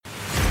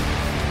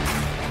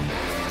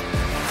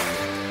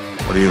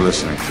What are you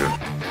listening to?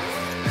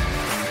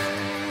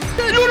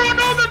 You don't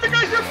know that the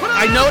guy should put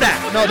I know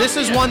that. No, this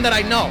is one that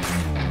I know.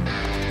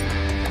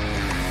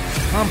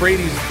 Tom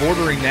Brady's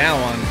bordering now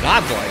on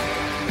godlike.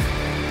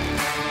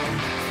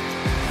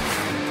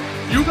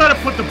 You got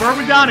to put the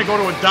bourbon down and go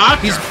to a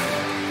doctor.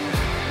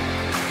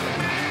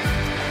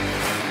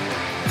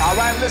 All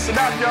right, listen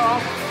up,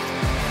 y'all.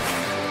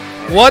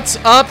 What's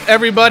up,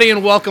 everybody,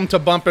 and welcome to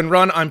Bump and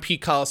Run. I'm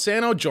Pete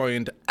Colasano,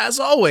 joined, as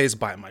always,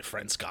 by my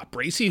friend Scott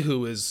Bracey,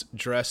 who is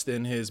dressed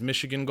in his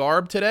Michigan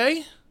garb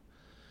today.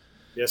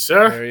 Yes,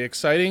 sir. Very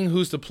exciting.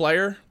 Who's the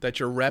player that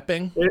you're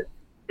repping?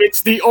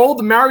 It's the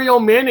old Mario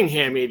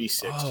Manningham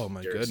 86. Oh,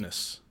 my jersey.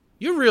 Goodness.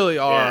 You really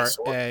are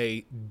so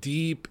a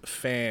deep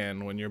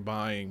fan when you're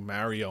buying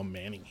Mario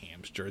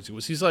Manningham's jersey.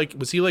 Was he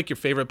like your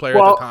favorite player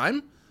at the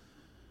time?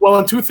 Well,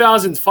 in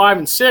 2005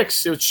 and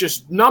 6, it's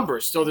just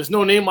numbers. So there's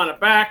no name on the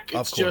back.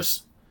 It's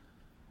just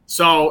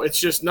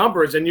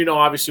numbers, and you know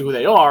obviously who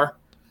they are.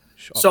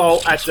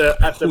 So at the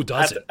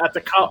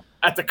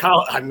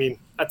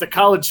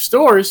college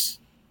stores,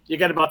 you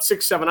get about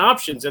 6-7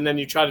 options, and then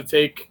you try to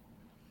take.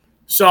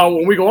 So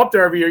when we go up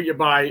there every year, you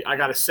buy. I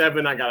got a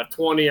 7, I got a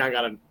 20, I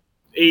got an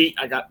 8,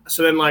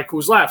 So then like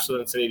who's left? So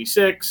then it's an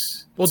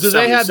 86. Well, do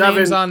they have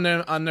names on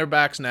their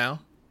backs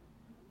now?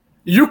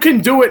 You can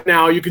do it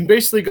now. You can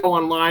basically go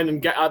online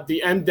and get at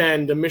the end.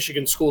 The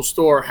Michigan school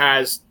store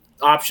has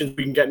options.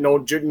 We can get no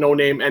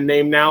name and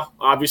name now,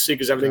 obviously,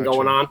 because everything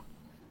going on.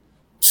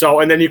 So,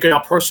 and then you can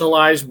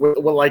personalize with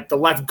like the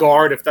left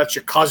guard. If that's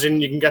your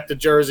cousin, you can get the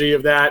jersey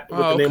of that with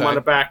the name on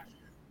the back.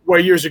 Where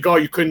years ago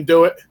you couldn't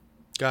do it.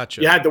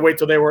 Gotcha. You had to wait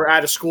till they were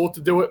out of school to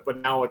do it, but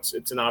now it's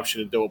an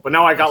option to do it. But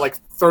now I got like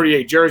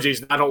 38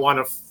 jerseys, and I don't want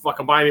to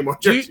fucking buy any more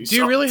jerseys. Do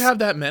you really have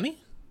that many?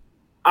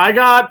 I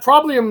got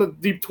probably in the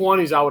deep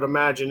 20s, I would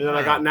imagine. And then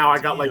I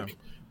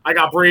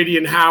got Brady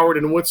and Howard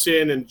and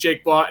Woodson and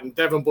Jake Butt and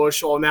Devin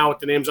Bush all now with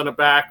the names on the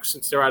back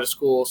since they're out of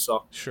school.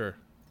 So sure.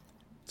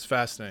 It's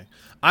fascinating.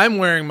 I'm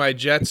wearing my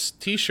Jets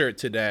t-shirt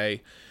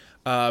today.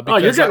 You're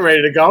getting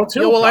ready to go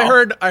too. Yeah, well,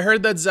 pal. I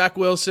heard that Zach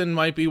Wilson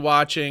might be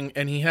watching,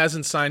 and he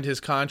hasn't signed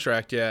his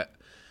contract yet.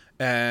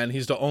 And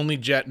he's the only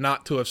Jet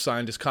not to have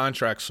signed his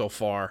contract so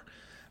far.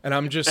 And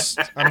I'm just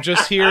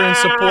here in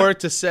support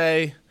to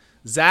say,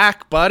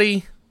 Zach,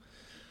 buddy,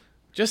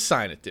 just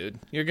sign it, dude.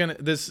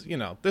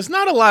 There's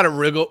not a lot of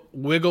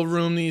wiggle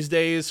room these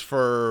days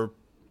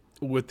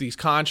with these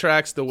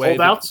contracts. The way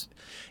holdouts.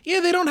 Yeah,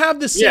 they don't have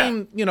the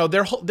same. Yeah.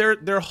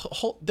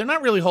 They're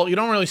not really you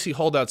don't really see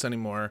holdouts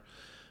anymore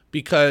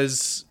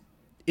because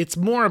it's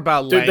more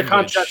about language. The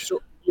contracts.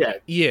 Yeah,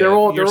 they're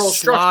all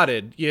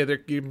slotted. Yeah,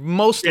 you're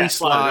mostly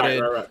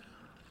slotted. Right.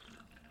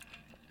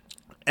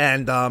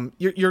 And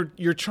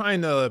you're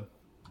trying to.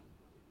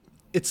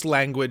 It's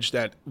language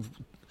that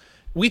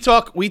we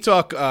talk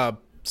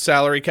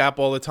salary cap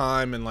all the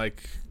time, and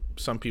like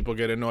some people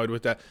get annoyed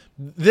with that.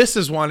 This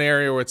is one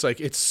area where it's like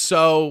it's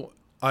so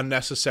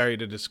unnecessary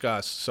to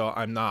discuss. So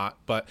I'm not,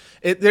 but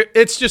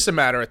it's just a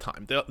matter of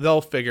time. They'll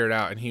figure it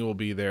out, and he will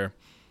be there.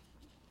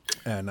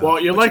 And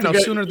you like to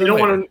get sooner you than don't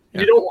later. want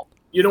to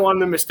you don't want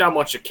to miss that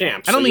much of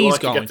camp. I don't think he's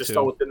going to get this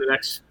done within the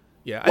next.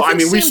 Yeah, well, I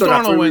mean, we still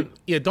got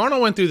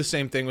Darnold went through the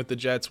same thing with the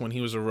Jets when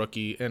he was a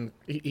rookie, and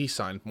he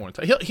signed more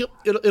time.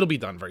 It'll be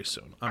done very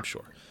soon, I'm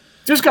sure.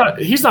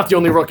 He's not the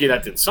only rookie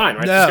that didn't sign,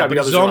 right? No, but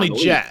he's only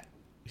Jet.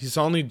 He's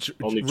only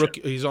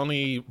rookie. He's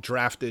only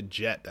drafted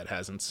Jet that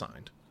hasn't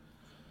signed.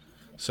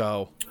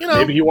 So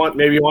maybe he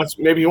wants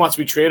to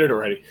be traded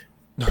already.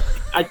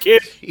 I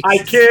kid.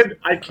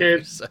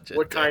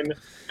 What kind?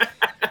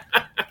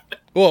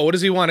 Well, what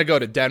does he want to go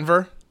to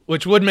Denver?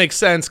 Which would make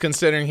sense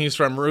considering he's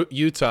from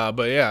Utah.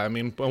 But yeah, I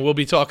mean, we'll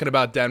be talking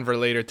about Denver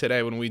later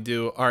today when we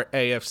do our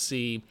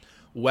AFC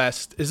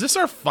West. Is this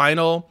our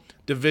final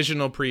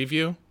divisional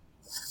preview?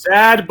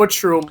 Sad but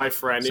true, my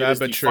friend. Sad it is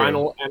but the true.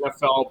 Final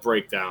NFL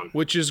breakdown.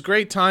 Which is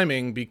great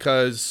timing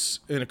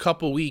because in a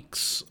couple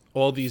weeks,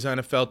 all these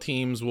NFL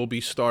teams will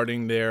be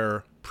starting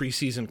their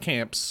preseason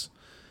camps,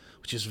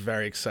 which is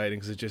very exciting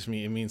because it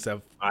means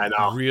that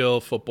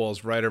real football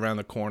is right around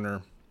the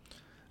corner.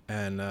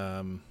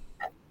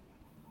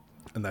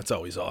 And that's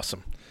always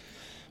awesome.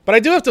 But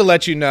I do have to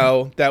let you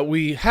know that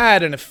we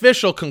had an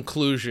official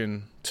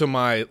conclusion to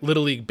my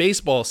Little League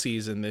baseball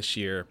season this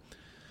year.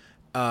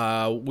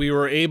 We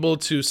were able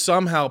to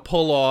somehow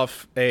pull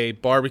off a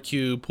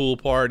barbecue pool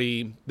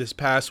party this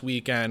past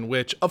weekend,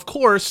 which, of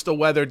course, the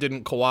weather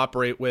didn't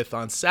cooperate with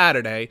on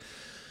Saturday.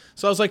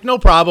 So I was like, no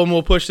problem.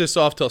 We'll push this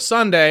off till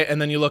Sunday.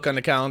 And then you look on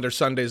the calendar,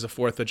 Sunday's the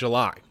 4th of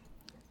July.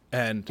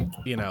 And,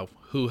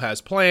 who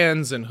has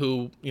plans and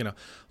who,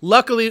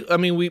 luckily, I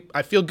mean,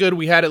 I feel good.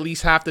 We had at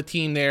least half the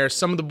team there.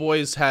 Some of the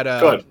boys had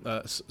a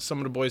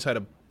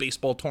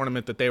baseball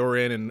tournament that they were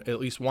in, and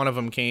at least one of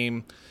them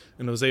came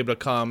and was able to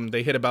come.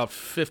 They hit about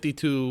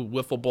 52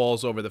 wiffle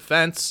balls over the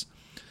fence,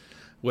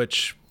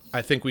 which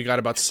I think we got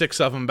about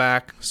 6 of them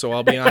back. So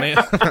I'll be on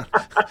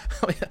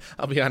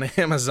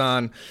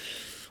Amazon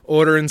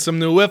ordering some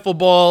new wiffle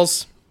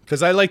balls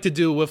because I like to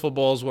do wiffle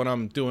balls when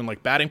I'm doing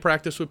like batting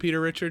practice with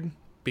Peter Richard.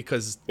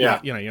 Because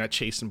you're not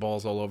chasing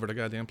balls all over the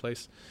goddamn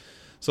place.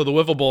 So the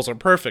wiffle balls are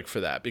perfect for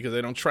that because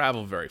they don't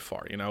travel very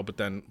far, but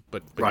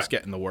Right. he's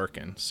getting the work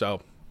in.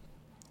 So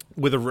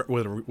with a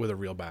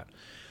real bat.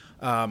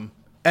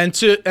 And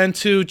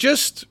to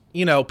just,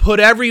 put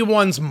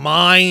everyone's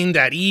mind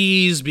at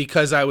ease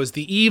because I was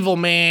the evil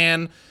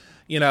man,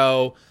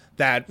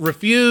 that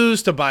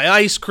refused to buy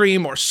ice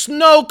cream or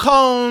snow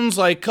cones.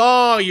 Like,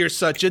 oh, you're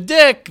such a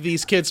dick.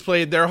 These kids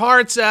played their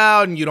hearts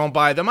out and you don't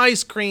buy them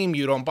ice cream.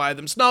 You don't buy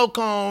them snow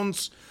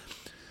cones.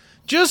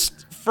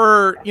 Just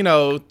for,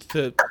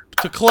 to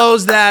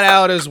close that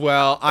out as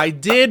well, I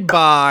did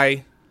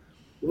buy...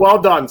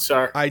 Well done,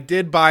 sir. I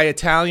did buy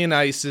Italian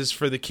ices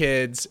for the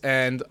kids,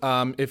 and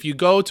if you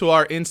go to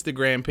our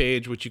Instagram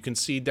page, which you can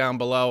see down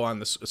below on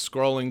the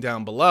scrolling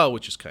down below,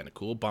 which is kind of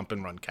cool, Bump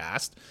and Run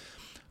Cast.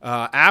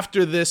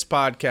 After this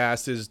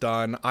podcast is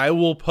done, I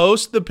will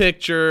post the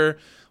picture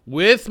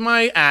with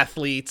my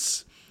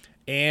athletes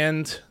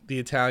and the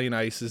Italian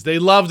ices. They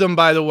loved them,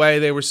 by the way.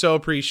 They were so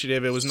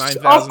appreciative. It was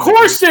 9,000. Of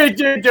course they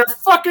did. They're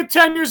fucking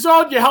 10 years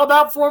old. You held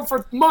out for them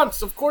for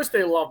months. Of course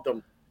they loved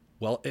them.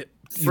 Well,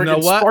 you know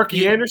what?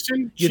 Sparky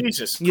Anderson?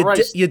 Jesus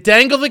Christ. You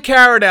dangle the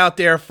carrot out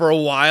there for a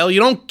while. You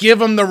don't give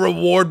them the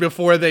reward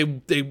before they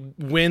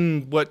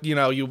win what,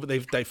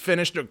 they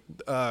finished or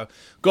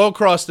go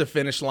across the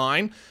finish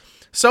line.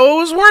 So it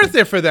was worth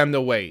it for them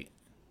to wait.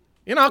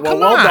 Come on.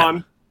 Well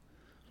done.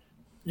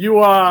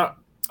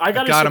 I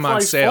got them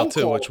on sale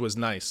too, call. which was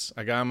nice.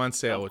 I got them on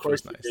sale, which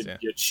was nice. Yeah.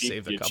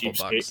 Saved a couple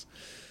bucks.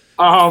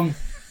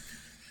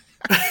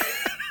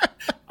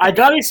 I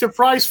got a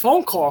surprise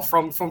phone call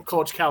from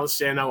Coach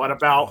Calisano at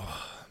about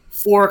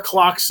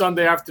 4:00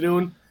 Sunday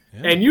afternoon,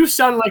 and you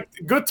sound like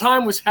a good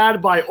time was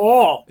had by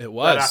all. It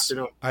was. That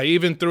afternoon. I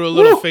even threw a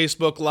little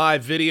Facebook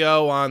Live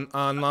video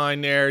online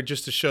there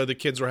just to show the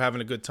kids were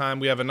having a good time.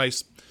 We have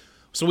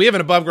we have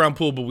an above ground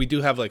pool, but we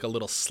do have like a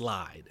little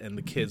slide, and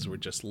the kids were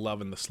just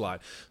loving the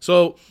slide.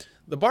 So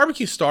the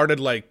barbecue started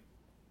the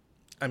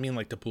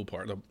pool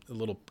part, the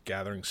little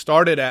gathering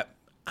started at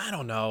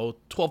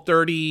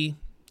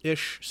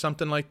 12:30-ish,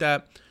 something like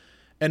that.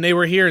 And they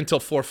were here until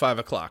 4 or 5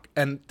 o'clock,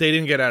 and they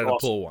didn't get out of the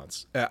pool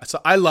once. So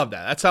I love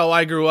that. That's how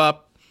I grew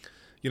up.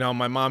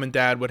 My mom and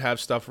dad would have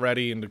stuff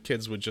ready, and the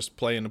kids would just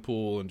play in the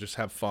pool and just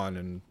have fun.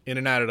 And in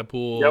and out of the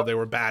pool, They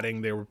were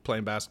batting, they were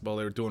playing basketball,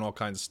 they were doing all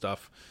kinds of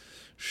stuff,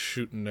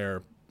 shooting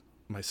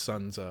my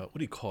son's what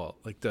do you call it?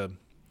 Like the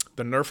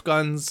Nerf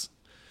guns.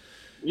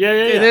 Yeah.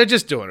 They're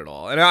just doing it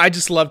all, and I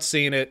just loved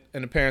seeing it.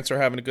 And the parents are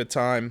having a good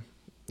time,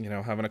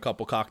 having a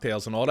couple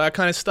cocktails and all that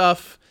kind of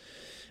stuff.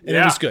 And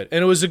it was good.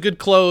 And it was a good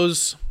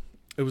close.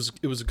 It was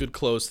a good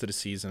close to the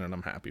season, and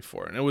I'm happy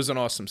for it. And it was an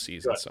awesome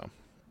season. Good. So,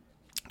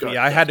 Good.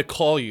 I had to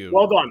call you.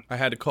 Well done. I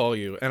had to call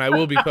you, and I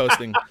will be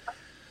posting.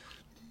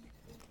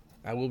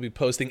 I will be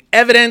posting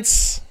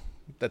evidence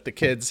that the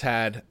kids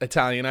had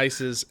Italian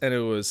ices, and it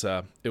was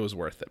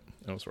worth it.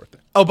 It was worth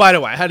it. Oh, by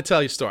the way, I had to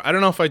tell you a story. I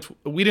don't know if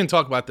we didn't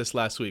talk about this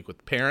last week with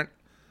the parent.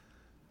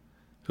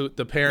 No, I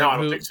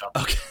don't think so.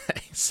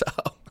 Okay, so.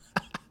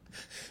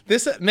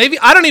 This maybe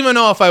I don't even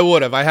know if I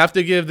would have. I have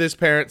to give this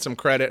parent some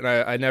credit, and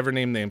I never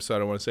named names, so I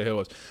don't want to say who it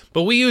was.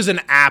 But we use an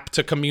app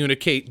to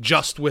communicate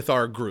just with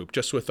our group,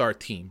 just with our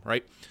team,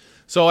 right?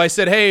 So I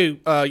said, hey,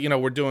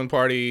 we're doing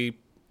party,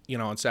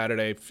 on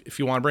Saturday. If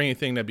you want to bring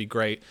anything, that'd be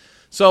great.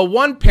 So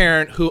one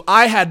parent who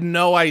I had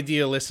no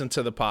idea listened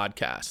to the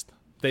podcast.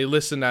 They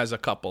listened as a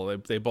couple.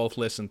 They both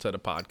listened to the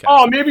podcast.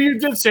 Oh, maybe you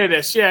did say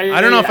this. Yeah. I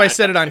don't know if I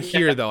said it on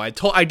here though. I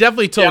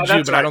definitely told you,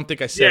 but right. I don't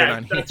think I said it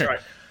on here. That's right.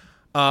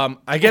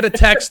 I get a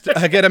text,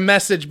 I get a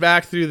message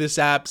back through this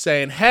app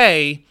saying,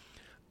 hey,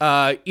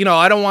 I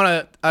don't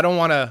want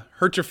to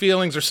hurt your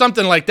feelings or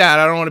something like that.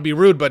 I don't want to be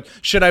rude, but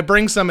should I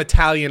bring some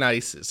Italian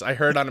ices? I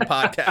heard on a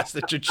podcast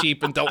that you're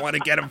cheap and don't want to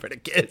get them for the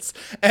kids.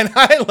 And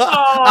I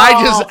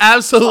just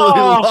absolutely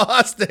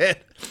lost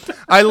it.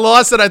 I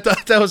lost it. I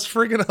thought that was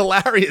freaking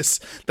hilarious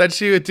that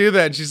she would do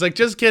that. And she's like,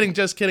 just kidding,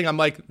 just kidding. I'm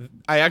like,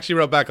 I actually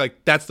wrote back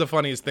like, that's the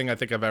funniest thing I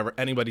think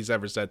anybody's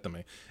ever said to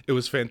me. It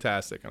was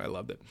fantastic, and I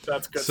loved it.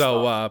 That's good.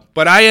 So,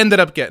 but I ended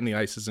up getting the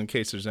ices in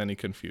case there's any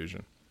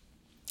confusion.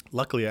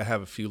 Luckily, I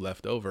have a few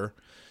left over,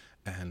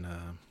 and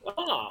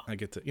I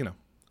get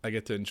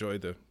to enjoy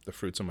the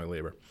fruits of my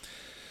labor.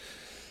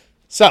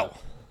 So,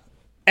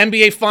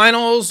 NBA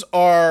Finals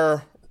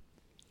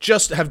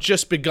have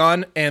just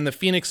begun, and the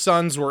Phoenix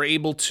Suns were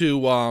able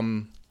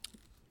to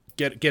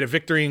get a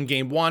victory in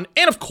Game 1.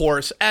 And of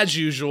course, as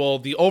usual,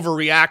 the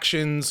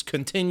overreactions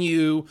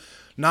continue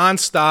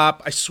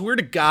nonstop. I swear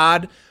to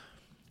God,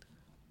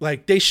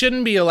 like, they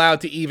shouldn't be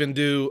allowed to even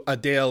do a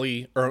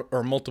daily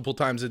or multiple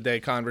times a day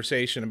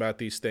conversation about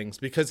these things,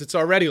 because it's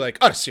already like,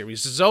 oh, the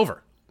series is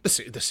over. The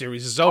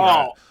series is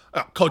over.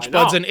 Coach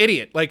Bud's an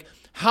idiot. Like,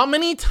 how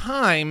many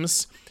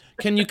times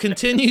can you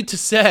continue to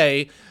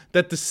say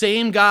that the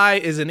same guy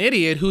is an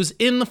idiot who's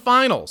in the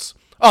finals?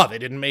 Oh, they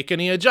didn't make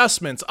any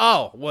adjustments.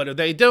 Oh, what are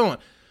they doing?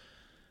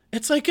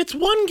 It's like, it's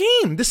one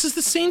game. This is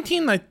the same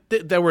team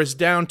that was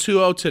down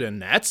 2-0 to the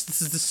Nets.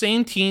 This is the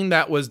same team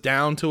that was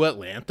down to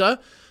Atlanta.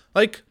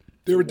 Like,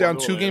 they were down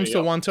 2 games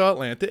to 1 to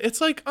Atlanta. It's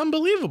like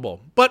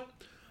unbelievable. But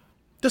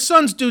the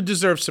Suns do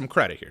deserve some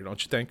credit here,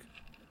 don't you think?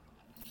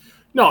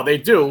 No, they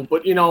do.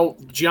 But,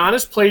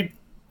 Giannis played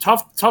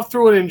tough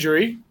through an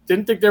injury.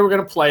 Didn't think they were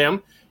going to play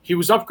him. He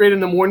was upgraded in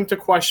the morning to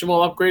questionable,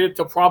 upgraded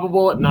to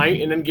probable at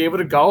night, and then gave it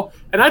a go.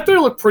 And I thought he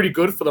looked pretty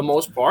good for the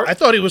most part. I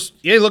thought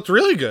he looked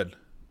really good.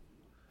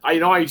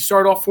 I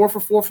started off 4 for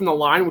 4 from the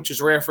line, which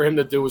is rare for him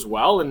to do as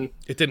well. And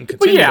it didn't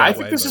continue. But yeah, I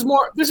think this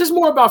is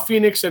more about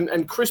Phoenix,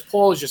 and Chris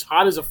Paul is just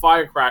hot as a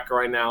firecracker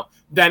right now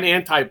than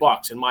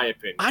anti-Bucks, in my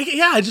opinion.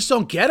 I just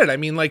don't get it. I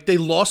mean, like, they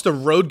lost a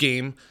road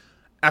game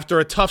after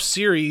a tough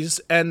series,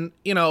 and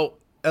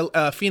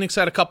Phoenix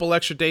had a couple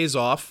extra days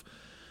off.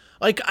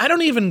 Like, I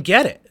don't even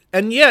get it.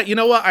 And yeah, you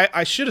know what?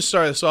 I should have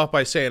started this off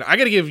by saying I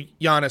got to give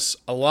Giannis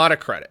a lot of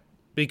credit,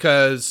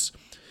 because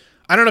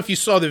I don't know if you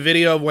saw the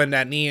video of when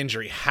that knee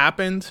injury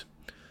happened.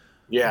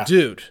 Yeah.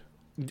 Dude,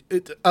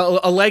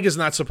 a leg is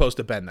not supposed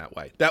to bend that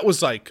way. That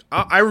was like,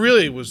 I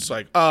really was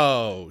like,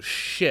 oh,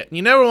 shit.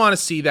 You never want to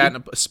see that,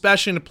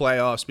 especially in the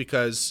playoffs,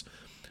 because,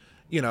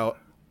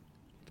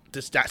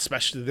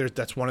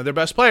 that's one of their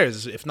best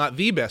players, if not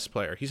the best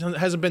player. He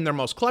hasn't been their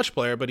most clutch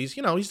player, but he's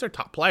their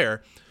top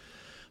player.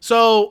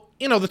 So,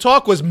 the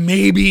talk was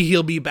maybe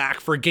he'll be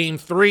back for game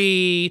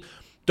 3.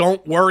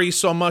 Don't worry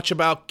so much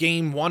about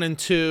game 1 and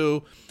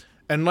 2.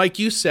 And like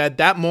you said,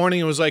 that morning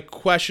it was like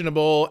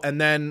questionable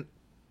and then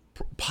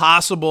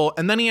possible.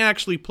 And then he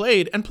actually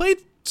played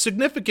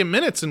significant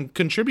minutes and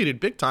contributed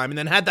big time. And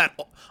then had that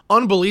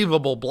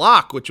unbelievable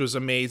block, which was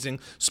amazing.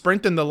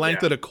 Sprinting the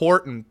length of the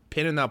court and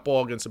pinning that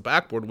ball against the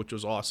backboard, which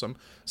was awesome.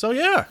 So,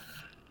 yeah.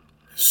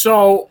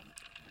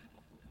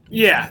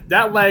 Yeah,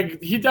 that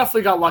leg, he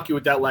definitely got lucky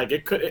with that leg.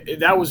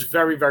 That was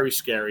very, very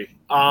scary.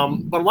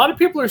 But a lot of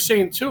people are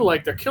saying, too,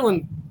 like, they're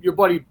killing your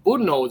buddy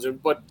Budenholzer,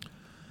 but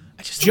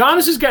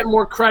Giannis is getting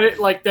more credit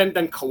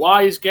than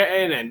Kawhi is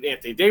getting and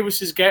Anthony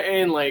Davis is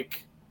getting.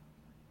 Like,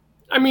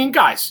 I mean,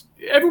 guys,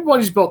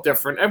 everybody's built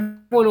different.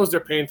 Everyone knows their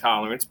pain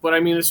tolerance. But, I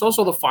mean, it's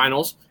also the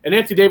finals. And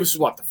Anthony Davis is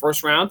the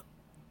first round?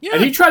 Yeah.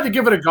 And he tried to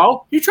give it a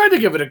go.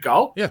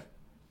 Yeah.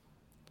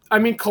 I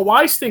mean,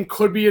 Kawhi's thing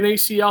could be an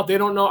ACL. They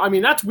don't know. I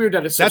mean, that's weird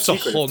that it's so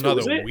secretive. That's a whole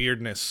nother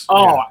weirdness.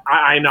 Oh, yeah.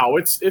 I know.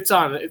 It's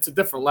a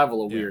different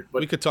level of weird.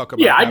 But we could talk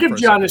about I give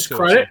Giannis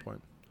credit.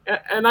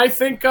 And I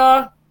think,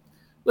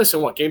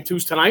 listen, game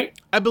 2's tonight?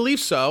 I believe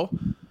so.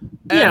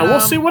 And, we'll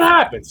see what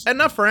happens. And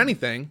not for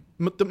anything.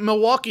 The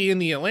Milwaukee in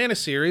the Atlanta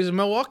series,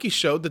 Milwaukee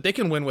showed that they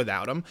can win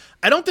without him.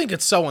 I don't think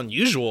it's so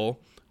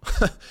unusual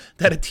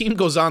that a team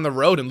goes on the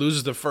road and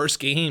loses the first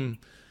game.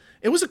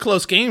 It was a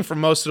close game for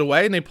most of the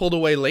way, and they pulled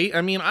away late.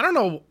 I mean, I don't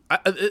know.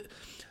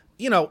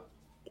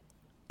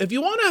 If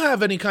you want to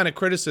have any kind of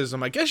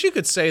criticism, I guess you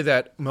could say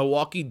that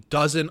Milwaukee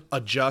doesn't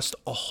adjust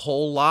a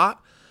whole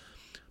lot.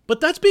 But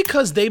that's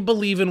because they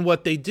believe in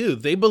what they do.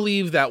 They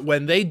believe that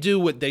when they do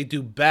what they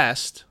do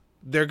best,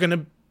 they're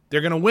gonna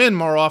win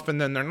more often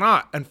than they're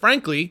not. And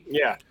frankly,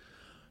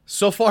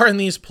 so far in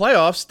these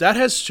playoffs, that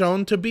has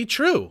shown to be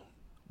true.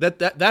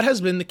 That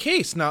has been the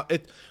case. Now,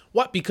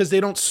 because they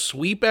don't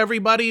sweep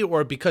everybody,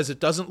 or because it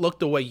doesn't look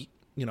the way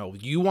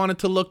you want it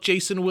to look,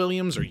 Jason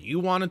Williams, or you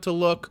want it to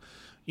look,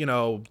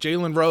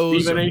 Jalen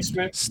Rose,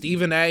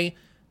 Stephen A.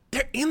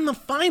 They're in the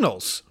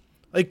finals.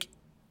 Like,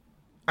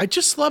 I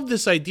just love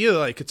this idea.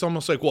 Like, it's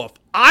almost like, well, if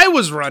I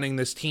was running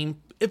this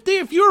team,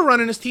 if you were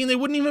running this team, they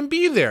wouldn't even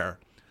be there.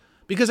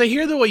 Because I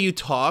hear the way you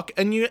talk,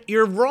 and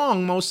you're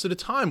wrong most of the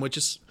time, which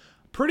is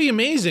pretty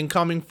amazing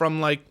coming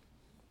from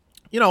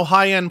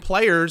high-end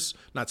players,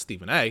 not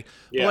Stephen A.,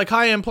 but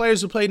high-end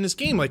players who played in this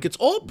game. Like, it's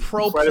all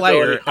pro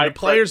player, and the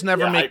players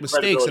never make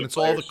mistakes, and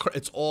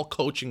it's all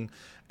coaching,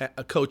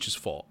 a coach's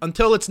fault.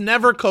 Until it's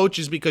never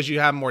coaches because you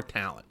have more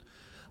talent.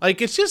 Like,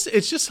 it's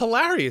just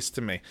hilarious to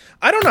me.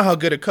 I don't know how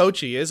good a coach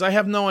he is. I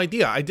have no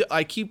idea.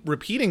 I keep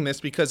repeating this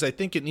because I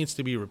think it needs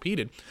to be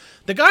repeated.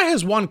 The guy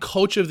has won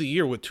Coach of the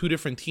Year with 2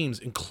 different teams,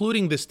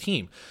 including this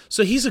team.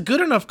 So he's a good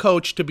enough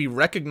coach to be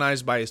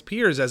recognized by his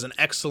peers as an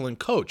excellent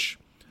coach.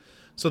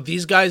 So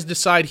these guys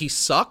decide he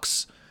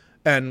sucks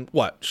and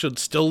should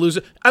still lose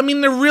it. I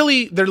mean, they're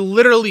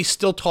literally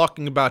still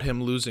talking about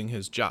him losing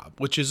his job,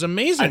 which is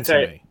amazing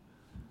to me.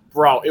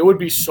 Bro, it would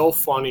be so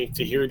funny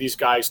to hear these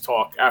guys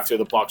talk after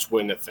the Bucks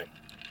win the thing.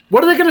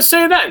 What are they going to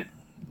say then?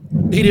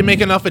 He didn't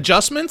make enough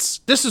adjustments?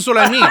 This is what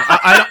I mean.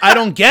 I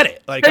don't get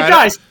it. Like, hey,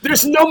 guys,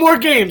 there's no more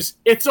games.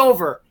 It's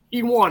over.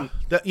 He won.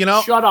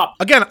 Shut up.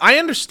 Again, I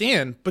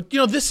understand, but,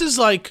 this is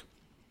like,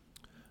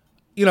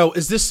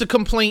 is this the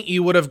complaint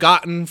you would have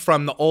gotten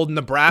from the old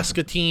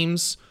Nebraska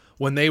teams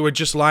when they would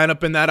just line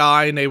up in that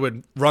eye and they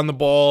would run the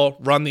ball,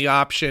 run the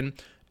option?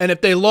 And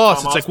if they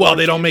lost, it's like, well,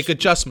 they don't make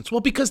adjustments.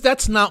 Well, because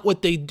that's not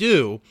what they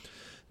do.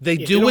 They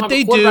do what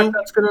they do.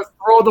 That's going to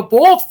throw the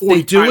ball 40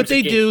 They do what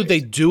they do. They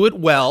do it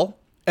well.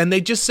 And they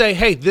just say,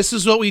 hey, this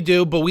is what we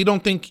do, but we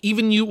don't think,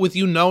 even with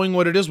you knowing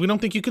what it is, we don't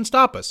think you can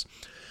stop us.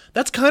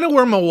 That's kind of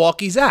where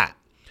Milwaukee's at.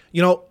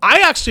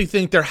 I actually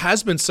think there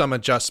has been some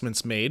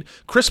adjustments made.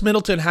 Chris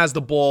Middleton has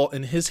the ball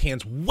in his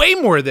hands way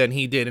more than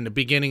he did in the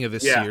beginning of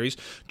this series.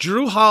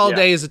 Drew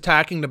Holiday is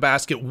attacking the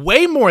basket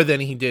way more than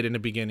he did in the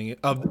beginning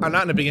of,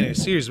 not in the beginning of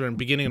the series, but in the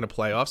beginning of the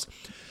playoffs.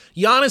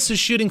 Giannis is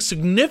shooting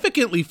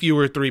significantly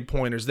fewer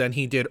three-pointers than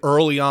he did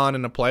early on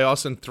in the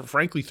playoffs and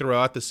frankly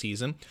throughout the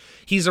season.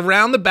 He's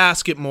around the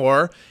basket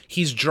more.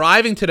 He's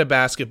driving to the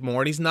basket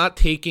more, and he's not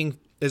taking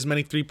as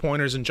many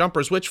three-pointers and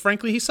jumpers, which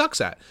frankly he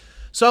sucks at.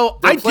 So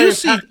I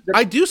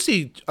do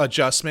see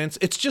adjustments.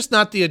 It's just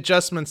not the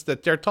adjustments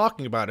that they're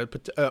talking about,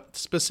 but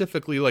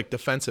specifically like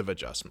defensive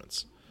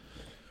adjustments.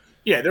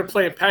 Yeah, they're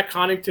playing Pat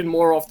Connaughton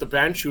more off the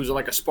bench, who's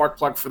like a spark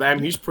plug for them.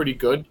 He's pretty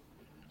good.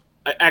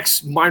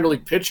 Ex-minor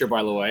league pitcher,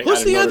 by the way.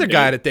 Who's the other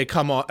guy that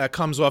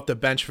comes off the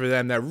bench for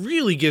them that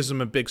really gives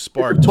them a big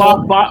spark?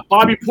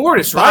 Bobby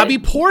Portis, right? Bobby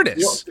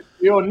Portis.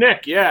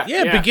 Nick,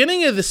 yeah.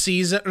 Beginning of the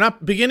season,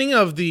 not beginning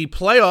of the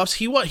playoffs,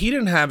 he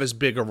didn't have as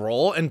big a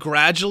role, and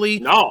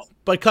gradually,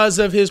 because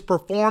of his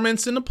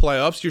performance in the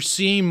playoffs, you're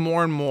seeing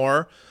more and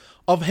more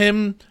of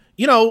him,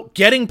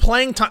 getting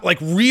playing time, like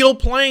real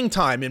playing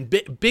time and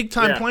big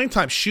time playing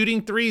time,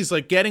 shooting threes,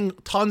 like getting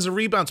tons of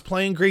rebounds,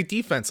 playing great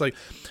defense. Like,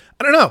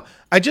 I don't know.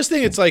 I just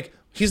think it's like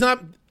he's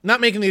not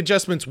making the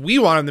adjustments we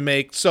want him to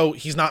make, so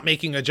he's not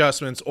making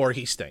adjustments or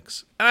he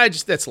stinks. And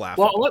that's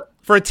laughable.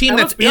 For a team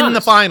that's in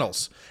the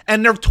finals.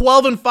 And they're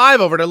 12-5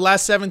 over the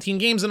last 17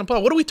 games in the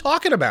playoffs. What are we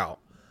talking about?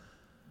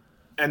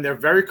 And they're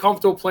very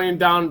comfortable playing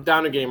down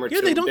a game or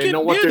two. They don't get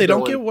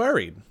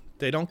worried.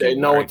 They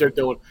know what they're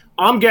doing.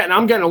 I'm getting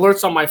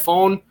alerts on my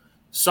phone.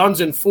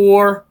 Suns in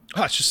 4.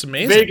 Oh, it's just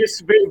amazing.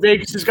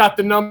 Vegas has got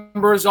the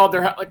numbers. All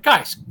their like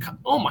guys.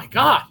 Oh my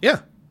god.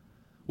 Yeah.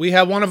 We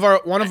have one of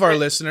our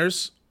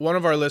listeners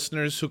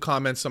who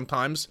comments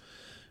sometimes.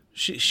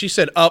 She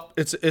said,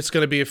 it's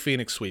going to be a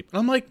Phoenix sweep." And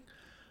I'm like,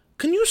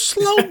 "Can you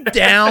slow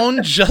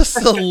down just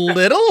a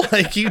little?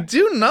 Like, you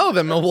do know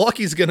that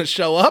Milwaukee's going to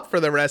show up for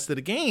the rest of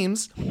the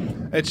games.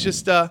 It's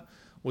just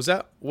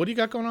what do you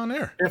got going on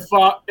there?" If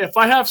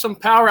I have some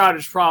power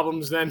outage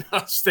problems, then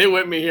stay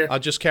with me here. I'll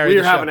just carry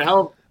the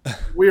show.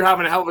 We're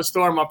having a hell of a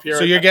storm up here.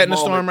 So you're getting a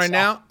storm right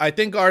now? I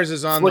think ours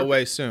is on the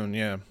way soon.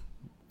 Yeah.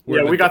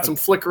 We got some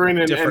flickering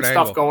and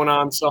stuff going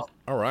on. So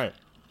all right,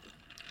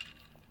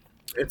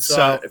 it's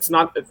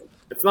not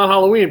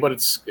Halloween, but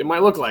it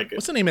might look like it.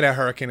 What's the name of that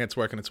hurricane that's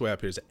working its way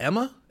up here? Is it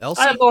Emma?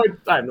 Elsie? I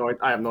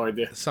have no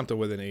idea. Something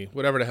with an E,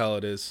 whatever the hell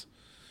it is.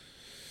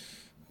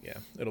 Yeah,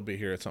 it'll be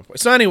here at some point.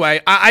 So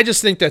anyway, I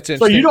just think that's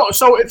interesting.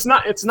 So it's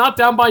not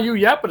down by you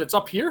yet, but it's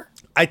up here.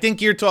 I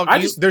think you're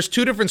talking. There's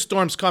two different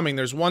storms coming.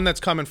 There's one that's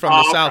coming from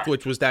the south,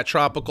 which was that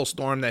tropical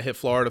storm that hit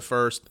Florida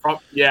first.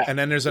 And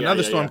then there's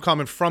another storm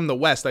coming from the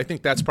west. I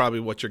think that's probably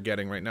what you're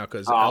getting right now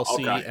because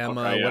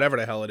Emma, whatever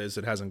the hell it is,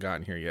 it hasn't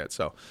gotten here yet.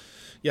 So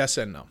yes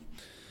and no.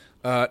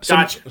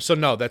 Gotcha. So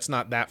no, that's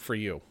not that for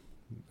you.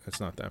 That's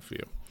not that for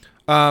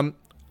you.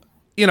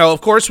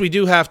 Of course, we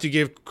do have to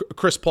give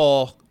Chris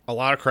Paul a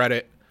lot of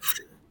credit.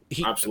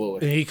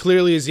 Absolutely. He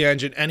clearly is the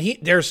engine. And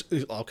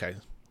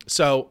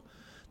so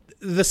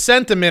the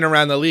sentiment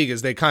around the league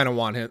is they kind of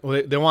want him.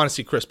 They want to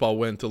see Chris Paul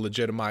win to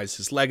legitimize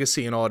his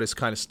legacy and all this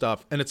kind of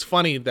stuff. And it's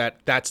funny that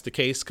that's the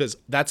case because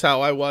that's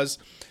how I was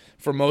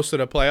for most of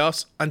the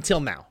playoffs until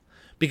now.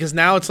 Because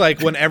now it's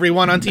like when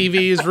everyone on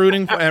TV is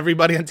rooting for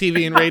everybody on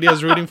TV and radio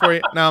is rooting for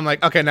you. Now I'm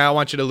like, okay, now I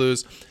want you to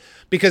lose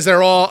because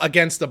they're all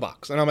against the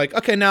Bucks. And I'm like,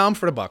 okay, now I'm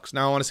for the Bucks.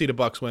 Now I want to see the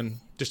Bucks win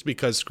just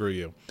because screw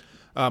you.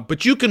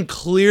 But you can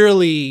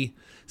clearly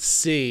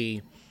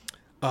see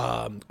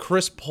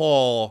Chris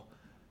Paul,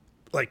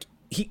 like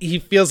he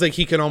feels like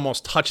he can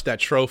almost touch that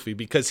trophy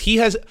because he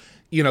has,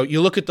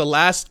 you look at the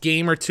last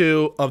game or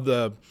two of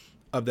the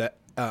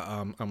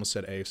I almost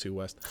said AFC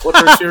West. What's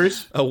their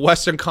series? A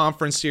Western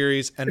Conference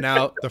series, and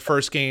now the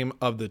first game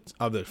of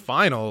the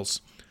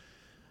finals.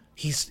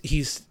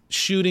 He's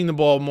shooting the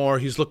ball more.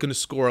 He's looking to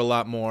score a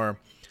lot more,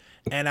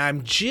 and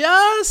I'm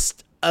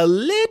just a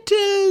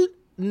little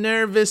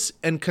nervous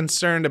and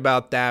concerned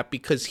about that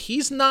because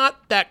he's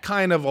not that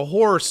kind of a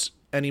horse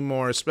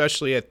anymore,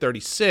 especially at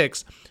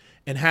 36,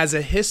 and has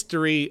a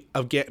history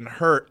of getting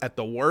hurt at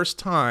the worst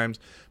times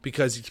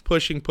because he's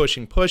pushing.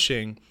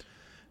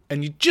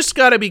 And you just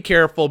got to be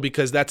careful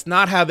because that's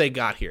not how they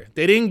got here.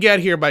 They didn't get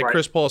here by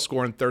Chris Paul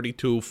scoring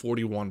 32,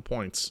 41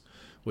 points,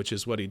 which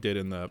is what he did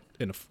in the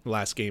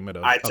last game of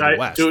the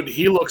West. Dude,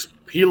 he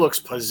looks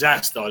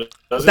possessed though.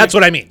 That's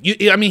what I mean.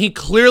 He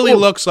clearly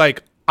looks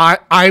like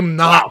I'm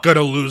not going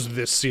to lose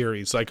this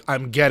series. Like,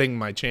 I'm getting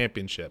my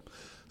championship.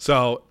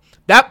 So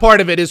that part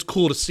of it is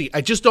cool to see.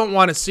 I just don't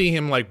want to see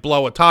him, like,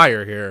 blow a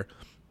tire here.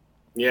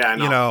 Yeah, I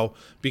know.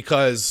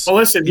 Because... Well,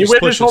 listen, he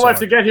waited his whole life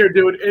to get here,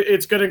 dude.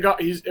 It's going to go.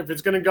 If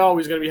it's going to go,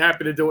 he's going to be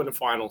happy to do it in the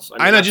finals.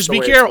 I know, just be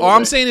careful. All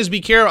I'm saying is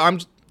be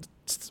careful.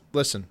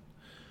 Listen,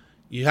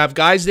 you have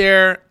guys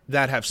there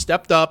that have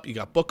stepped up. You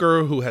got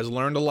Booker, who has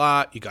learned a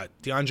lot. You got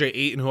DeAndre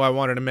Ayton, who I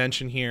wanted to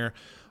mention here.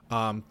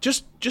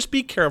 Just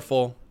be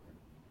careful.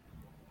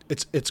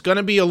 It's going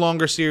to be a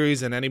longer series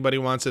than anybody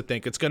wants to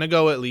think. It's going to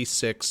go at least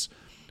 6,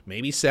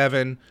 maybe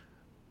 7.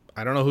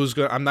 I don't know who's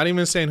going. I'm not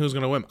even saying who's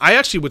going to win. I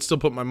actually would still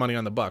put my money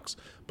on the Bucks,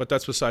 but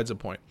that's besides the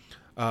point.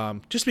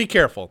 Just be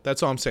careful.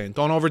 That's all I'm saying.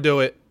 Don't overdo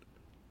it.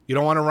 You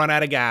don't want to run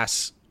out of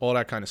gas. All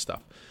that kind of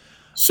stuff.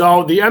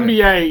 So the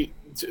NBA,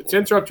 to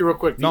interrupt you real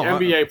quick, the No,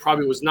 NBA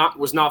probably was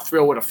not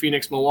thrilled with a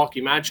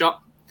Phoenix-Milwaukee matchup.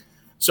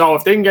 So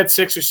if they can get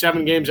 6 or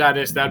 7 games out of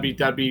this,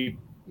 that'd be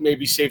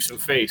maybe save some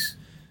face.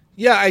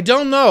 Yeah, I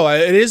don't know.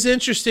 It is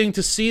interesting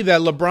to see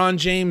that LeBron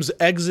James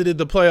exited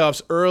the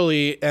playoffs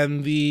early,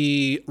 and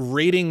the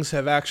ratings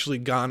have actually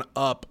gone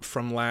up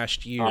from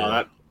last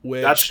year.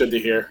 That's good to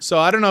hear. So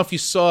I don't know if you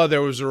saw,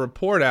 there was a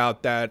report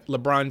out that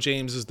LeBron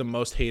James is the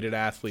most hated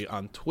athlete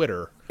on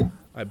Twitter.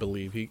 I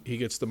believe he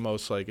gets the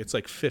most, like, it's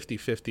like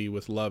 50-50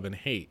 with love and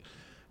hate.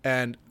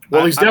 And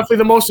he's definitely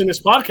the most in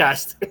this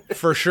podcast.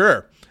 For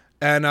sure.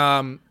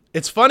 And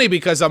it's funny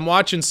because I'm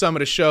watching some of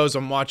the shows.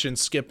 I'm watching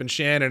Skip and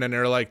Shannon, and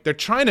they're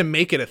trying to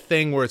make it a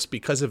thing where it's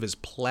because of his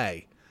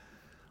play.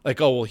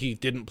 Like, oh, well, he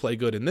didn't play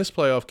good in this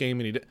playoff game,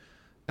 and he did.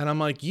 And I'm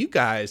like, you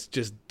guys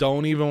just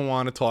don't even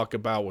want to talk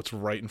about what's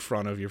right in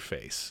front of your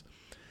face.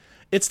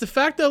 It's the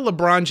fact that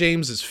LeBron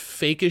James is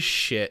fake as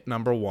shit,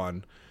 number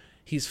one.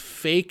 He's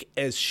fake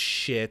as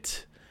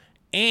shit.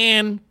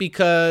 And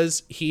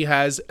because he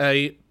has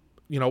a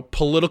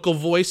political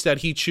voice that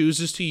he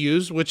chooses to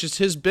use, which is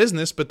his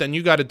business, but then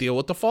you got to deal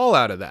with the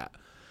fallout of that.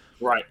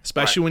 Right.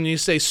 Especially when you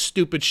say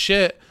stupid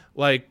shit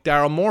like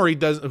Daryl Morey,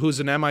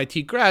 who's an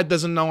MIT grad,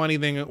 doesn't know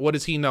anything. What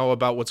does he know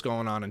about what's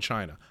going on in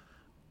China?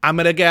 I'm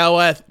going to go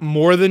with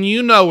more than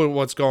you know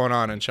what's going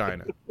on in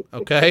China.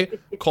 Okay?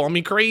 Call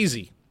me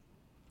crazy.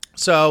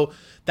 So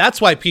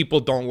that's why people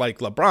don't like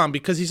LeBron,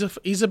 because he's a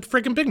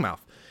freaking big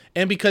mouth.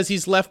 And because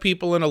he's left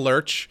people in a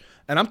lurch.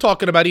 And I'm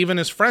talking about even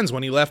his friends.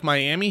 When he left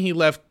Miami, he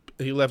left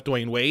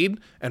Dwayne Wade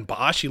and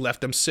Bosh. He left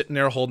them sitting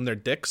there holding their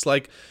dicks.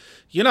 Like,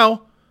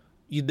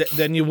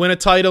 then you win a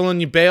title and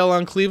you bail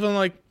on Cleveland.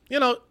 Like,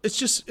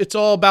 it's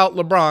all about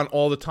LeBron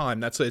all the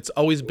time. It's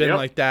always been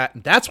like that.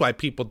 And that's why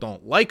people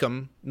don't like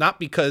him, not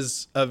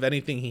because of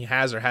anything he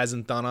has or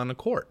hasn't done on the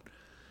court.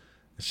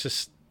 It's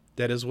just,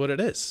 that is what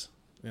it is,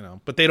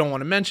 But they don't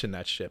want to mention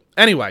that shit.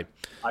 Anyway,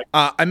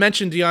 I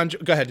mentioned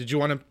DeAndre. Go ahead. Did you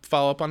want to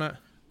follow up on that?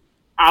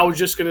 I was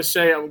just gonna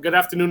say good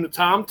afternoon to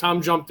Tom.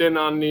 Tom jumped in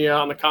on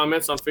the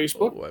comments on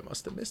Facebook. Oh, I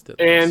must have missed it.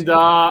 And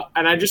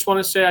I just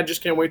want to say I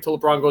just can't wait till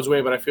LeBron goes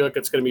away, but I feel like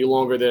it's gonna be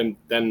longer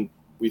than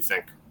we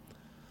think.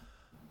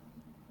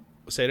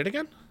 Say it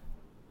again.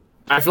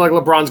 I feel like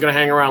LeBron's gonna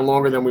hang around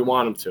longer than we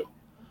want him to.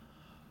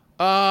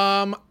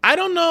 I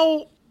don't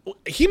know.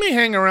 He may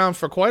hang around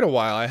for quite a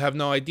while. I have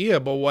no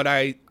idea.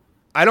 But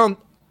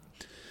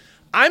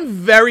I'm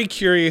very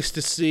curious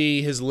to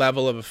see his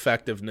level of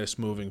effectiveness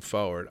moving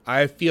forward.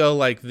 I feel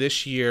like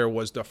this year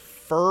was the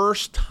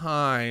first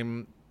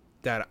time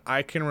that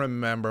I can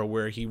remember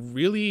where he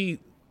really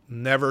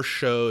never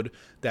showed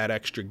that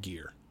extra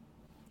gear.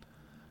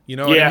 You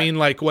know what I mean?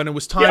 Like when it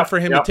was time for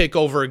him to take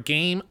over a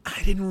game,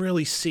 I didn't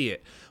really see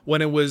it.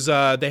 When it was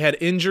they had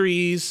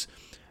injuries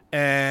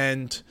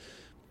and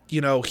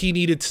he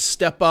needed to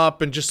step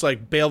up and just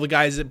like bail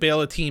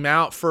a team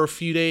out for a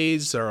few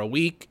days or a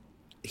week,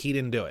 he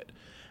didn't do it.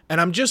 And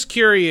I'm just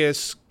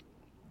curious.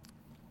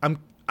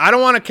 I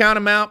don't want to count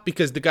him out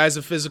because the guy's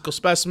a physical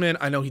specimen.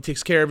 I know he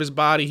takes care of his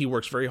body. He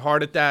works very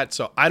hard at that.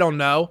 So I don't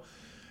know.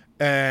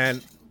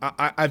 And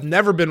I've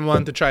never been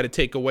one to try to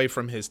take away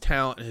from his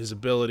talent and his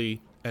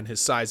ability and his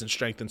size and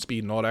strength and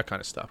speed and all that kind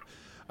of stuff.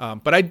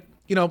 But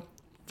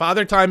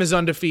Father Time is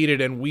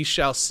undefeated, and we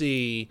shall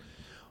see,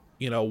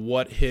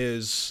 what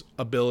his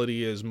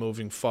ability is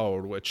moving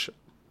forward, which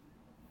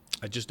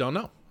I just don't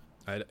know.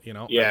 I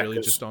really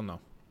just don't know.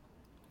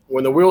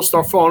 When the wheels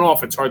start falling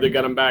off, it's hard to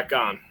get them back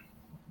on.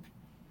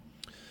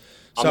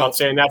 I'm not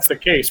saying that's the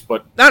case,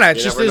 but no, it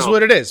just is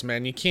what it is,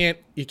 man. You can't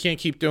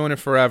keep doing it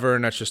forever,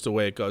 and that's just the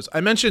way it goes. I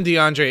mentioned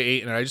DeAndre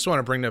Ayton, and I just want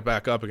to bring that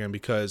back up again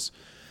because,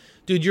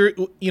 dude,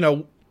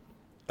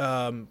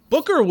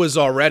 Booker was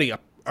already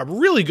a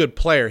really good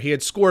player. He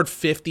had scored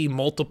 50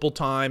 multiple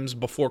times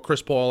before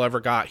Chris Paul ever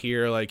got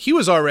here. Like, he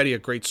was already a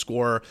great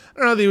scorer. I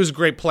don't know that he was a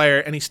great player,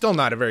 and he's still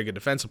not a very good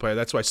defensive player.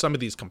 That's why some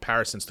of these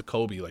comparisons to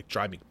Kobe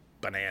drive me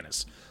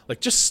bananas. Like,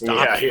 just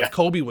stop. Yeah.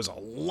 Kobe was a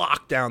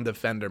lockdown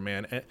defender,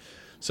 man.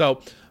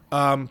 So,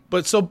 Devin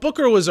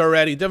Booker was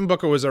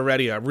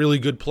already a really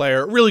good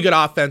player, really good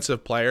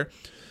offensive player.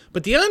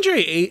 But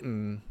DeAndre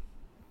Ayton,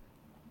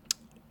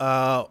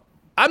 I'm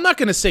not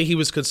going to say he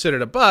was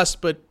considered a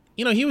bust, but,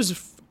 he was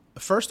a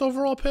first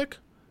overall pick.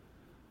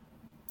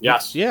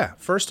 Yes. Yeah,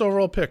 first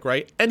overall pick,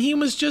 right? And he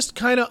was just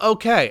kind of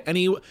okay.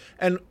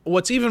 And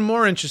what's even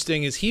more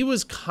interesting is he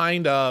was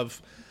kind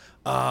of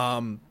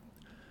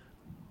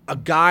a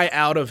guy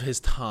out of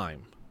his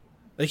time.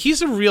 Like,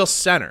 he's a real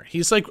center.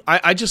 He's like,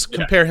 I just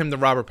compare him to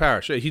Robert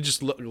Parrish. He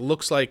just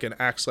looks like and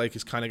acts like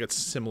he's kind of got a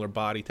similar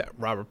body to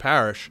Robert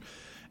Parrish.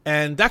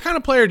 And that kind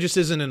of player just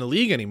isn't in the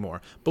league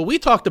anymore. But we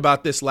talked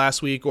about this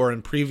last week or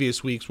in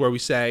previous weeks where we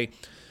say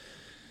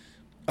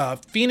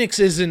Phoenix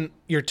isn't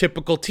your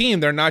typical team.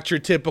 They're not your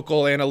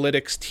typical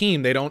analytics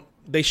team.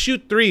 They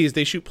shoot threes.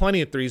 They shoot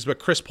plenty of threes, but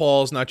Chris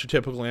Paul's not your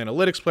typical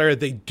analytics player.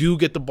 They do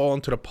get the ball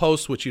into the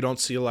post, which you don't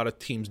see a lot of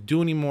teams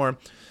do anymore.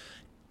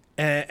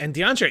 And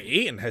DeAndre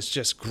Ayton has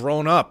just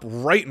grown up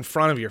right in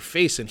front of your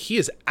face, and he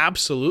is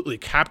absolutely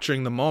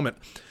capturing the moment.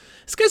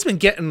 This guy's been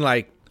getting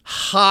like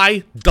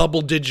high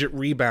double-digit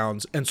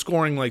rebounds and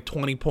scoring like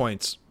 20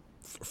 points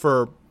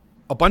for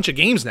a bunch of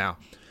games now.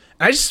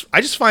 And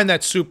I just find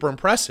that super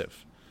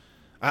impressive.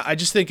 I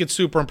just think it's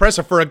super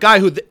impressive for a guy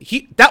who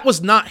that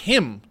was not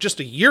him just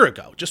a year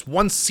ago, just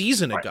one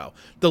season ago.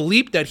 The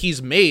leap that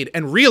he's made,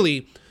 and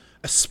really,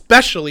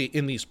 especially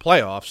in these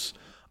playoffs,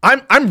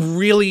 I'm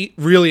really,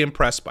 really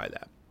impressed by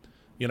that.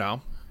 You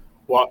know?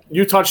 Well,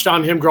 you touched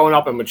on him growing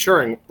up and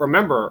maturing.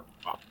 Remember,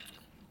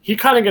 he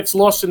kind of gets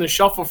lost in the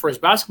shuffle for his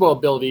basketball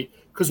ability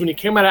because when he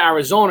came out of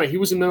Arizona, he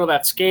was in the middle of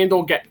that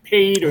scandal, getting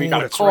paid, or he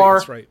got a car.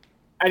 That's right.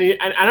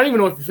 And I don't even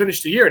know if he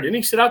finished the year. Didn't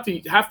he sit out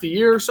half the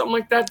year or something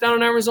like that down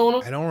in Arizona?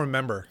 I don't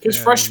remember.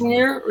 His freshman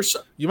year or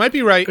so. You might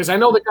be right. Because I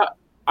know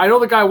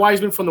the guy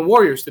Wiseman from the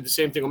Warriors did the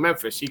same thing with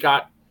Memphis.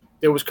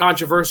 There was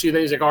controversy.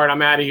 Then he's like, all right,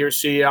 I'm out of here.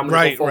 See you. I'm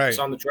going to go focus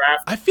on the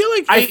draft. I feel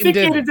like I think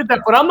Ayton did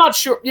that, but I'm not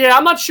sure. Yeah,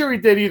 I'm not sure he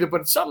did either.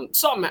 But something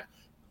else.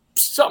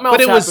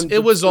 But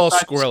it was all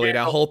squirrely.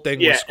 That whole thing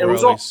was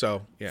squirrely.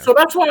 So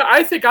that's why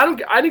I think I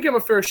didn't give him a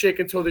fair shake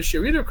until this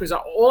year either, because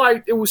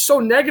it was so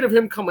negative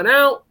him coming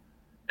out.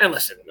 And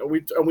listen,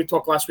 we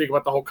talked last week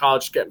about the whole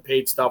college getting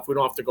paid stuff. We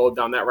don't have to go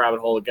down that rabbit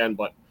hole again,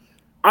 but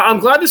I'm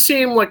glad to see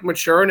him like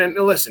mature. And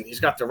listen, he's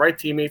got the right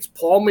teammates.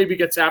 Paul maybe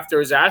gets after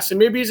his ass, and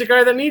maybe he's a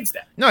guy that needs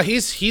that. No,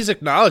 he's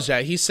acknowledged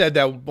that. He said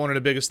that one of the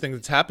biggest things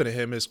that's happened to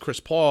him is Chris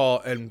Paul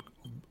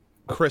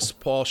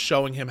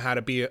showing him how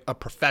to be a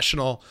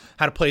professional,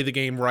 how to play the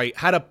game right,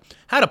 how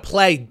to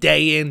play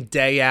day in,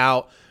 day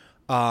out,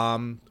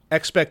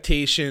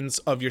 expectations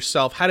of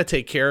yourself, how to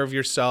take care of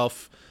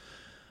yourself.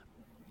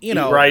 You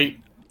know, right.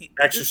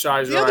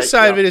 Exercise. The other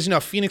side of it is,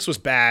 Phoenix was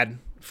bad.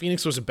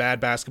 Phoenix was a bad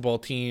basketball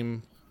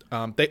team.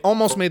 They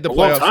almost made the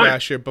playoffs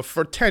last year, but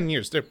for 10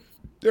 years,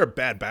 they're a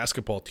bad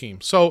basketball team.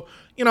 So,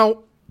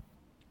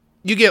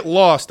 you get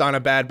lost on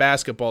a bad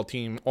basketball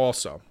team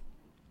also.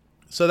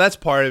 So that's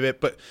part of it.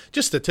 But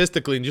just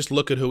statistically, and just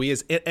look at who he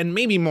is, and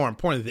maybe more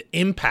importantly, the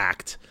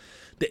impact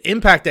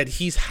that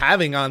he's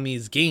having on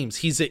these games.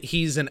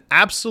 He's an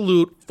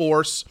absolute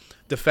force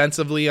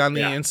defensively on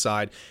the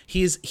inside.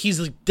 He's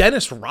like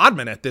Dennis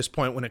Rodman at this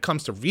point when it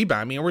comes to rebounding.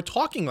 I mean, we're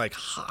talking like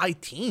high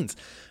teens.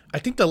 I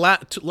think the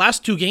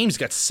last two games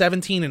got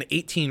 17 and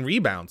 18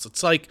 rebounds.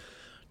 It's like,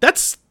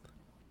 that's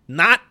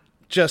not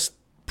just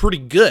pretty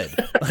good.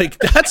 Like,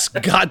 that's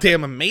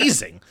goddamn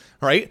amazing,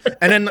 right?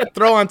 And then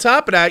throw on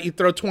top of that, you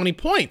throw 20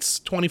 points,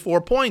 24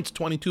 points,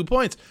 22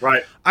 points.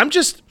 Right.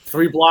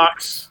 3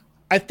 blocks.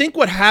 I think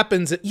what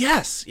happens,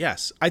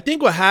 yes. I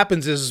think what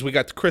happens is we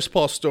got the Chris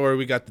Paul story,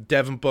 we got the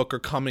Devin Booker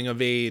coming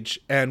of age,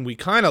 and we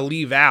kind of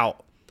leave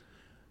out,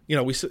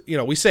 we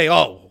say,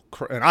 oh,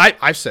 and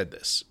I've said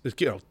this,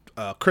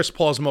 Chris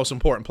Paul's the most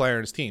important player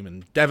in his team,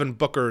 and Devin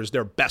Booker is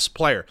their best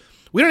player.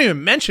 We don't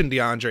even mention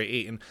DeAndre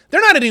Ayton.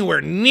 They're not anywhere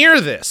near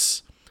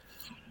this.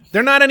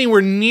 They're not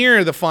anywhere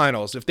near the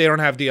finals if they don't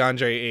have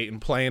DeAndre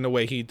Ayton playing the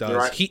way he does.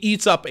 Right. He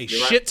eats up a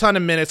shit ton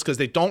of minutes because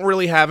they don't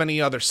really have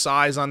any other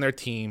size on their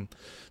team.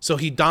 So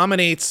he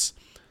dominates.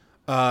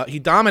 He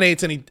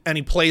dominates and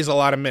he plays a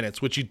lot of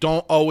minutes, which you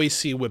don't always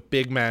see with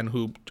big men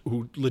who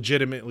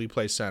legitimately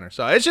play center.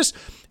 So it's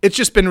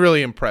just been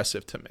really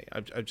impressive to me.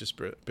 I've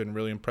just been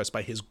really impressed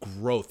by his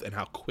growth and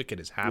how quick it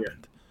has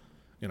happened.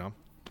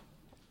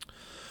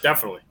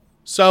 Definitely.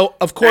 So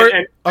of course,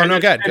 please. And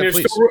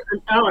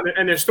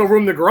there's still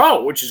room to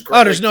grow, which is great.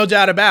 Oh, there's no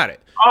doubt about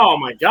it. Oh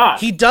my God.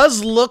 He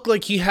does look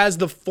like he has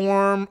the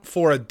form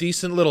for a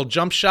decent little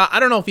jump shot. I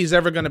don't know if he's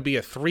ever going to be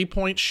a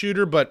 3-point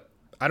shooter, but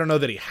I don't know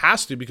that he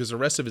has to because the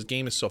rest of his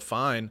game is so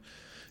fine.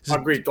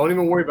 Agreed. Don't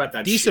even worry about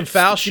that. Decent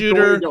foul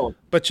shooter,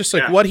 but just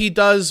like what he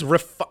does,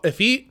 if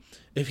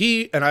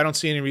he, and I don't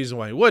see any reason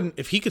why he wouldn't,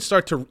 if he could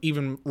start to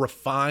even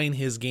refine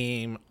his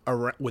game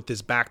with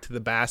his back to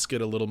the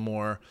basket a little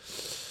more.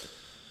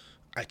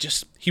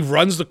 He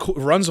runs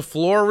the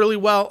floor really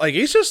well. Like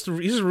he's a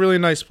really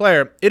nice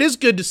player. It is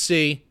good to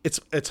see.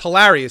 It's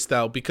hilarious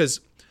though because,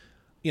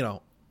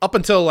 up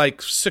until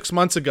like 6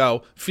 months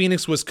ago,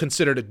 Phoenix was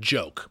considered a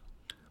joke.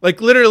 Like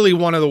literally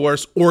one of the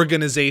worst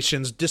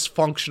organizations,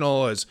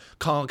 dysfunctional, as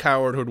Colin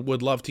Cowherd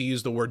would love to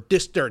use the word.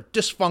 They're a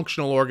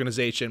dysfunctional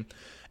organization.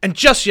 And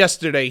just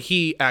yesterday,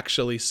 he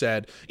actually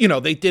said,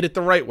 they did it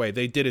the right way.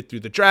 They did it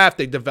through the draft.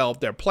 They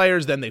developed their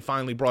players. Then they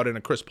finally brought in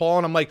a Chris Paul.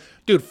 And I'm like,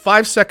 dude,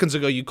 5 seconds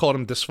ago, you called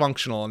him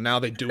dysfunctional, and now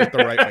they do it the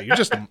right way. You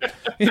just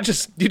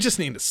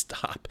need to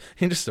stop.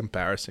 You're just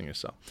embarrassing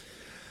yourself.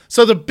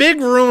 So the big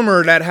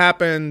rumor that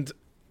happened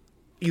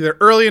either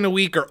early in the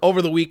week or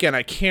over the weekend,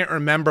 I can't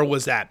remember,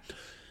 was that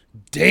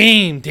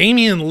Damian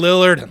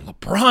Lillard and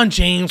LeBron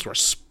James were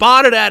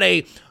spotted at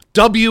a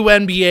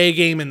WNBA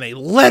game, and they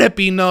let it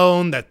be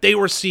known that they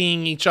were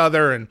seeing each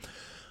other. And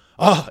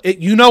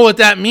you know what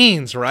that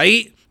means,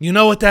 right? You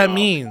know what that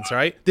means,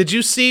 right? Did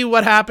you see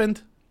what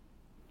happened?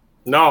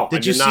 No.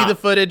 Did you see the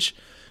footage?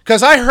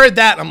 Because I heard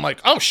that, and I'm like,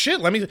 oh shit,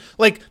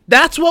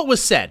 that's what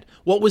was said.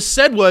 What was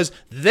said was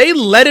they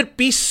let it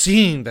be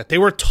seen that they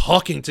were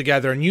talking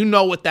together, and you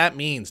know what that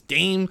means.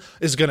 Dame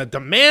is going to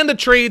demand a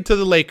trade to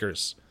the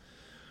Lakers.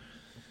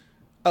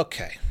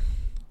 Okay.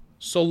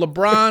 So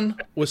LeBron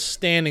was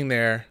standing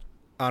there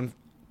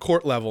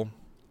court level.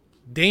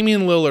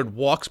 Damian Lillard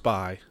walks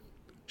by,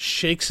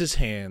 shakes his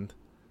hand.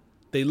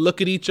 They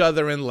look at each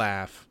other and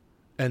laugh,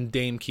 and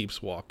Dame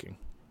keeps walking.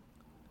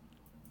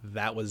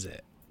 That was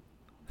it.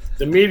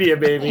 The media,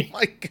 baby. Oh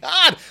my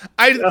God.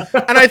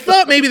 I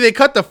thought maybe they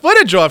cut the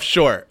footage off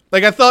short.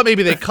 Like, I thought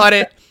maybe they cut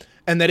it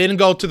and they didn't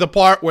go to the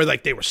part where,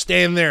 like, they were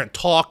standing there and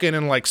talking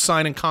and, like,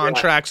 signing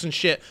contracts and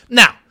shit.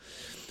 No.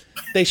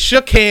 They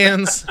shook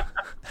hands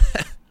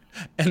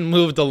and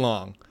moved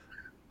along.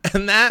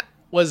 And that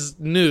was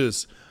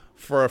news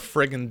for a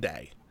friggin'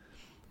 day.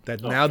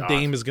 That now God.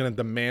 Dame is going to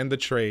demand the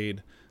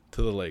trade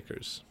to the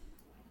Lakers.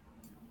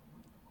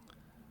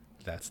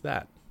 That's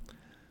that.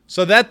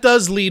 So that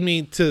does lead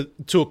me to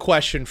a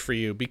question for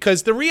you,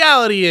 because the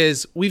reality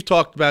is, we've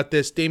talked about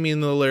this,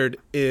 Damian Lillard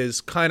is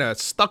kind of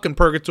stuck in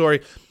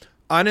purgatory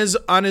on his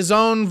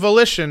own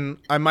volition,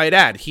 I might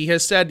add. He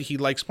has said he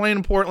likes playing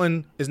in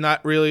Portland, is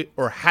not really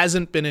or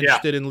hasn't been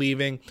interested in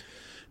leaving.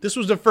 This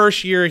was the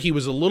first year he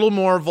was a little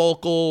more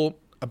vocal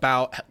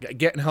about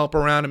getting help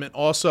around him, and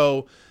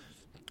also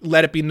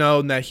let it be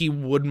known that he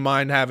wouldn't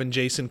mind having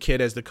Jason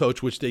Kidd as the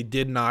coach, which they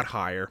did not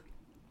hire,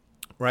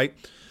 right?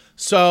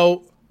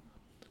 So,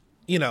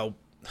 you know,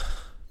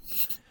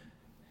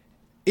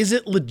 is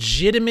it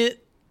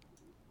legitimate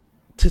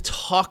to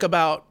talk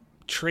about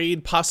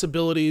trade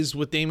possibilities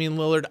with Damian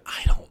Lillard?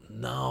 I don't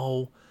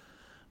know.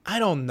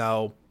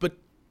 But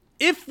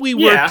if we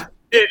were... Yeah,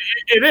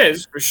 it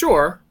is, for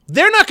sure.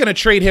 They're not going to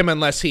trade him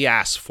unless he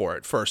asks for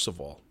it, first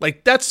of all.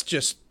 Like, that's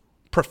just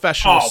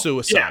professional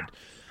suicide. Yeah.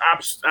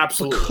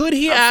 Absolutely. But could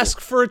he ask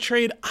for a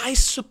trade? I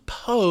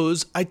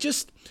suppose.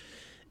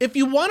 If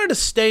you wanted to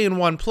stay in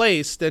one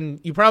place, then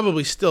you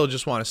probably still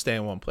just want to stay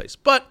in one place.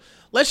 But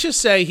let's just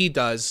say he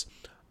does.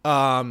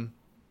 What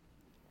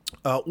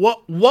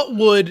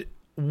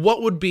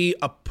would be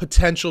a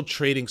potential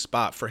trading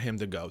spot for him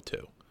to go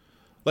to?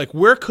 Like,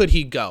 where could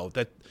he go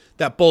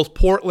that both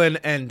Portland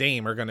and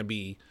Dame are going to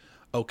be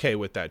okay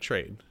with that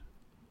trade?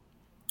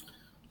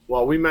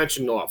 Well, we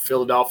mentioned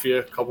Philadelphia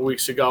a couple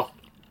weeks ago.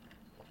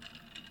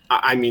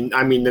 I mean,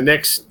 the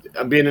Knicks,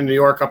 being in New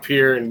York up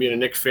here and being a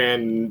Knicks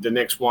fan, the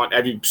Knicks want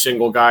every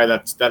single guy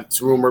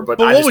that's rumored. But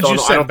what would you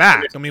send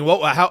back? I mean,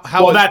 how?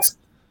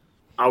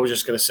 I was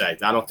just gonna say,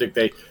 I don't think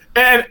they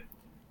and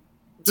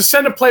to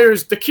send the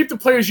players to keep the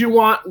players you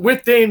want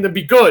with Dame to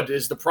be good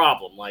is the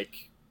problem.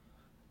 Like,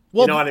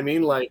 you know what I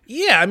mean? Like,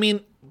 yeah, I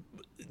mean,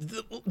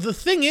 the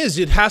thing is,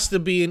 it has to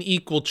be an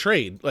equal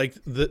trade. Like,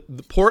 the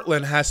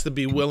Portland has to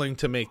be willing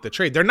to make the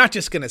trade. They're not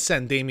just going to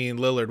send Damian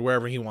Lillard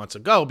wherever he wants to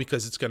go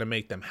because it's going to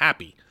make them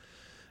happy.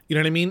 You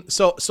know what I mean?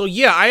 So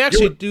yeah, I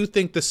actually do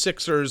think the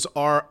Sixers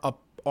are a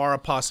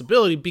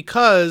possibility,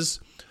 because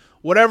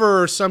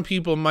whatever some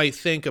people might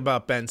think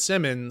about Ben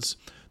Simmons,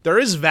 there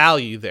is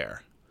value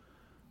there.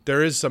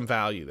 There is some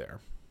value there.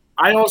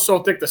 I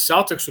also think the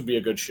Celtics would be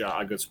a good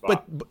shot, a good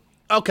spot. But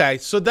okay,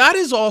 so that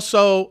is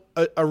also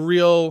a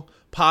real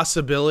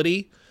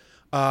possibility.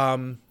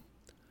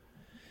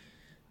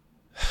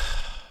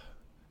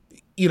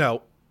 You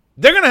know,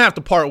 they're gonna have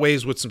to part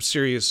ways with some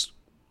serious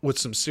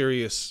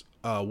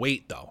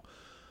weight, though.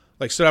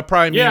 Like, so that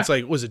probably means,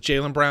 like, was it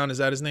Jaylen Brown? Is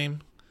that his name?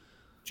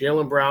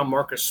 Jaylen Brown,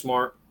 Marcus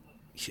Smart.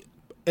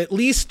 At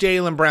least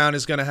Jaylen Brown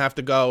is gonna have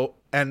to go,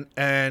 and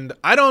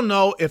I don't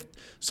know if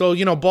so.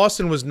 You know,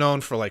 Boston was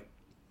known for, like,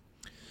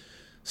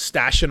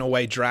 stashing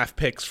away draft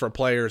picks for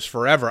players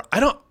forever.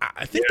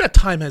 I think that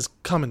time has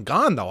come and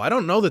gone, though. I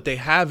don't know that they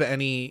have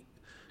any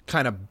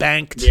kind of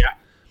banked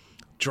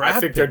draft I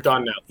think they're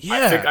done now.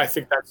 Yeah. I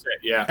think that's it,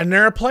 yeah. And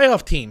they're a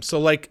playoff team. So,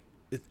 like,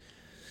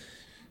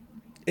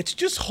 it's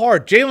just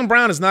hard. Jaylen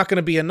Brown is not going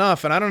to be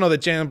enough, and I don't know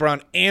that Jaylen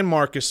Brown and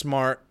Marcus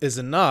Smart is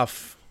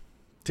enough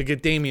to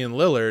get Damian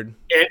Lillard.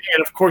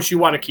 And of course, you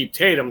want to keep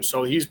Tatum,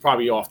 so he's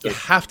probably off the You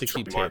have to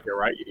keep market, Tatum.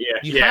 right? Yeah,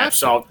 You have to.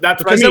 So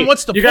that's because what I mean. then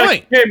what's the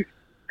point?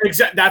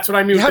 Exactly. That's what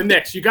I mean with the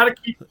Knicks. You got to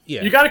keep.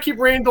 Yeah. You got to keep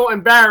Randall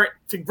and Barrett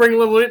to bring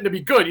Lillard in to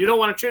be good. You don't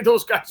want to trade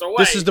those guys away.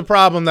 This is the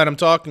problem that I'm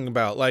talking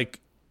about. Like,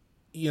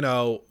 you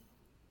know,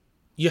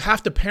 you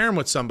have to pair him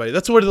with somebody.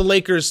 That's where the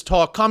Lakers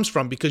talk comes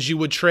from, because you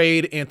would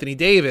trade Anthony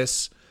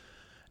Davis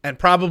and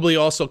probably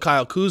also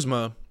Kyle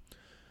Kuzma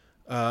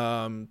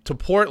to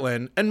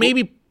Portland, and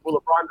maybe.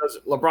 Well,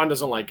 LeBron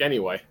doesn't like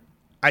anyway.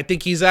 I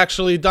think he's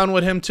actually done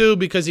with him too,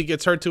 because he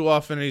gets hurt too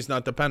often and he's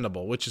not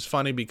dependable, which is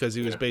funny because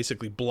he was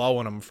basically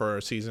blowing him for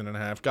a season and a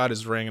half. Got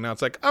his ring, and now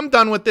it's like, I'm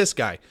done with this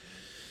guy.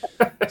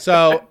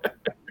 So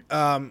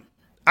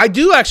I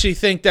do actually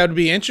think that would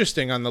be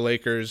interesting on the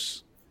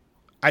Lakers.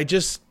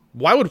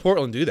 Why would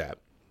Portland do that?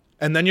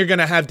 And then you're going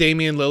to have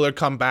Damian Lillard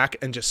come back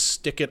and just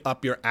stick it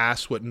up your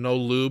ass with no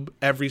lube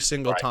every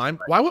single time.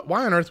 Right.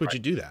 Why on earth would you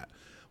do that?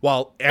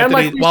 While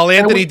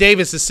Anthony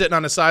Davis is sitting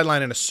on the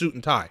sideline in a suit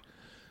and tie.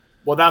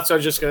 Well, that's what I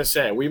was just going to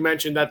say. We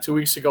mentioned that 2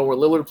 weeks ago where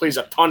Lillard plays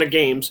a ton of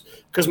games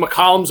because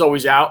McCollum's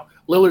always out.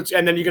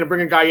 And then you're going to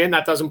bring a guy in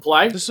that doesn't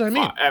play? This is what I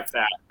mean. F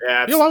that.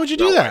 Yeah, why would you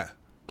do that?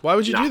 Why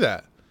would you do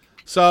that?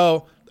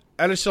 So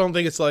I just don't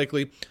think it's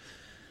likely.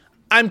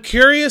 I'm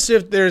curious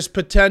if there's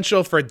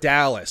potential for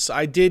Dallas.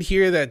 I did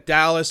hear that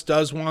Dallas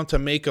does want to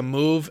make a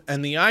move,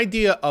 and the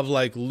idea of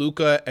like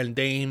Luka and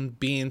Dame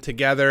being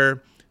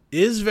together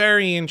is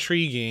very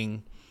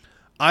intriguing.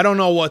 I don't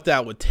know what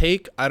that would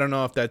take. I don't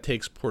know if that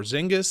takes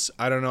Porzingis.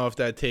 I don't know if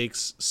that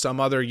takes some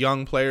other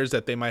young players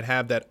that they might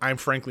have that I'm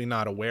frankly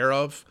not aware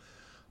of.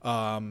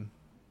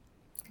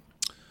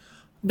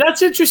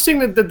 That's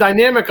interesting, the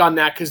dynamic on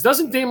that, because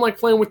doesn't Dame like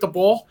playing with the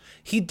ball?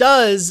 He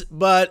does,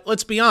 but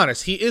let's be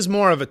honest. He is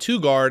more of a two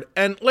guard.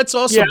 And let's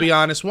also be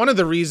honest. One of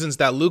the reasons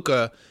that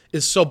Luka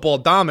is so ball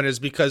dominant is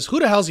because who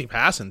the hell's he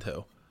passing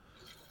to?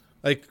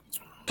 Like,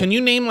 can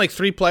you name like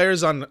 3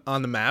 players on the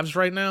Mavs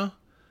right now?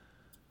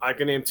 I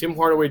can name Tim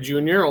Hardaway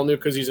Jr. only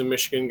because he's a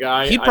Michigan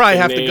guy. He'd probably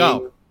have to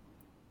go.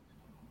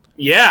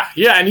 Yeah,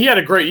 and he had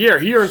a great year.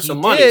 He earned some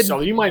money, so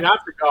he might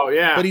have to go,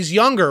 yeah. But he's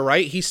younger,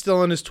 right? He's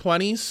still in his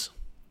 20s?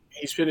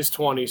 He's in his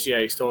 20s,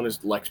 yeah. He's still in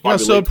his, like,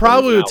 so it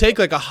probably would take,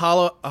 like, a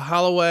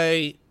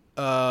Holloway.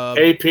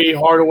 AP,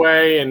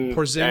 Hardaway, and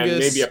Porzingis. And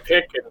maybe a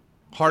pick. And,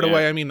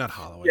 Hardaway, I mean, not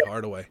Holloway,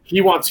 Hardaway. He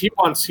wants,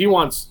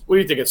 what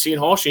do you think, Seton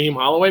Hall, Shaheem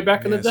Holloway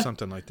back in the day?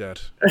 Something like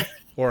that.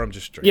 Or I'm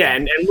just drinking. Yeah,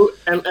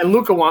 and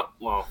Luka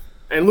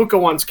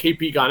wants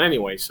KP gone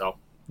anyway, so.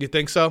 You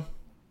think so?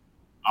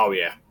 Oh,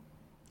 yeah.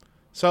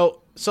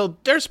 So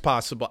there's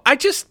possible.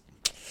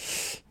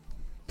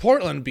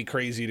 Portland would be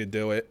crazy to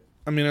do it.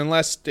 I mean,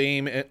 unless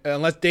Dame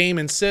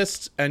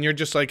insists, and you're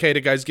just like, hey,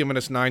 the guy's giving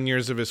us 9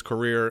 years of his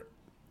career,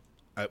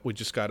 we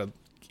just gotta,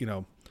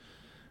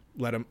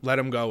 let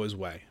him go his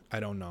way. I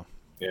don't know.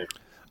 Yeah.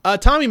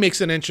 Tommy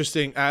makes an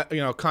interesting,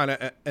 kind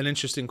of an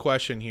interesting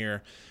question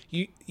here.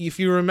 If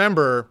you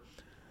remember,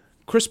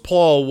 Chris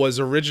Paul was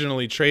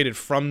originally traded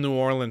from New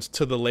Orleans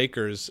to the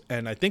Lakers,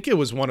 and I think it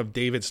was one of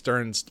David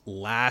Stern's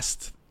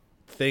last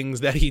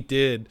things that he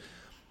did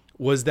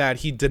was that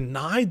he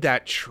denied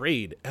that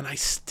trade, and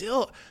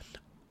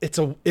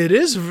it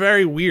is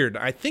very weird.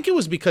 I think it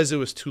was because it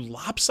was too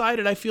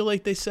lopsided. I feel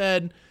like they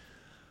said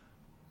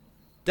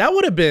that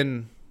would have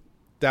been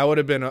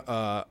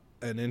an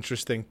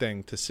interesting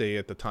thing to see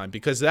at the time,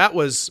 because that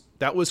was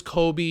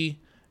Kobe,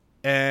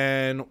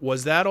 and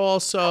was that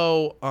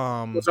also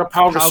was that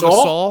Pau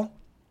Gasol?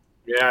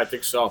 Yeah, I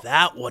think so.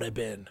 That would have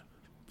been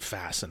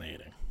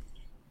fascinating.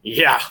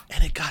 Yeah,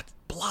 and it got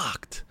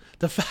blocked.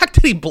 The fact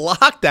that he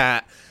blocked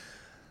that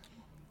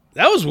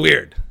was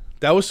weird.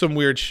 That was some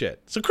weird shit.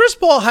 So Chris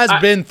Paul has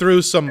been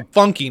through some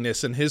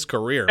funkiness in his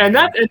career. And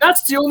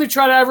that's the only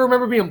try I ever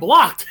remember being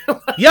blocked.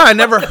 Yeah, I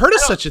never heard of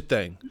such a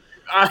thing.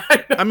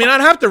 I mean,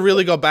 I'd have to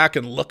really go back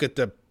and look at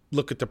the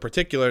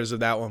particulars of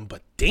that one.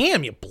 But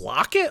damn, you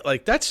block it?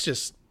 Like, that's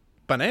just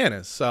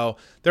bananas. So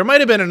there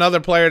might have been another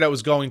player that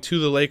was going to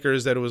the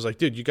Lakers that it was like,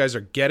 dude, you guys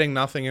are getting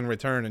nothing in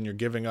return and you're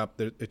giving up.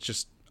 It's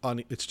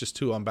just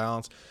too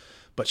unbalanced.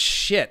 But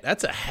shit,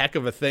 that's a heck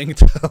of a thing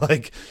to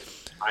like.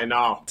 I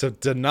know. To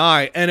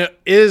deny. And it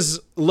is,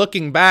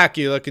 looking back,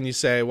 you look and you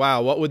say,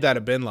 wow, what would that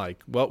have been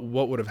like? What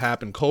would have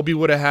happened? Kobe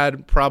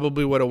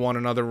probably would have won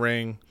another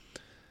ring,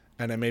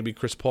 and then maybe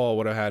Chris Paul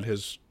would have had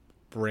his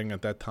ring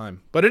at that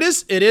time. But it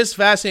is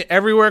fascinating.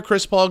 Everywhere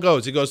Chris Paul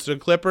goes, he goes to the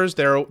Clippers,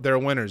 they're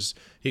winners.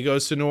 He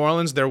goes to New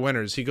Orleans, they're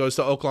winners. He goes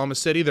to Oklahoma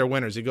City, they're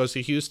winners. He goes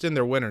to Houston,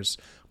 they're winners.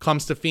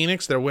 Comes to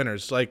Phoenix, they're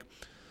winners. Like,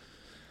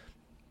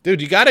 dude,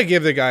 you got to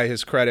give the guy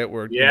his credit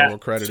where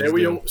credit is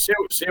due.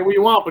 Say what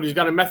you want, but he's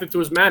got a method to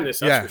his madness,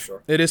 that's for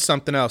sure. It is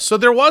something else. So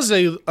there was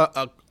a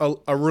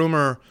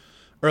rumor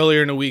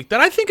earlier in the week that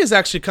I think is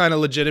actually kind of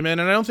legitimate,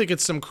 and I don't think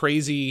it's some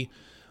crazy,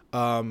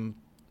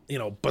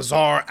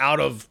 bizarre, out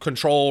of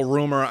control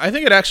rumor. I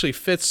think it actually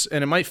fits,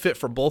 and it might fit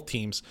for both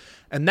teams.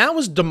 And that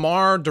was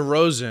DeMar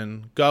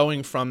DeRozan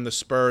going from the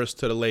Spurs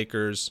to the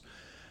Lakers,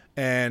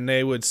 and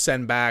they would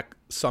send back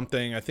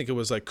something. I think it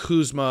was like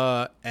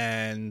Kuzma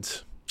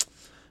and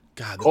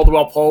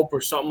Caldwell Pope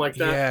or something like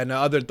that. Yeah, and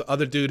the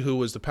other dude who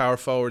was the power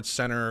forward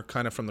center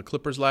kind of from the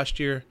Clippers last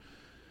year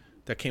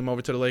that came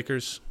over to the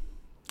Lakers.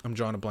 I'm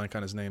drawing a blank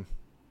on his name.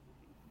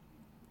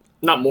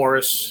 Not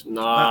Morris.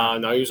 No,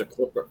 he was a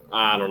Clipper.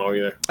 I don't know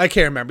either. I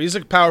can't remember. He's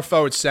a power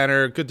forward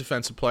center, good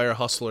defensive player,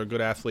 hustler,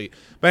 good athlete.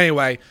 But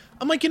anyway,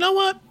 I'm like, you know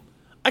what?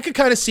 I could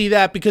kind of see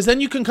that, because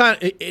then you can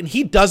and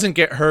he doesn't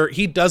get hurt.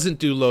 He doesn't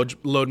do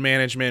load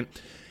management.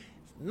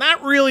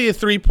 Not really a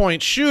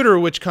 3-point shooter,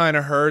 which kind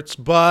of hurts,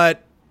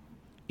 but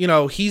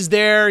he's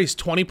there. He's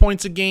 20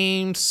 points a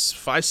game,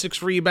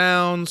 5-6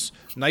 rebounds,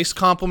 nice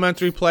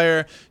complimentary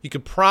player. You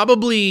could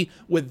probably,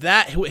 with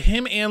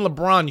him and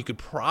LeBron, you could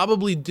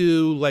probably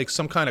do like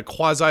some kind of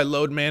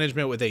quasi-load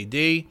management with AD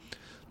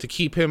to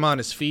keep him on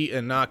his feet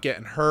and not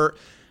getting hurt.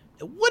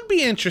 It would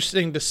be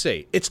interesting to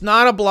see. It's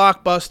not a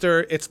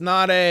blockbuster. It's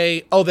not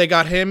they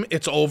got him,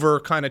 it's over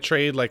kind of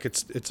trade. Like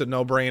it's a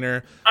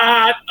no-brainer.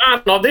 I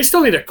don't know. They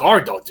still need a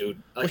guard though,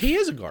 dude. Well, he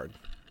is a guard.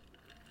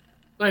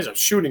 No, he's a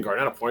shooting guard,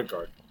 not a point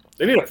guard.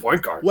 They need a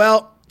point guard.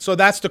 Well, so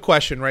that's the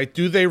question, right?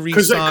 Do they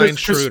re-sign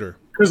Schroeder?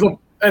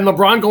 And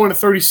LeBron going to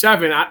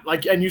 37,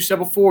 and you said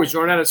before, he's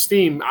running out of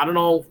steam. I don't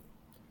know.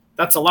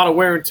 That's a lot of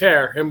wear and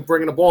tear, him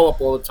bringing the ball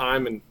up all the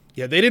time. And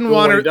Yeah, they didn't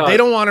want to. They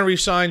don't want to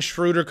re-sign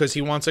Schroeder because he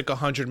wants like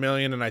 $100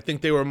 million, and I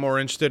think they were more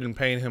interested in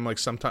paying him like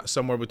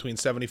somewhere between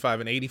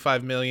 $75 and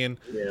 $85 million.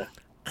 Yeah,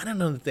 I don't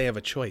know that they have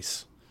a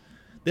choice.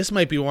 This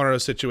might be one of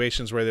those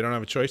situations where they don't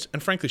have a choice,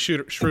 and frankly,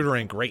 Schroeder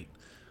ain't great.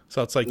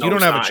 So it's like you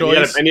don't have a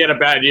choice. And he had a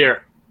bad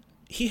year.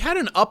 He had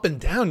an up and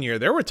down year.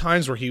 There were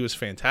times where he was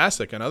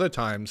fantastic, and other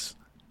times,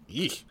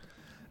 eek.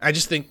 I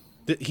just think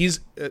that he's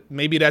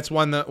maybe that's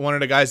one of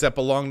the guys that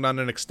belonged on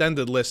an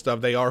extended list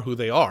of they are who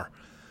they are.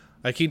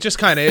 Like, he just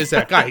kind of is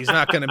that guy. He's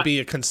not going to be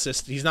a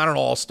consistent. He's not an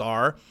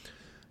all-star.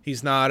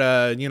 He's not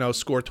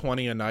score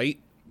 20 a night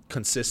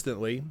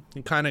consistently.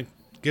 He kind of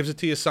gives it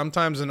to you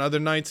sometimes, and other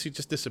nights he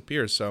just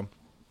disappears. So,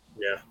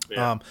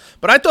 yeah.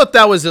 But I thought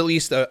that was at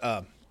least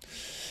when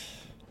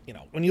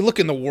you look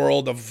in the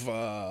world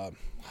of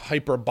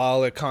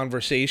hyperbolic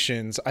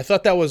conversations, I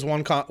thought that was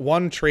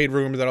one trade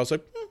rumor that I was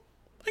like,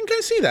 I can kind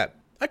of see that.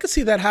 I could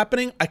see that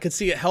happening. I could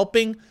see it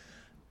helping,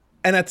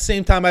 and at the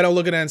same time, I don't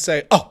look at it and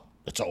say, oh,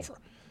 it's over.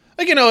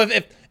 Like,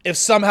 if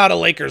somehow the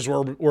Lakers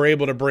were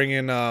able to bring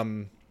in,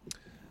 or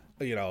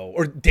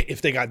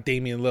if they got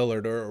Damian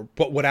Lillard,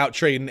 but without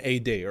trading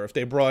AD, or if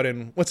they brought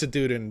in, what's the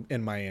dude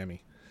in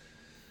Miami?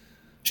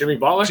 Jimmy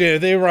Butler?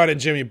 They brought in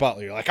Jimmy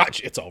Butler. You're like,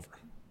 it's over.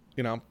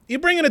 You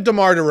bring in a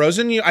DeMar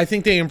DeRozan, I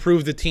think they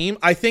improve the team.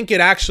 I think it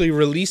actually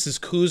releases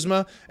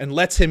Kuzma and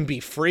lets him be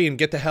free and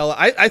get the hell.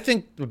 I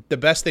think the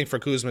best thing for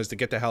Kuzma is to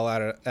get the hell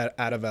out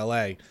of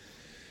LA.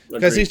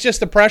 Because he's just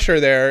the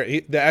pressure there,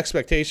 the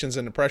expectations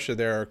and the pressure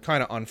there are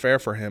kind of unfair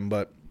for him.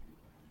 But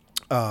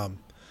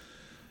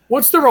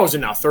what's DeRozan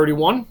now?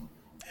 31?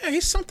 Yeah,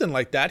 he's something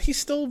like that. He's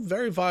still a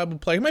very viable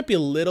player. He might be a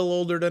little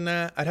older than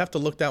that. I'd have to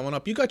look that one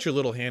up. You got your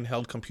little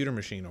handheld computer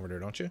machine over there,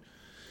 don't you?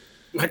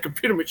 My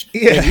computer machine.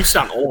 Yeah, you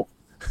sound old.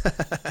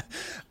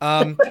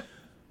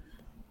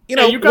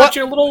 You got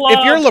your little.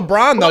 If you're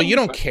LeBron, though, you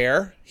don't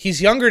care.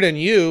 He's younger than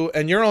you,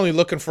 and you're only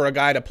looking for a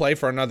guy to play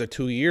for another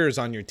 2 years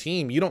on your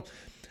team. You don't.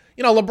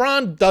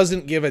 LeBron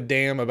doesn't give a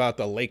damn about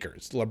the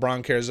Lakers.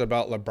 LeBron cares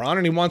about LeBron,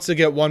 and he wants to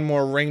get one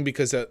more ring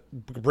because it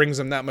brings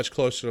him that much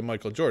closer to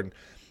Michael Jordan.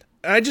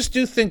 And I just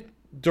do think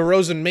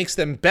DeRozan makes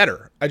them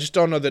better. I just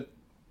don't know that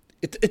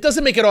it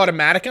doesn't make it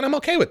automatic, and I'm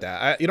okay with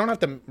that. You don't have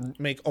to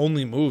make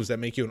only moves that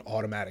make you an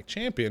automatic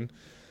champion.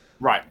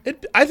 Right.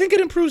 I think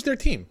it improves their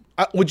team.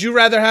 Would you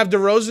rather have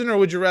DeRozan or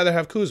would you rather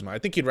have Kuzma? I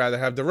think you'd rather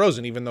have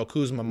DeRozan, even though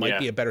Kuzma might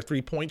be a better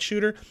three-point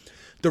shooter.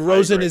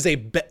 DeRozan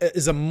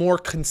is a more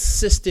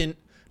consistent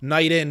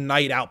night in,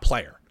 night out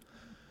player.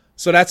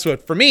 So that's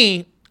what, for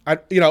me,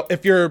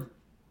 if you're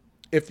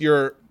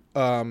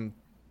the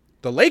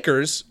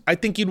Lakers, I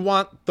think you'd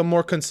want the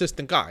more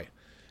consistent guy.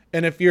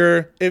 And if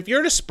you're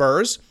the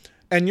Spurs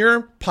and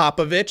you're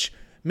Popovich,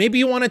 maybe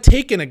you want to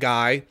take in a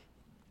guy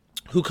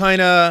who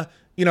kind of,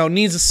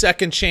 needs a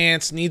second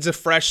chance, needs a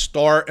fresh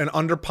start, and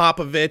under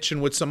Popovich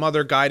and with some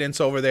other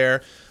guidance over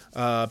there,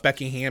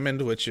 Becky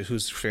Hammond,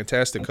 who's a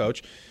fantastic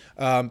coach,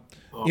 you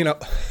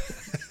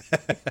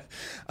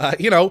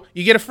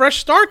get a fresh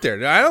start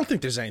there. I don't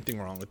think there's anything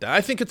wrong with that.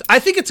 I think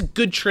it's a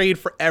good trade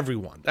for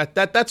everyone.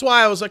 That's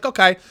why I was like,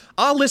 okay,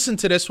 I'll listen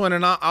to this one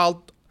and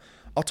I'll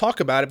talk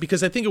about it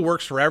because I think it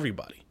works for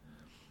everybody.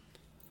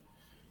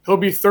 He'll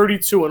be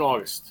 32 in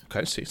August.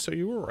 Okay, so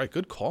you were right.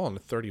 Good call on the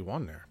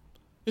 31 there.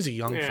 He's a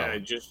young fella.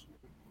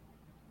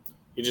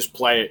 You just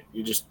play it.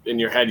 You just in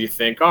your head you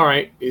think, all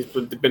right, he's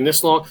been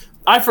this long.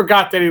 I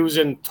forgot that he was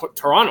in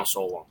Toronto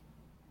so long.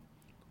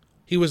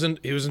 He was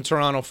in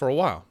Toronto for a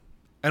while.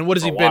 And what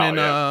has he been in?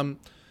 Yeah.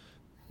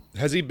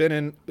 Has he been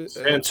in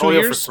San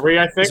Antonio 2 years? For 3,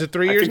 I think. Is it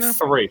 3 years now?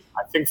 3.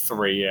 I think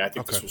 3. Yeah, I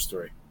think this was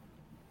 3.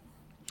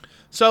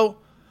 So,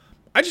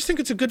 I just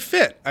think it's a good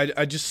fit.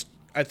 I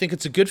think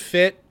it's a good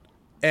fit.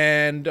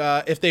 And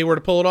if they were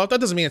to pull it off, that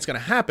doesn't mean it's going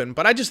to happen.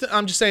 But I'm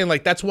just saying,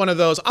 like, that's one of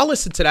those. I'll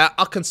listen to that.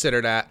 I'll consider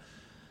that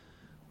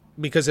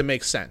because it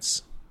makes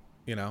sense.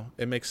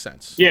 It makes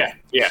sense. Yeah.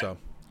 So,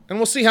 and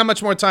we'll see how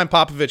much more time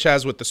Popovich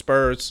has with the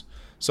Spurs.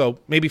 So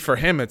maybe for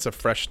him it's a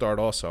fresh start.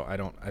 Also, I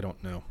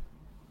don't know.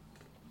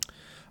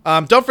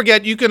 Don't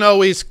forget, you can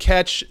always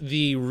catch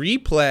the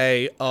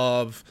replay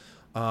of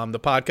the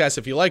podcast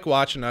if you like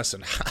watching us,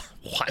 and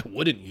why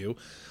wouldn't you?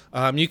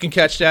 You can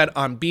catch that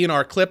on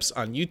B&R Clips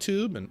on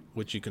YouTube, and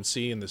which you can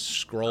see in the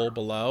scroll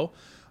below.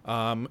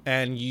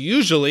 And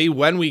usually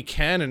when we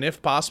can, and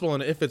if possible,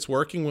 and if it's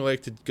working, we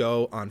like to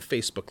go on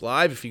Facebook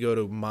Live. If you go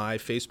to my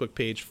Facebook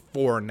page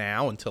for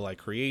now, until I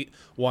create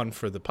one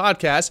for the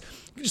podcast,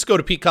 you can just go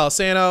to Pete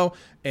Calisano,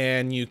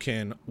 and you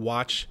can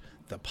watch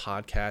the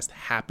podcast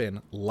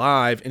happen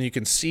live, and you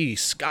can see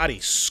Scotty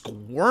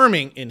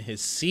squirming in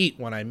his seat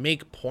when I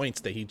make points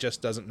that he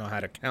just doesn't know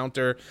how to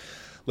counter.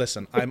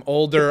 Listen, I'm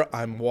older,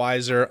 I'm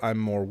wiser, I'm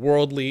more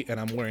worldly, and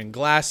I'm wearing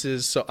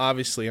glasses, so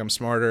obviously I'm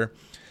smarter,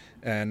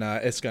 and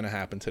it's going to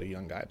happen to the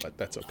young guy, but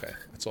that's okay.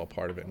 It's all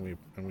part of it, and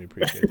we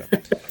appreciate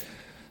that.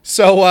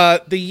 So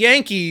the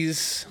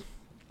Yankees,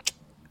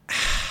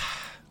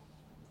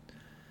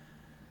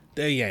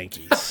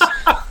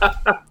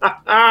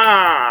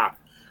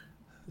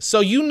 So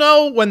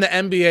when the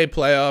NBA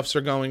playoffs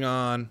are going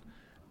on,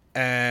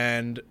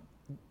 and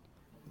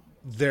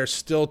they're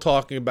still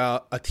talking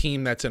about a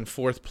team that's in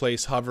fourth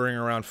place, hovering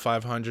around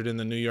 500 in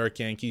the New York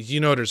Yankees, you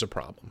know there's a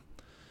problem.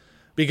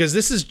 Because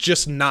this is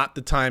just not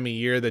the time of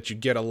year that you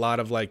get a lot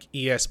of like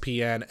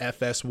ESPN,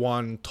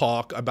 FS1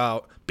 talk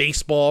about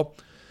baseball.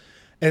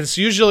 And it's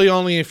usually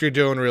only if you're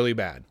doing really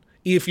bad.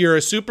 If you're a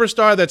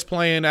superstar that's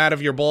playing out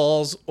of your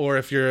balls, or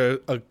if you're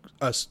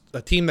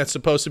a team that's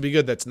supposed to be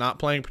good that's not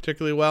playing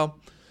particularly well,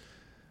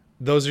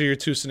 those are your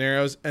two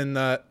scenarios. And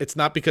it's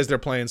not because they're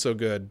playing so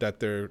good that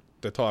the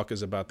talk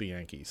is about the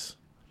Yankees.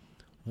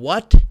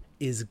 What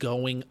is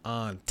going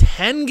on?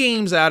 10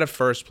 games out of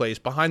first place,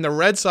 behind the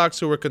Red Sox,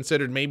 who were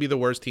considered maybe the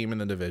worst team in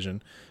the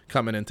division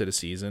coming into the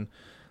season.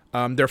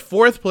 They're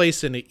fourth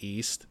place in the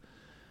East.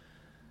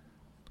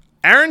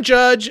 Aaron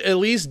Judge at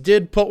least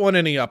did put one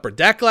in the upper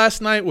deck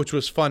last night, which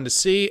was fun to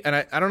see. And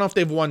I don't know if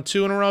they've won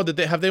 2 in a row.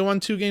 Have they won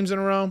 2 games in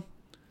a row?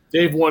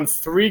 They've won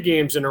 3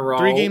 games in a row.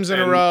 3 games in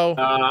a row.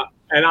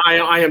 And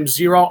I am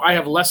 0. I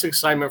have less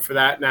excitement for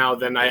that now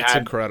than I had. It's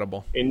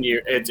incredible. In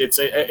year,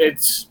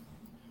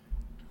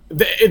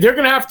 they're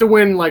going to have to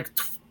win like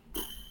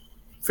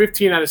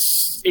 15 out of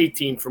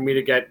 18 for me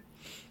to get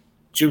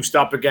juiced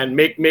up again.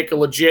 Make a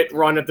legit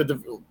run at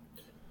the.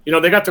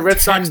 They got the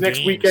Red Sox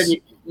next weekend.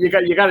 You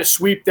got to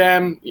sweep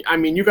them. I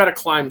mean, you got to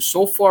climb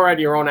so far out of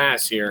your own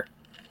ass here.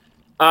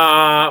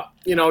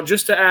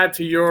 Just to add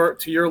to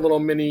your little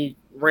mini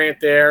rant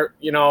there.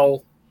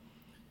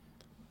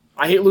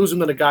 I hate losing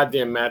to the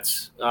goddamn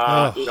Mets.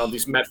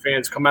 These Met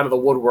fans come out of the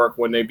woodwork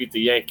when they beat the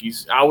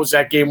Yankees. I was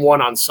at Game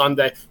 1 on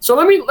Sunday. So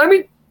let me.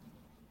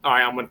 All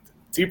right, I'm gonna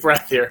deep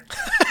breath here.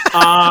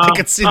 I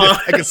can see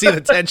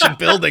the tension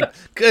building.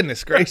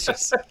 Goodness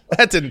gracious,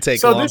 that didn't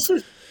take long.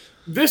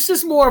 This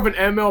is more of an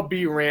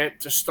MLB rant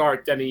to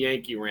start than a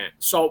Yankee rant.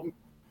 So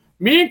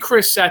me and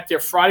Chris sat there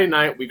Friday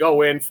night. We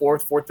go in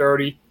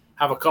 4:30,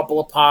 have a couple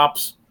of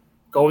pops,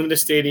 go into the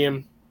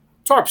stadium.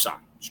 Tarps on.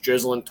 It's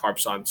drizzling.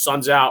 Tarps on.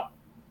 Sun's out.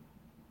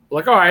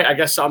 We're like, all right, I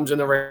guess something's in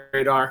the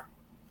radar.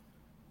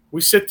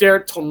 We sit there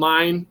till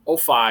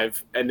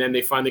 9:05, and then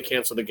they finally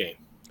cancel the game.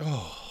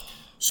 Oh.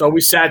 So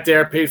we sat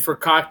there, paid for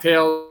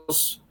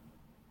cocktails,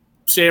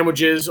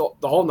 sandwiches,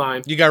 the whole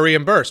 9. You got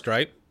reimbursed,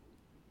 right?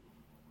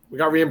 We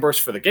got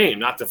reimbursed for the game,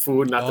 not the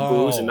food, not the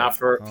booze, and not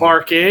for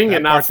parking,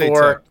 and not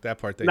for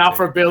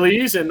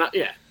Billy's, and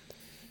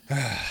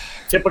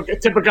tip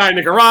a guy in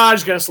the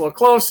garage, get us a little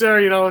closer.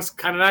 It's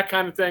kind of that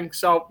kind of thing.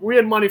 So we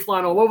had money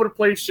flying all over the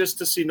place just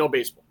to see no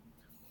baseball.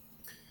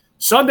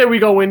 Sunday we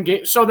go in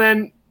game. So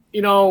then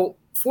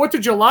 4th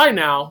of July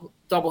now,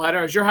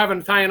 doubleheader. As you're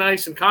having Italian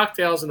ice and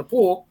cocktails in the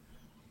pool,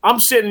 I'm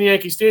sitting in the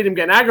Yankee Stadium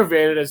getting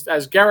aggravated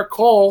as Garrett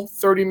Cole,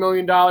 $30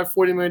 million,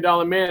 $40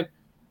 million man,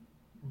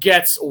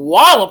 gets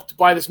walloped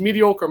by this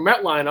mediocre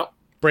Met lineup.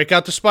 Break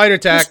out the spider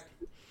tack.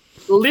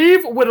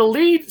 Leave with a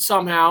lead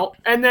somehow,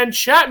 and then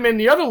Chapman,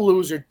 the other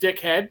loser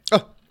dickhead,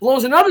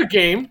 blows another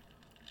game,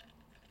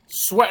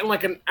 sweating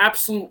like an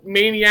absolute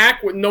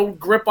maniac with no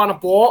grip on a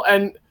ball,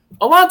 and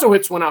Alonso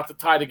hits one out to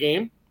tie the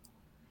game.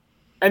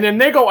 And then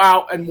they go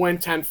out and win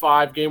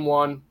 10-5, game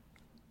 1.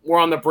 We're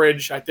on the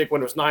bridge, I think,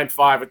 when it was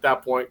 9-5 at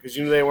that point, because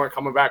you knew they weren't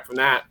coming back from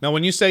that. Now,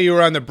 when you say you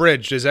were on the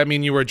bridge, does that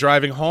mean you were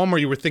driving home or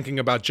you were thinking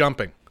about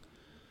jumping?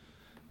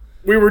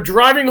 We were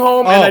driving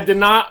home, and I did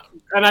not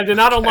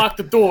unlock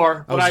the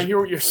door, but I hear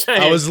what you're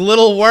saying. I was a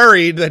little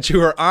worried that you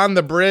were on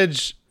the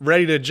bridge,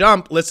 ready to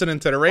jump, listening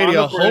to the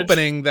radio,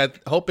 hoping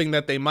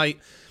that they might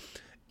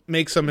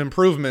make some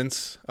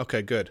improvements.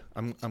 Okay, good.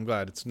 I'm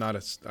glad it's not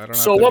I don't know.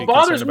 So what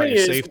bothers me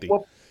is safety.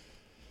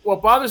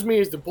 What bothers me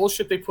is the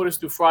bullshit they put us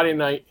through Friday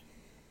night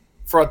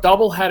for a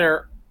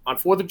doubleheader on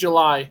 4th of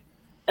July,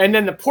 and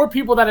then the poor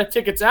people that had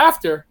tickets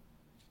after.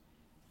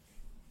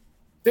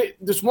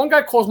 This one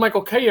guy calls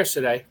Michael K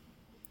yesterday.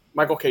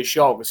 Michael K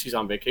show because he's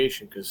on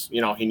vacation because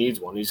he needs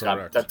one. He's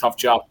got that tough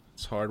job.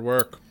 It's hard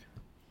work.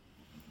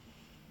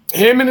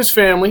 Him and his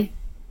family,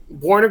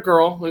 born a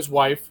girl, his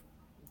wife,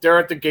 they're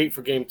at the gate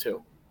for game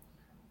 2.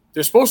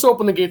 They're supposed to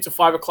open the gates at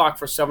 5 o'clock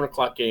for a 7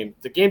 o'clock game.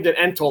 The game didn't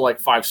end till like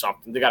 5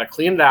 something. They got to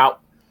clean it out.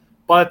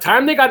 By the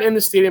time they got in the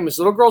stadium, this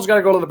little girl's got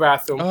to go to the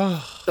bathroom.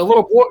 The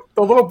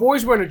little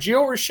boy's wearing a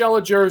Gio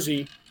Urshela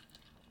jersey,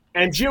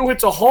 and Gio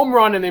hits a home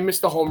run, and they miss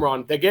the home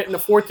run. They get in the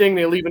 4th inning,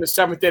 they leave in the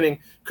 7th inning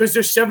because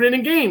they're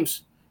 7-inning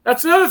games.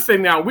 That's another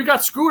thing now. We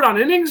got screwed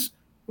on innings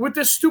with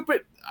this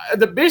stupid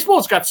the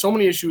baseball's got so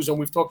many issues, and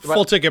we've talked about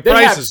full ticket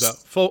prices,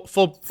 though.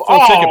 Full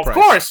ticket price. Of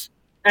course.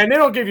 And they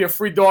don't give you a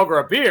free dog or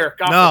a beer,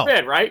 God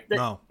forbid, right?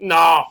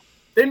 No.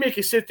 They make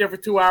you sit there for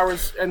 2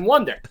 hours and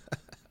wonder.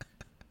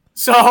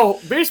 So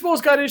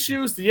baseball's got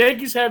issues. The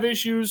Yankees have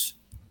issues.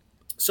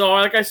 So,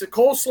 like I said,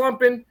 Cole's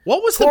slumping.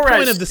 What was the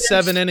point of the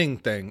 7-inning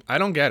thing? I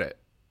don't get it.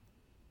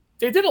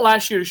 They did it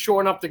last year to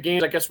shorten up the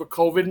games, I guess, with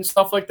COVID and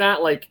stuff like that.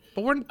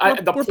 But we're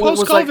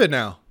post-COVID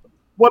now.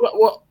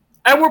 Well,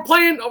 and we're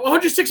playing a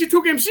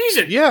 162-game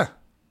season. Yeah.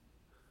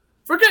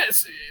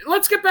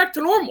 Let's get back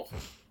to normal.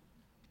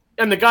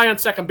 And the guy on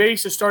second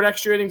base to start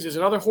extra innings is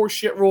another horse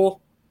shit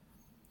rule.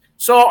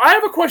 So I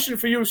have a question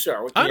for you,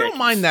 sir. I don't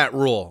mind that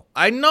rule.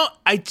 I know.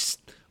 I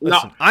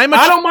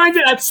don't mind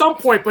it at some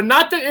point, but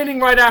not the inning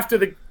right after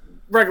the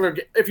regular.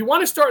 If you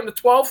want to start in the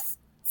 12th,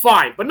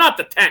 fine, but not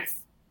the 10th.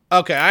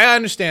 Okay, I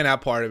understand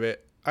that part of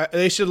it.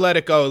 They should let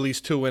it go at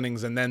least 2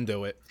 innings and then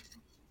do it.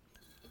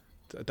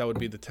 That would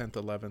be the 10th,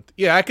 11th.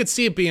 Yeah, I could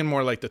see it being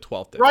more like the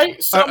 12th inning.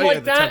 Right? Something like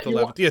the that. 10th,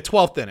 11th. Yeah,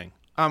 12th inning.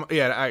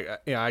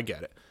 I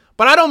get it.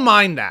 But I don't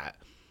mind that.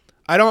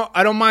 I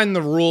don't mind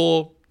the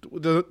rule.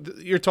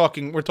 We're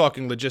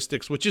talking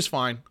logistics, which is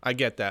fine. I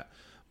get that.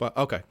 But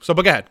okay. But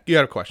go ahead. You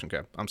had a question,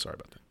 Kev. I'm sorry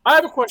about that. I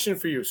have a question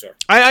for you, sir.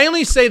 I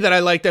only say that I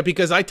like that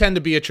because I tend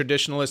to be a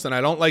traditionalist and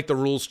I don't like the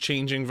rules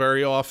changing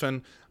very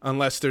often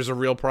unless there's a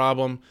real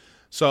problem.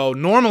 So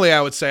normally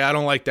I would say I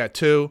don't like that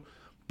too.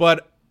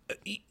 But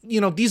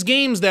these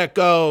games that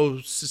go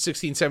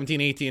 16,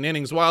 17, 18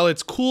 innings, while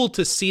it's cool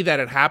to see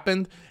that it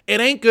happened, it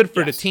ain't good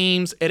for the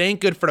teams. It ain't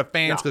good for the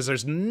fans because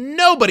there's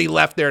nobody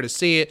left there to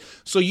see it.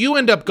 So you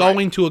end up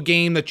going to a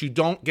game that you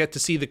don't get to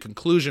see the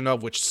conclusion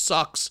of, which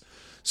sucks.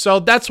 So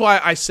that's why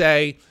I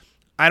say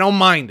I don't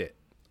mind it.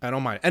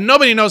 And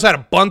nobody knows how to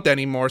bunt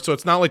anymore, so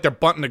it's not like they're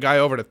bunting the guy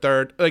over to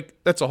third. Like,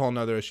 that's a whole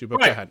nother issue, but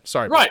go ahead.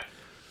 Sorry. Right.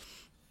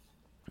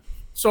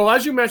 So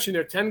as you mentioned,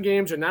 they're 10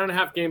 games or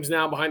 9.5 games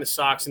now behind the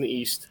Sox in the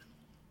East.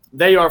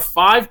 They are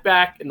 5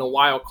 back in the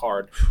wild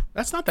card.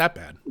 That's not that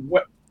bad.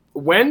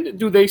 When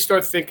do they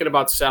start thinking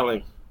about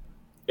selling?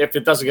 If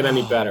it doesn't get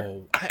any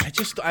better, I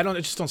just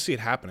don't see it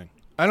happening.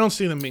 I don't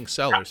see them being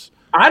sellers.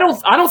 I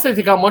don't think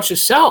they got much to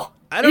sell.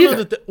 I don't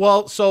know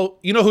that. So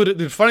you know who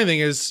the funny thing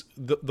is,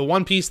 the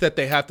one piece that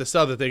they have to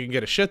sell that they can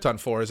get a shit ton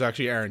for is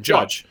actually Aaron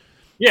Judge.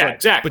 Yeah,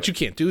 exactly. But you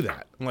can't do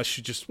that unless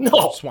you just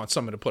want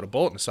someone to put a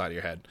bullet in the side of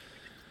your head.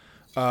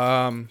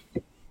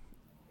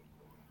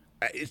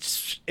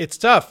 It's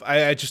tough.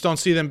 I just don't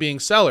see them being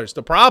sellers.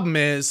 The problem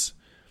is,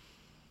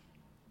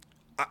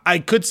 I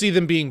could see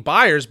them being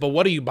buyers, but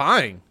what are you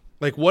buying?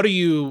 Like, what are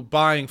you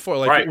buying for?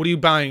 Like, what are you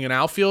buying? An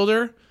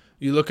outfielder?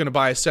 You looking to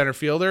buy a center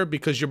fielder?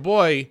 Because your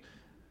boy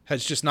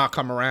has just not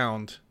come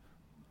around.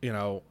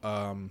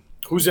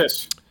 Who's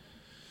this?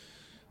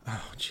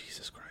 Oh,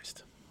 Jesus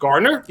Christ.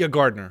 Gardner? Yeah,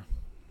 Gardner.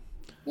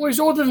 Well, he's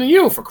older than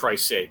you, for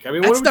Christ's sake. I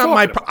mean, that's not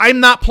my. I'm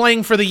not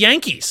playing for the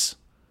Yankees.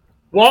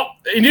 Well,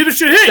 neither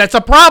should he. That's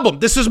a problem.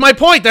 This is my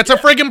point. That's a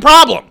friggin'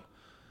 problem.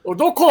 Well,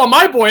 don't call him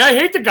my boy. I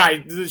hate the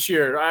guy this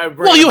year.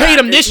 Well, you hate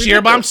him this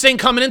year, but I'm saying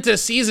coming into the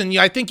season,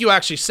 I think you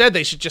actually said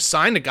they should just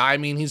sign the guy. I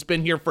mean, he's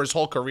been here for his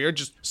whole career.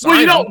 Just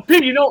sign him.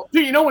 Pete, you know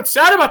what's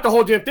sad about the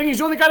whole damn thing? He's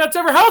the only guy that's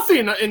ever healthy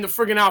in the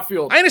friggin'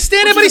 outfield. I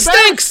understand it, but he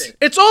stinks.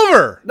 It's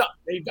over. No,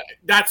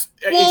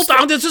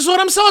 this is what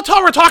I'm so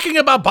talking. We're talking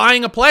about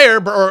buying a player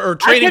or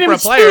trading for a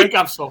player.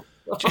 I'm so.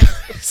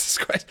 Jesus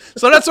Christ.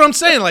 So that's what I'm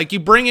saying. Like,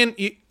 you bring in,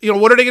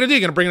 what are they going to do?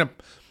 You're going to bring in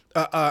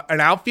an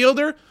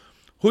outfielder?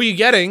 Who are you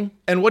getting,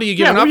 and what are you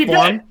giving up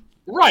for him?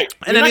 Right.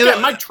 And then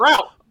you Mike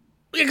Trout.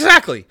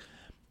 Exactly.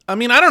 I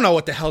mean, I don't know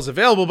what the hell's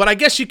available, but I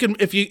guess you can,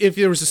 if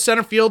there was a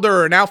center fielder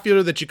or an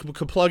outfielder that you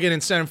could plug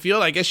in center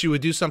field, I guess you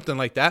would do something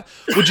like that.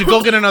 Would you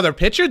go get another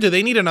pitcher? Do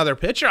they need another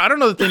pitcher? I don't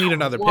know that they need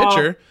another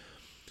pitcher.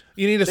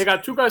 They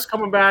got 2 guys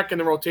coming back in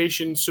the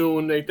rotation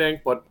soon, they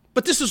think, but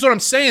this is what I'm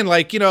saying.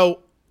 Like,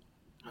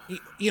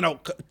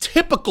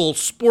 typical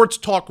sports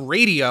talk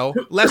radio,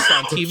 less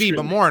on TV,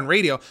 but more on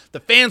radio.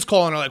 The fans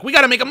calling are like, we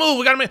got to make a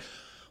move.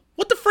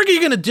 What the frig are you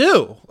going to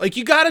do? Like,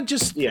 you got to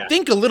just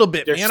think a little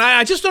bit, man.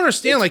 I just don't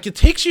understand. Like, it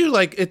takes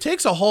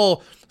a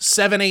whole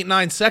 7, 8,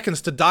 9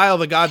 seconds to dial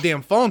the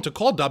goddamn phone to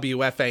call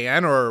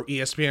WFAN or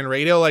ESPN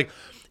radio. Like,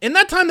 in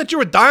that time that you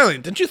were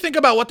dialing, didn't you think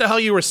about what the hell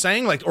you were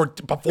saying? Like, or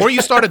before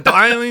you started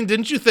dialing,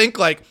 didn't you think,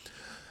 like,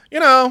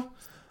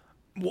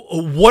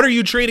 what are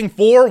you trading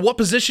for? What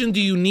position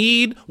do you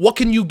need? What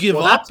can you give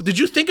up? Did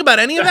you think about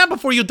any of that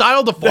before you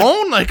dialed the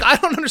phone? Like, I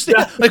don't understand.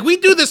 Yeah. Like, we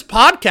do this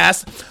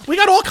podcast. We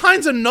got all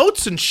kinds of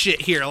notes and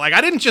shit here. Like,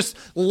 I didn't just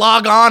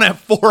log on at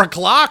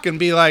 4:00 and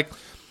be like,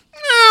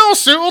 we'll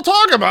see. We'll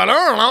talk about it.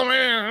 I don't know,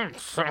 man.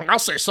 I'll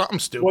say something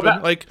stupid.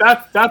 Well,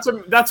 that's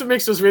what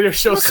makes this radio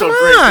show so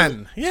great. Come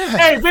on. Yeah.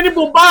 Hey, Vinny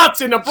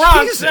Bobats in the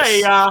Bronx. Jesus.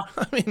 Hey,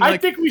 I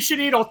think we should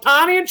eat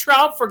Ohtani and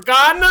Trout for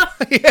Gardner.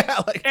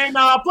 Yeah. And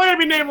player to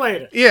be named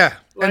later. Yeah.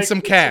 And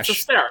some cash.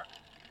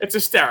 It's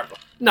hysterical.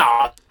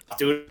 No,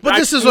 dude. But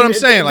this is what I'm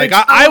saying. Like,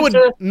 I would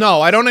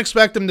no, I don't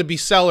expect them to be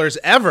sellers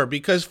ever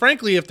because,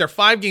 frankly, if they're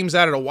 5 games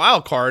out of the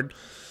wild card,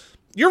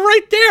 you're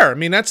right there. I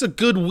mean, that's a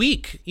good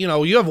week.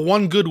 You have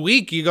one good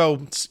week,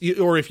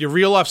 or if you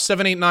reel off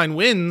 7, 8, 9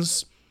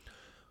 wins,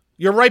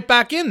 you're right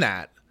back in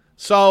that.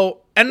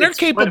 So, and they're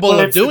capable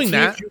of doing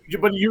that.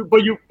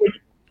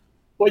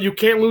 But you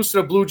can't lose to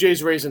the Blue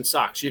Jays, Rays, and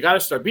Sox. You got to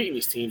start beating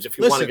these teams if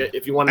you want to get.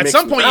 If you want to. At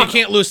some point, you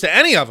can't lose to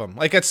any of them.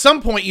 Like, at some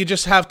point, you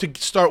just have to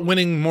start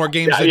winning more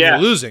games than you're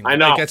losing. I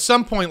know. Like, at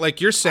some point, like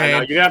you're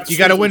saying, you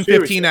got to win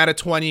 15 out of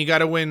 20. You got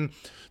to win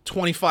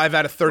 25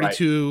 out of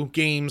 32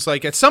 games.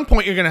 Like, at some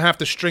point, you're going to have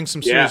to string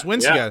some serious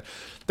wins together.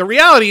 The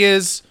reality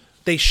is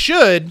they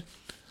should,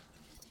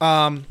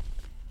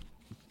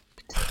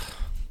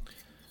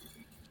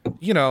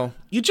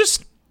 you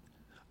just,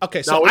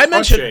 okay, so I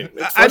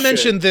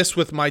mentioned this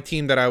with my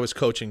team that I was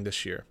coaching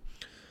this year.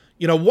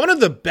 one of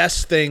the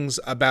best things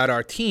about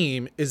our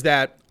team is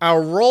that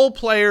our role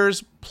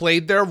players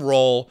played their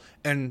role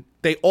and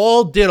they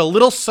all did a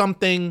little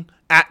something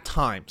at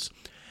times.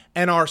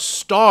 And our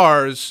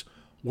stars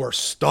were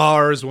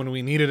stars when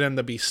we needed them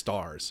to be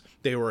stars.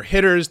 They were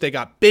hitters. They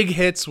got big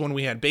hits when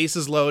we had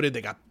bases loaded.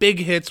 They got big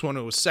hits when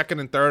it was second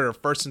and third or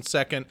first and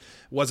second.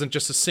 It wasn't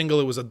just a single,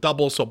 it was a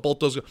double, so both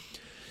those.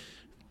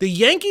 The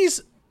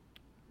Yankees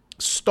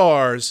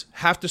stars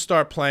have to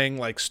start playing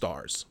like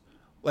stars.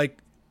 Like,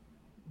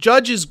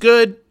 Judge is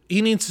good.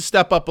 He needs to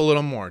step up a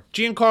little more.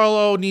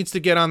 Giancarlo needs to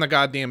get on the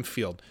goddamn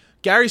field.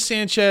 Gary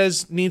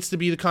Sanchez needs to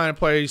be the kind of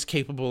player he's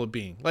capable of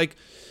being. Like,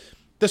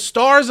 the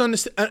stars on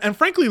this, and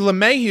frankly,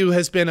 LeMahieu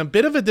has been a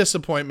bit of a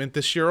disappointment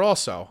this year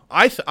also.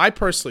 I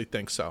personally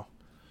think so.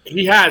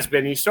 He has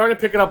been. He's starting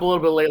to pick it up a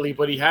little bit lately,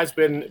 but he has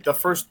been the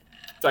first,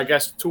 I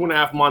guess,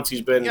 2.5 months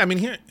he's been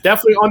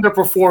definitely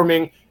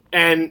underperforming.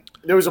 And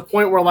there was a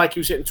point where, like, he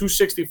was hitting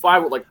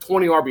 265 with, like,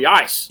 20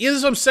 RBIs. Yeah,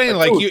 that's what I'm saying.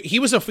 Like,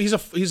 he's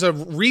a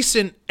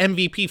recent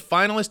MVP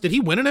finalist. Did he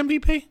win an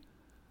MVP?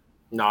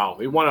 No,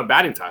 he won a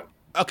batting title.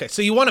 Okay,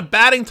 so you won a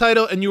batting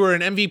title and you were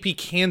an MVP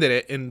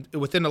candidate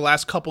within the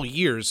last couple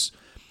years,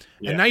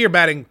 and now you're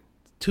batting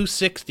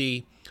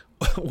 260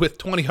 with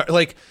 20.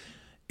 Like,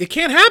 it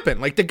can't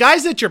happen. Like, the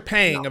guys that you're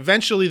paying,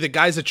 eventually the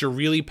guys that you're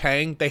really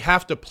paying, they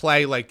have to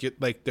play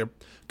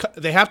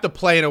they have to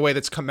play in a way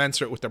that's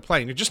commensurate with their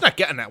playing. You're just not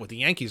getting that with the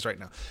Yankees right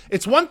now.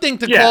 It's one thing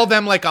to call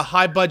them like a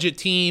high budget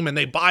team and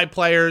they buy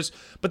players,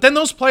 but then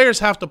those players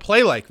have to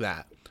play like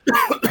that.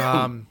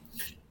 And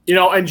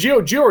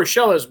Gio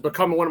Urshela has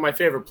become one of my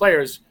favorite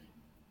players.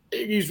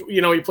 He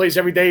plays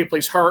every day. He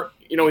plays hurt.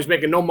 He's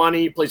making no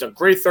money. He plays a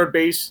great third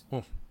base.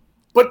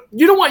 But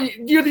you know what?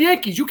 You're the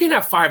Yankees. You can't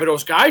have 5 of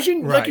those guys.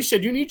 Like you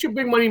said, you need your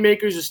big money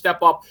makers to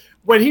step up.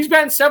 When he's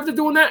batting 7th to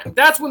doing that,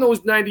 that's when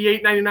those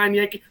 98, 99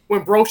 Yankee,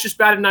 when Brocious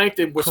batted 9th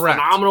and was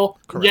phenomenal,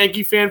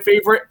 Yankee fan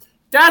favorite.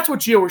 That's what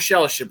Gio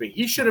Urshela should be.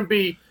 He shouldn't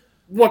be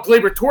what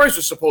Gleyber Torres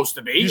was supposed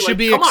to be. You should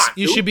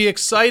should be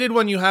excited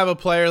when you have a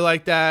player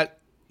like that.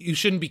 You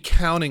shouldn't be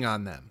counting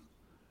on them.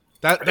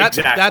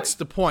 That's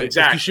the point.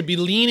 Exactly. Like, you should be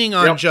leaning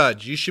on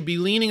Judge. You should be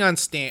leaning on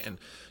Stanton.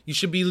 You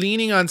should be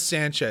leaning on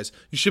Sanchez.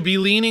 You should be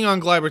leaning on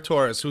Gleyber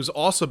Torres, who's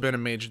also been a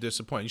major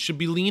disappointment. You should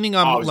be leaning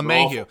on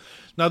LeMahieu.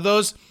 Now,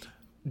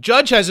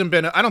 Judge hasn't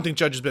been. I don't think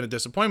Judge has been a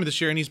disappointment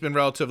this year, and he's been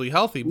relatively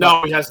healthy.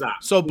 No, he has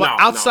not. So, but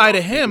outside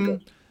of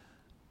him,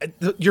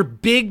 your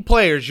big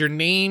players, your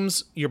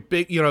names, your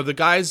big, the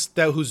guys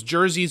whose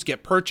jerseys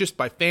get purchased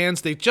by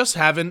fans, they just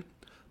haven't.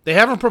 They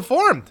haven't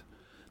performed.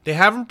 They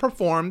haven't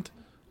performed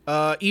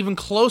even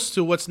close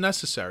to what's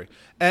necessary.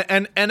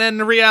 And then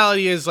the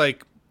reality is,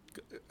 like,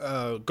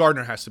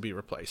 Gardner has to be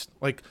replaced.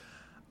 Like,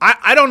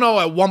 I don't know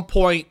at one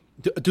point.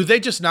 Do they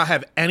just not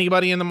have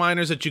anybody in the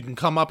minors that you can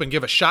come up and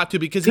give a shot to?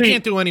 Because he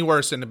can't do any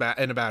worse in the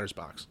batter's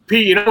box.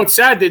 Pete, what's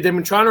sad? They've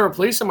been trying to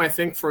replace him, I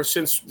think,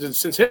 since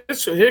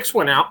Hicks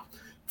went out.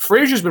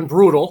 Frazier's been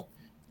brutal.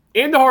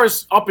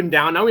 Andujar's up and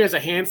down. Now he has a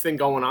hand thing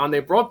going on.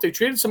 They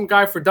traded some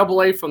guy for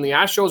AA from the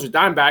Astros or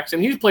Diamondbacks,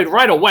 and he's played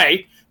right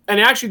away.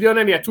 And actually, the other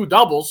end, he had 2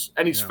 doubles,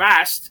 and he's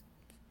fast.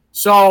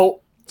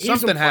 So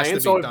something has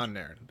to be done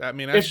there. I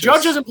mean, if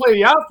Judge doesn't play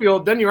the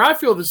outfield, then your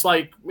outfield is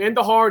like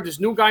Andujar, this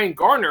new guy in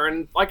Gardner,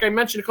 and like I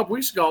mentioned a couple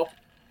weeks ago,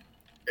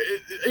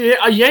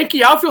 a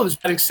Yankee outfield is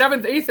batting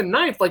 7th, 8th, and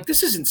 9th. Like,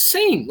 this is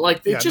insane.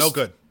 Like, no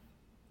good.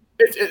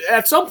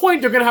 At some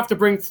point, they're going to have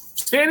to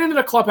stand into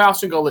the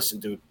clubhouse and go, listen,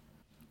 dude.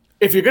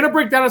 If you're going to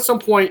break down at some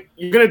point,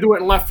 you're going to do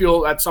it in left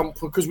field at some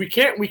point, because we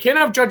can't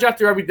have Judge out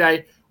there every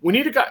day. We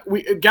need a guy.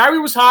 Gary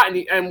was hot,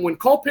 and when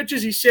Cole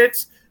pitches, he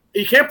sits.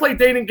 He can't play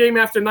day and game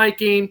after night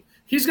game.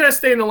 He's going to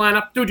stay in the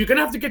lineup. Dude, you're going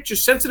to have to get your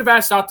sensitive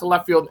ass out to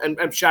left field and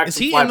Shaq. Is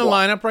he in the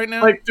lineup right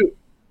now? Like, dude,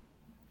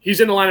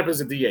 he's in the lineup as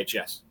a DH,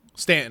 yes.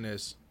 Stanton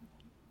is.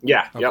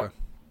 Yeah, okay. Yep.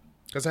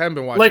 Because I haven't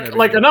been watching.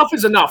 Like enough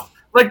is enough.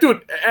 Like,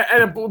 dude,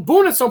 and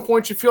Boone at some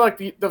point, you feel like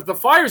the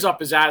fire's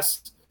up his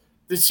ass.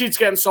 The seat's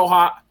getting so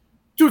hot.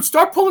 Dude,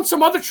 start pulling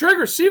some other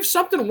triggers. See if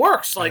something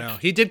works. Like,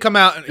 he did come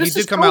out. He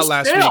did come out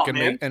last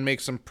week and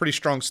make some pretty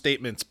strong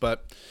statements,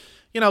 but.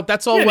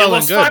 That's all well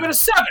and good. 5 out of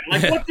 7.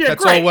 Like,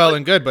 that's all well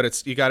and good,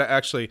 but you got to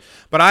actually.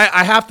 But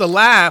I have to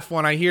laugh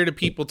when I hear the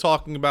people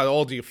talking about,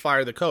 oh, do you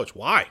fire the coach?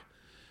 Why?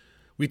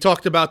 We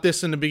talked about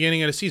this in the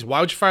beginning of the season. Why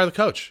would you fire the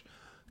coach?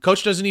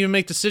 Coach doesn't even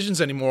make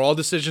decisions anymore. All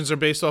decisions are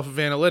based off of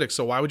analytics.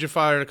 So why would you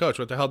fire the coach?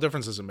 What the hell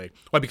difference does it make?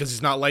 Why? Because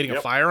he's not lighting a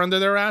fire under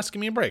their ass?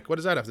 Give me a break. What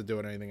does that have to do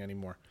with anything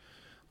anymore?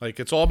 Like,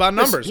 it's all about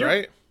numbers,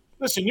 right?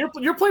 Listen,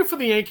 you're playing for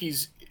the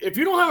Yankees. If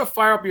you don't have a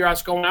fire up your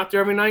ass going out there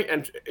every night,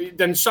 and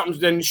then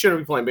you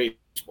shouldn't be playing baseball.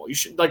 You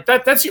should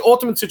that's the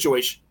ultimate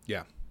situation.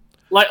 Yeah.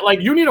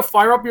 Like you need a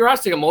fire up your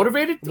ass to get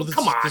motivated. Well,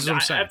 Come on, this is what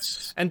I'm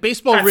saying. And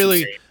baseball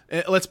really,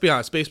 let's be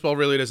honest, baseball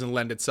really doesn't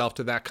lend itself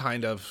to that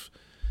kind of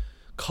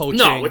coaching.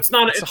 No, it's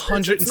not. It's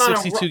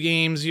 162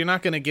 games. You're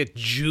not going to get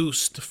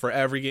juiced for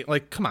every game.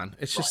 Like, come on,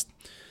 it's just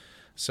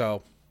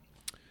so.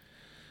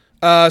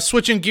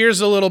 Switching gears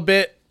a little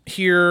bit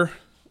here.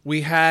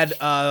 We had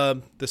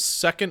the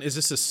second. Is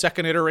this the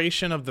second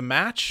iteration of the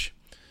match?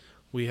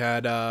 We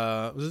had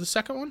was it the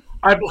second one?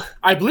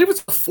 I believe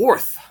it's the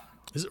fourth.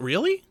 Is it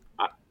really?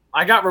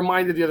 I got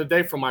reminded the other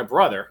day from my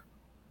brother.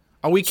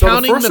 Are we So the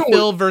counting first the one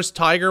Phil versus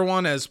Tiger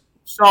one as?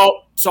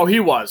 So he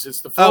was.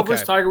 It's the Phil Okay.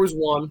 versus Tiger was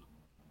one,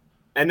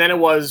 and then it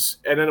was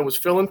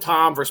Phil and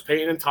Tom versus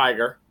Peyton and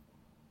Tiger,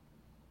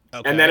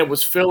 Okay. and then it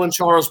was Phil and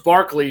Charles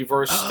Barkley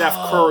versus Steph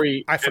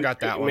Curry. I forgot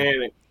that Peyton one.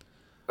 Manning.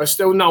 Or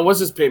still no, was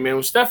this Peyton Manning? It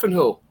was Steph and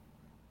who?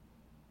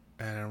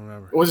 I don't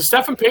remember. Was it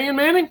Steph and Peyton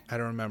Manning? I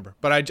don't remember.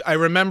 But I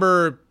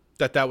remember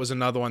that was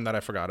another one that I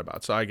forgot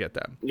about. So I get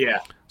that. Yeah.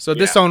 So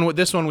this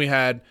one we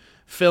had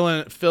Phil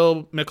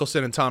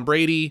Mickelson and Tom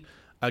Brady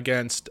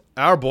against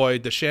our boy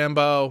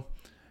DeChambeau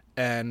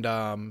and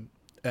Aaron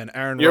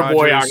Rodgers. Your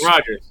boy Aaron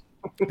Rodgers.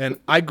 And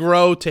I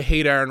grow to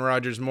hate Aaron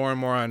Rodgers more and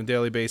more on a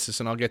daily basis,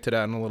 and I'll get to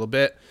that in a little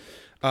bit.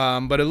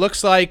 But it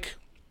looks like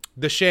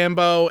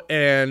DeChambeau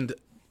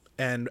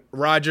and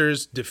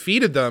Rodgers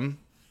defeated them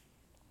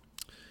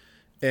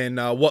in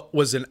what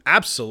was an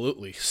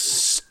absolutely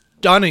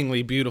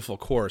stunningly beautiful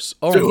course.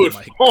 Oh, Dude,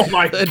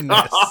 my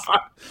goodness. God.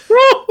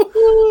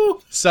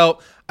 So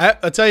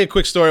I'll tell you a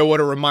quick story of what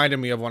it reminded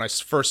me of when I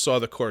first saw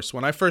the course.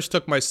 When I first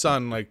took my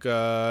son, like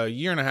a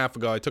year and a half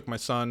ago, I took my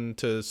son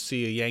to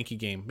see a Yankee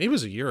game. Maybe it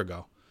was a year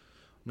ago.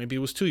 Maybe it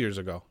was 2 years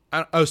ago.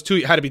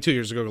 It had to be 2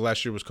 years ago.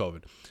 Last year was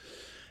COVID.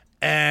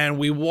 And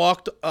we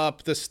walked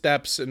up the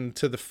steps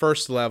into the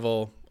first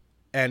level,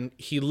 and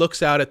he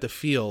looks out at the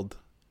field,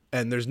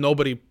 and there's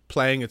nobody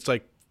playing. It's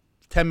like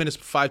 10 minutes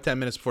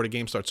before the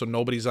game starts, so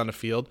nobody's on the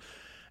field.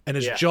 And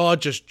his jaw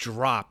just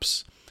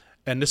drops.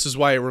 And this is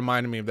why it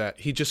reminded me of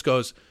that. He just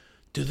goes,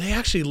 do they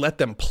actually let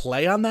them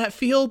play on that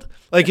field?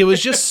 Like, it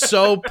was just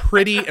so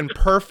pretty and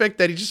perfect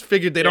that he just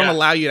figured they don't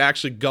allow you to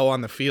actually go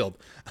on the field.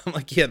 I'm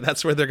like, yeah,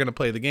 that's where they're going to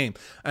play the game.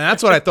 And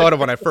that's what I thought of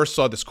when I first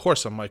saw this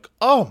course. I'm like,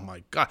 oh,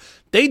 my God.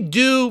 They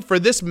do, for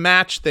this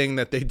match thing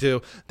that they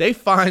do, they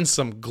find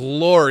some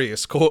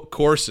glorious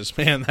courses,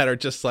 man, that are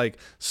just, like,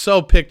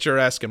 so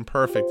picturesque and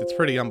perfect. It's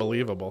pretty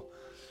unbelievable.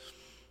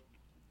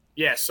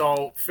 Yeah,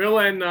 so Phil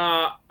and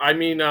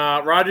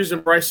Rodgers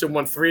and Bryson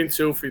won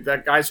 3-2. For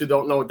that guys who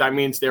don't know what that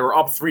means, they were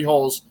up 3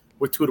 holes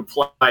with 2 to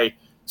play.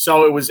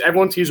 So it was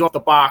everyone tees off the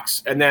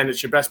box, and then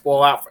it's your best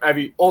ball out for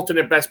every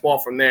alternate best ball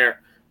from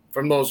there,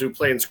 from those who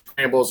play in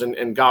scrambles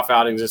and golf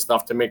outings and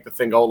stuff to make the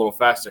thing go a little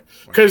faster.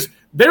 Because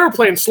they were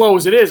playing slow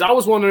as it is. I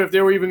was wondering if they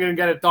were even going to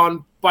get it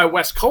done by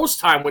West Coast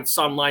time with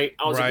sunlight.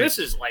 I was like, this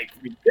is like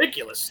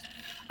ridiculous.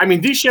 I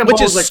mean, DeChambeau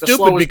Which is like the stupid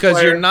slowest because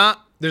player. You're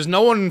not. There's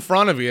no one in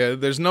front of you.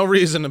 There's no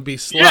reason to be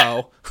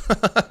slow.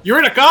 You're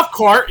in a golf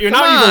cart. You're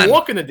not even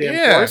walking the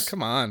damn course.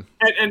 Come on.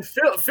 And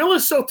Phil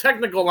is so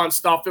technical on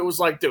stuff. It was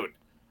like, dude,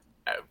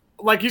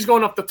 like he's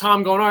going up to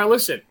Tom going, all right,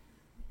 listen.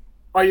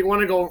 Oh, you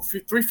want to go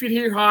 3 feet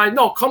here high?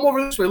 No, come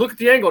over this way. Look at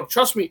the angle.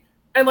 Trust me.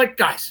 And like,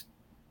 guys,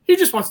 he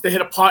just wants to hit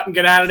a putt and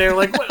get out of there.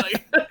 Like,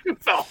 what?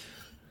 Phil.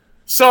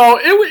 So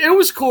it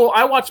was cool.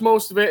 I watched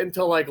most of it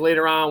until like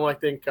later on when I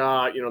think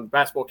the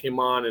basketball came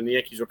on and the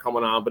Yankees were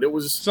coming on. But it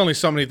was There's only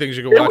so many things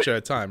you can watch at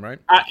a time, right?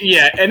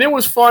 and it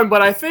was fun.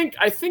 But I think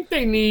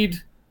they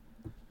need.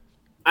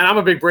 And I'm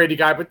a big Brady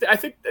guy, but I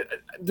think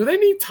do they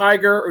need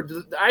Tiger or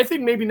I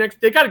think maybe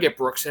next they got to get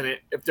Brooks in it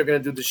if they're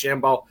going to do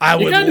DeChambeau. I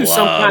would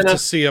love to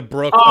see a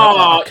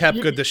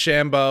Koepka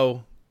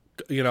DeChambeau,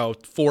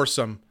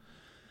 foursome.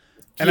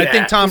 And I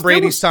think Tom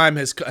Brady's time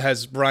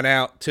has run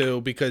out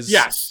too because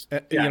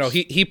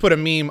he put a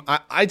meme.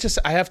 I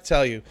have to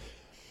tell you,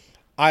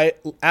 I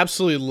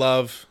absolutely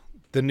love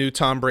the new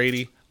Tom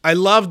Brady. I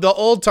love the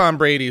old Tom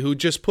Brady who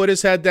just put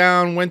his head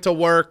down, went to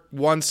work,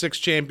 won 6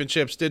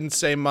 championships, didn't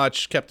say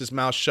much, kept his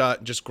mouth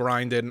shut, just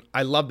grinded.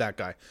 I love that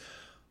guy.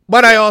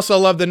 But I also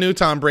love the new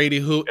Tom Brady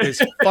who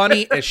is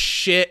funny as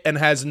shit and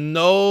has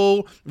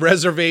no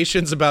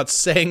reservations about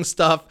saying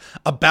stuff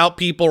about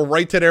people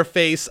right to their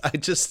face.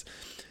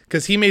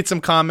 Because he made some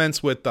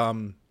comments with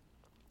Aaron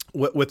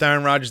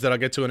Rodgers that I'll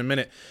get to in a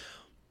minute.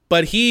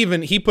 But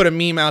he put a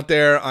meme out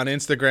there on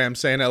Instagram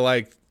saying that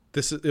like,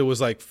 it was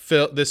like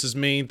Phil. This is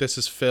me. This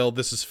is Phil.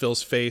 This is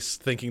Phil's face,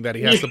 thinking that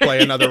he has to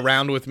play another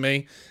round with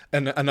me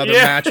and another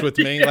match with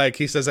me. Like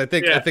he says, I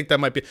think that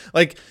might be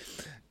like,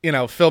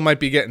 Phil might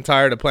be getting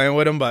tired of playing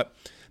with him. But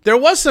there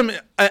was some,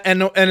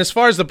 and as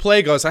far as the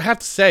play goes, I have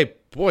to say,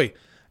 boy,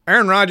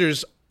 Aaron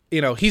Rodgers,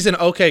 he's an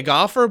okay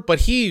golfer,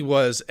 but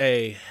his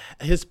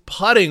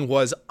putting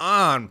was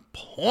on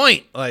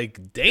point.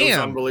 Like, damn, it was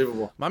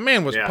unbelievable. My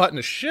man was putting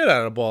the shit out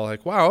of the ball.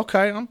 Like, wow,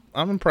 okay,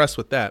 I'm impressed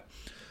with that.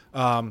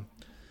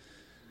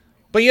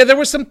 But yeah, there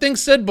were some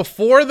things said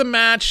before the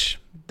match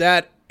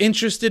that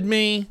interested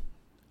me,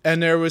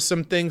 and there was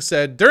some things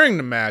said during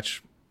the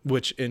match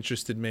which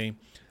interested me.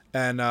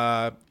 And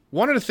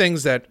one of the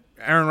things that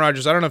Aaron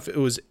Rodgers, I don't know if it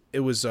was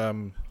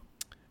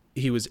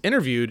he was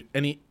interviewed,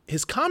 and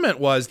his comment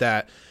was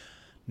that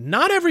it's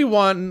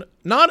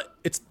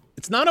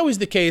not always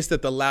the case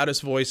that the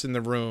loudest voice in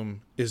the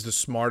room is the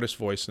smartest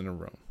voice in the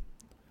room.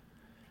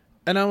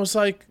 And I was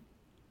like,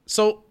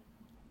 so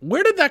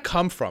where did that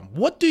come from?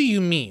 What do you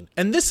mean?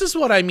 And this is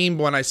what I mean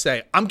when I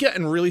say I'm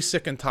getting really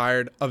sick and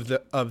tired of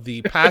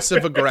the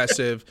passive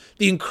aggressive,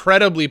 the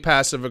incredibly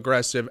passive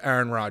aggressive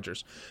Aaron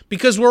Rodgers,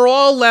 because we're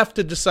all left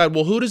to decide,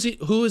 well, who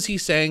is he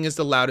saying is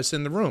the loudest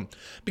in the room?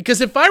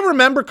 Because if I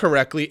remember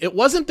correctly, it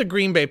wasn't the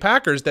Green Bay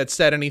Packers that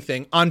said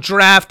anything on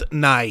draft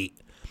night.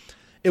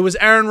 It was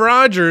Aaron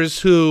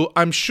Rodgers, who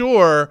I'm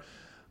sure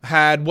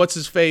had what's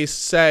his face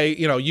say,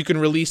 you can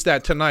release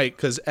that tonight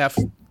because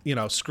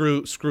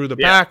screw the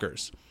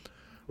Packers.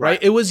 Right?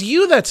 It was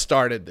you that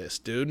started this,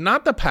 dude,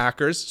 not the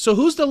Packers. So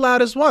who's the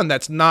loudest one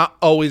that's not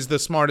always the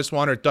smartest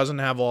one or doesn't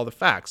have all the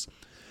facts?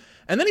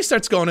 And then he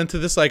starts going into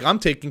this like, I'm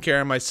taking care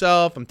of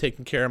myself. I'm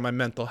taking care of my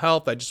mental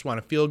health. I just want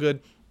to feel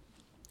good.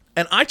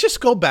 And I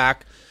just go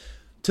back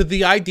to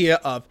the idea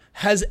of,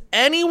 has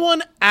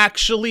anyone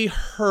actually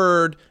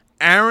heard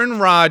Aaron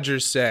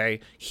Rodgers say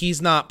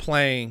he's not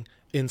playing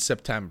in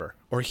September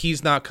or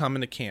he's not coming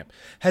to camp?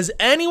 Has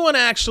anyone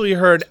actually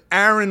heard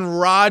Aaron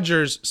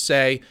Rodgers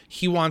say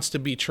he wants to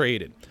be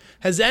traded?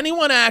 Has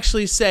anyone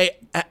actually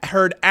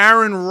heard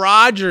Aaron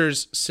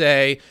Rodgers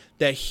say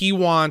that he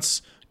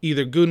wants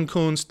either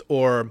Gutekunst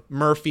or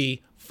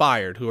Murphy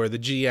fired, who are the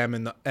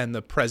GM and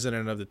the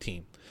president of the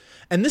team?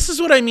 And this is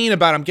what I mean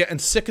about I'm getting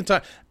sick and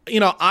tired.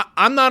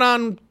 I'm not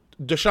on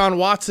Deshaun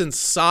Watson's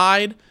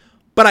side,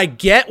 but I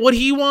get what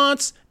he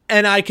wants,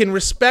 and I can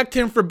respect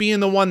him for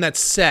being the one that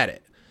said it.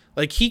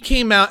 Like, he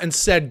came out and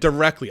said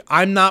directly,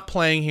 I'm not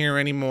playing here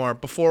anymore,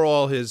 before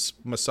all his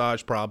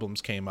massage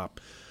problems came up.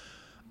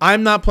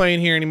 I'm not playing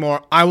here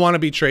anymore. I want to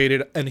be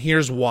traded, and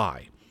here's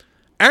why.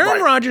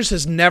 Aaron Rodgers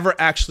has never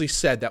actually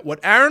said that.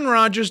 What Aaron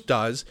Rodgers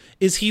does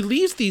is he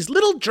leaves these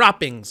little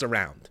droppings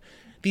around,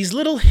 these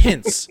little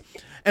hints.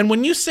 And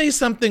when you say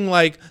something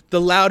like the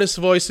loudest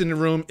voice in the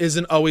room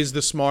isn't always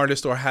the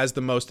smartest or has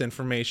the most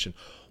information,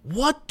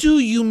 what do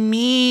you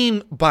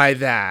mean by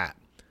that?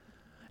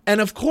 And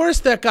of course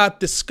that got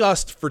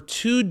discussed for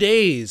 2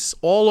 days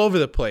all over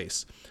the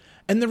place.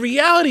 And the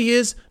reality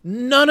is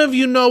none of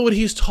you know what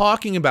he's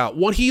talking about.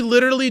 What he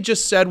literally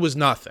just said was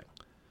nothing.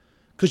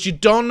 Because you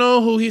don't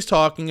know who he's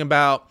talking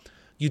about.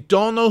 You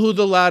don't know who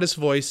the loudest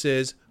voice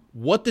is.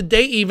 What did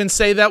they even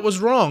say that was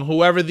wrong?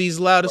 Whoever these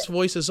loudest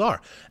voices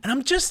are. And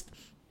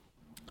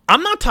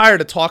I'm not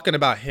tired of talking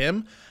about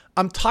him.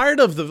 I'm tired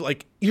of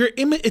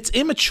it's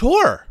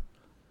immature.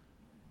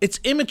 It's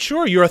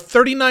immature. You're a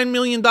 $39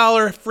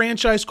 million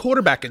franchise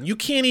quarterback, and you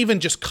can't even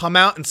just come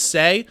out and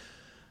say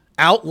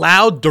out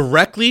loud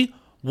directly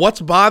what's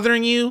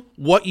bothering you,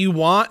 what you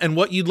want, and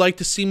what you'd like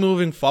to see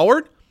moving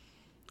forward.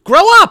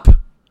 Grow up.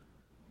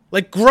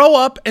 Grow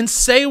up and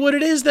say what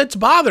it is that's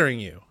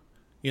bothering you,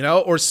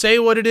 or say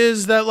what it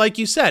is that, like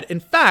you said. In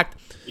fact,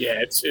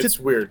 it's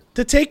weird.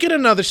 To take it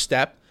another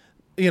step,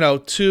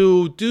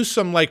 to do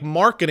some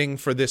marketing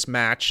for this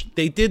match,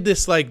 they did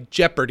this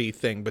Jeopardy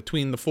thing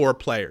between the 4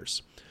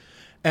 players.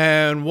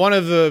 And one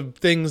of the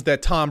things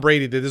that Tom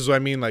Brady did, this is what I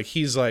mean,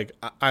 he's I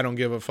don't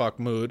give a fuck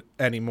mood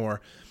anymore,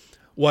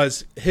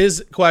 was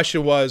his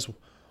question was,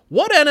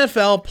 what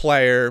NFL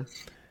player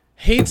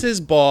hates his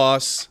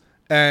boss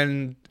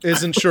and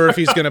isn't sure if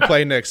he's going to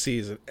play next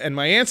season? And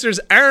my answer is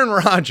Aaron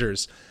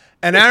Rodgers.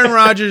 And Aaron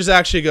Rodgers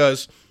actually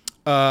goes,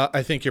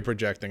 I think you're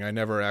projecting. I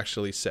never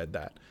actually said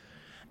that.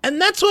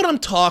 And that's what I'm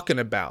talking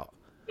about.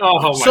 Oh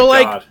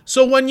my God.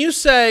 So when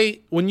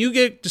you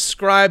get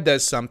described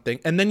as something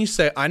and then you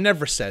say, I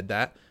never said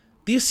that,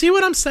 do you see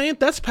what I'm saying?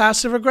 That's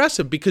passive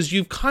aggressive, because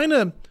you've kind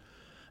of,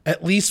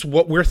 at least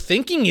what we're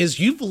thinking is,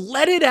 you've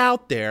let it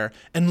out there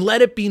and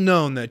let it be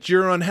known that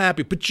you're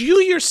unhappy, but you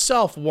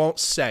yourself won't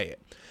say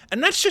it.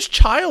 And that's just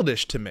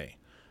childish to me.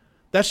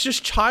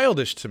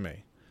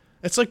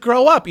 It's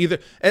grow up. Either,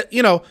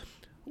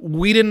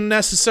 we didn't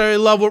necessarily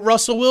love what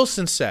Russell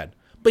Wilson said,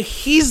 but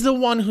he's the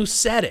one who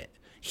said it.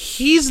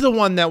 He's the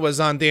one that was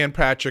on Dan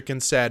Patrick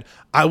and said,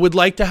 I would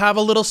like to have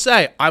a little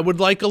say. I would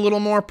like a little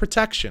more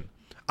protection.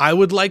 I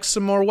would like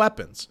some more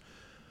weapons.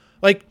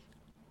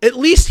 At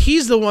least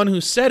he's the one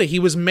who said it. He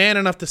was man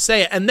enough to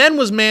say it, and then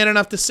was man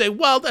enough to say,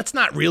 well, that's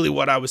not really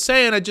what I was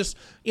saying. I just,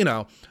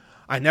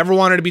 I never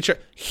wanted to be true.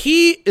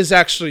 He is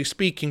actually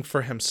speaking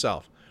for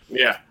himself.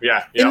 Yeah.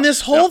 In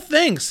this whole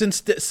thing,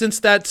 since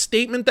that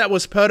statement that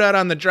was put out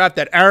on the draft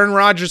that Aaron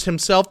Rodgers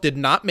himself did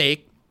not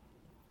make,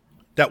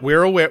 that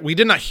we're aware, we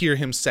did not hear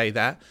him say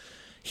that.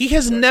 He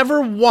has never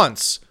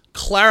once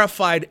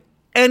clarified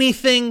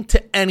anything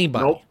to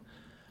anybody. Nope.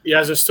 He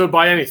hasn't stood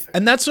by anything.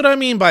 And that's what I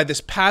mean by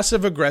this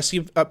passive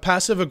aggressive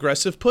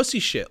pussy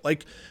shit.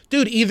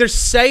 Dude, either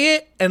say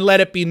it and let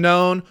it be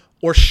known,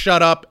 or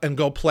shut up and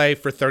go play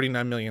for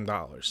 $39 million.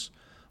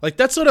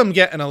 That's what I'm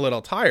getting a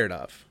little tired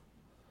of.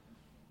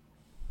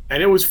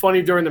 And it was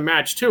funny during the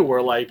match, too,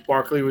 where,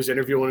 Barkley was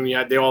interviewing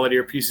him. They all had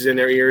earpieces in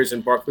their ears,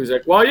 and Barkley's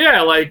like, well,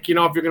 yeah, if you're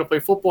going to play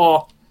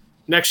football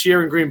next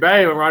year in Green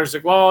Bay, and Rodgers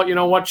like, well, you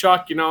know what,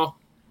 Chuck,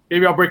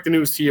 maybe I'll break the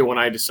news to you when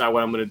I decide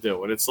what I'm going to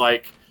do. And it's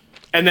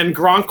and then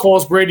Gronk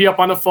calls Brady up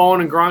on the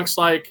phone, and Gronk's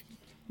like,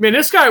 man,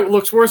 this guy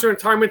looks worse in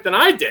retirement than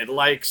I did.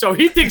 So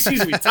he thinks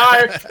he's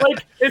retired.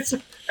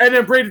 And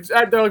then Brady,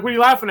 they're like, "What are you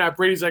laughing at?"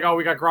 Brady's like, "Oh,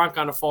 we got Gronk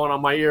on the phone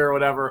on my ear or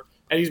whatever,"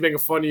 and he's making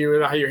fun of you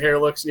and how your hair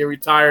looks and you're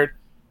retired.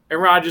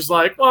 And Rodgers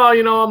like, "Well,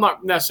 I'm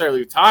not necessarily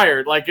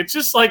retired. Like, it's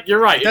just like you're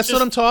right. That's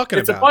what I'm talking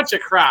about. It's a bunch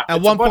of crap."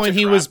 At one point,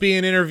 he was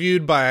being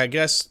interviewed by, I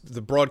guess,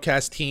 the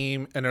broadcast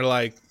team, and they're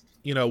like,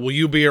 "Will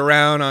you be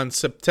around on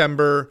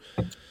September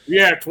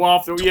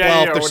 12th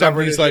or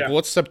something?" He's like,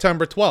 "What's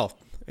September 12th?"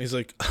 He's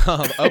like,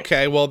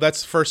 "Okay, well,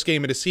 that's the first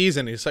game of the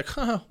season." He's like,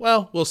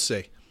 "Well, we'll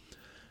see."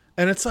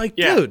 And it's like,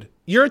 dude,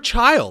 you're a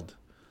child.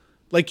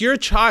 Like, you're a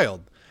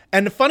child.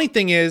 And the funny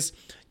thing is,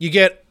 you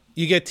get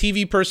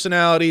TV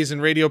personalities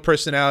and radio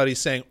personalities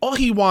saying all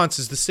he wants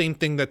is the same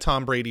thing that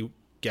Tom Brady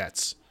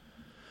gets.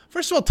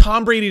 First of all,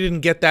 Tom Brady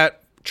didn't get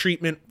that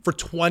treatment for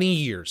 20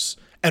 years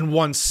and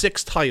won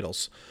 6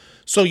 titles.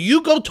 So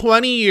you go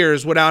 20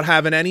 years without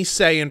having any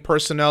say in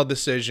personnel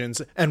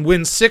decisions and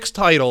win 6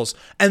 titles,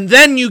 and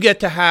then you get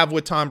to have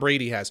what Tom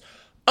Brady has.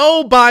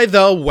 Oh, by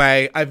the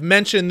way, I've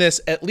mentioned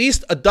this at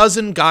least a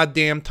dozen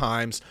goddamn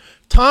times.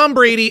 Tom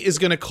Brady is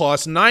going to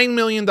cost $9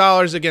 million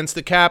against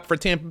the cap for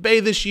Tampa Bay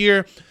this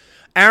year.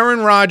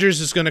 Aaron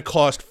Rodgers is going to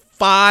cost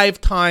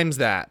 5 times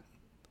that.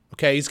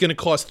 Okay, he's going to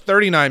cost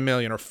 $39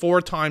 million or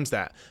 4 times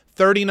that.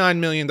 $39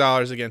 million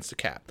against the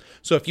cap.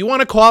 So if you want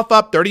to cough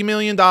up $30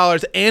 million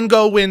and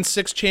go win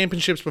 6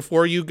 championships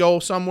before you go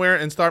somewhere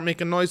and start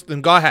making noise,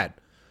 then go ahead.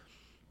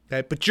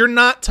 Okay, but you're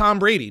not Tom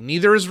Brady.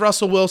 Neither is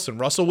Russell Wilson.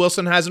 Russell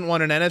Wilson hasn't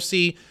won an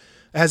NFC,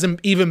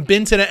 hasn't even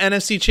been to the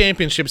NFC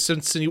Championship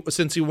since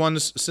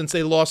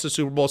they lost the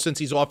Super Bowl, since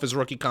he's off his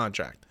rookie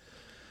contract.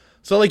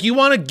 So, like, you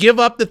want to give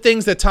up the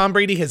things that Tom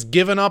Brady has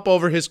given up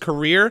over his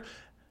career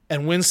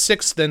and win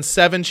 6, then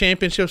 7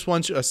 championships, a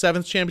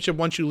 7th championship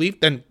once you leave,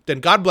 then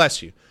God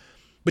bless you.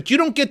 But you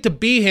don't get to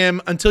be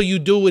him until you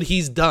do what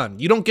he's done.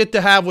 You don't get to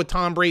have what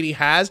Tom Brady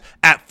has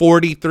at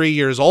 43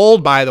 years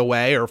old, by the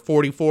way, or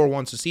 44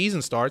 once the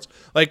season starts.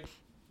 Like,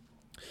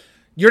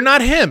 you're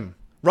not him.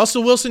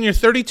 Russell Wilson, you're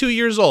 32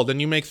 years old, and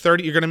you're going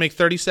to make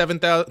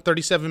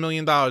 $37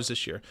 million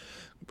this year.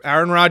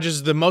 Aaron Rodgers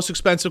is the most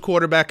expensive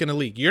quarterback in the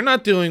league. You're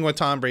not doing what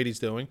Tom Brady's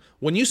doing.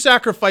 When you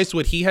sacrifice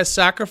what he has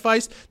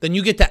sacrificed, then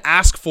you get to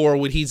ask for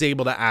what he's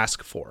able to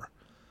ask for.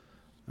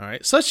 All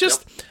right? So it's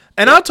just... Yep.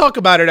 And I'll talk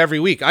about it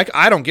every week.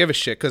 I don't give a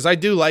shit because I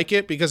do like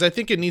it, because I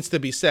think it needs to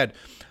be said.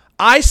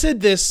 I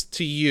said this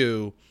to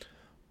you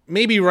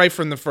maybe right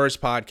from the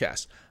first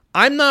podcast.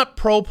 I'm not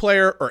pro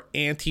player or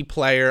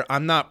anti-player.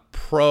 I'm not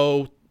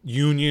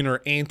pro-union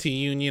or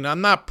anti-union.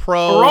 I'm not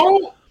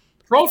pro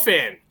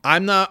fan.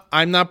 I'm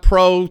not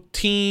pro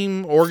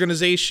team,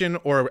 organization,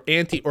 or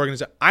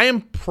anti-organization. I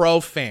am pro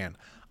fan.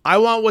 I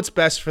want what's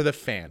best for the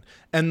fan.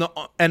 And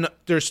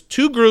there's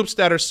 2 groups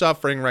that are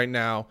suffering right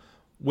now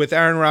with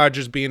Aaron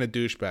Rodgers being a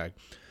douchebag.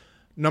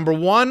 Number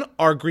 1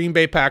 are Green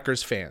Bay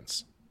Packers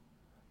fans.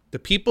 The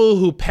people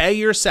who pay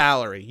your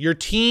salary. Your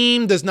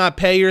team does not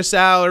pay your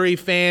salary.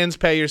 Fans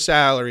pay your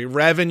salary.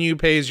 Revenue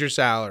pays your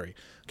salary.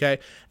 Okay?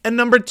 And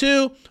number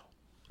 2,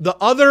 the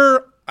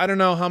other, I don't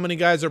know how many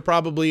guys are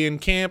probably in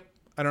camp.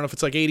 I don't know if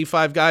it's like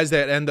 85 guys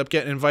that end up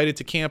getting invited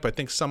to camp. I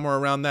think somewhere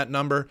around that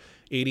number,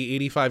 80,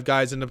 85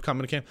 guys end up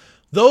coming to camp.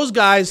 Those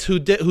guys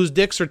whose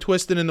dicks are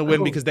twisted in the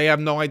wind because they have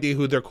no idea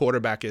who their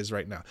quarterback is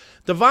right now.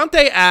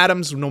 Davante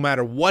Adams, no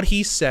matter what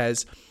he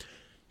says,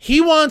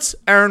 he wants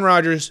Aaron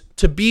Rodgers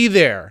to be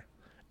there.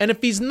 And if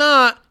he's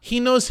not, he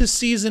knows his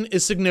season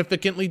is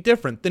significantly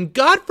different. Then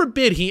God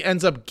forbid he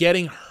ends up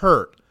getting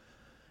hurt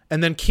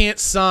and then can't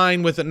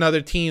sign with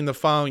another team the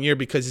following year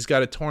because he's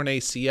got a torn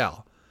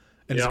ACL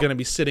and he's going to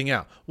be sitting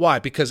out. Why?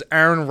 Because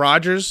Aaron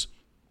Rodgers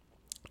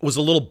was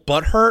a little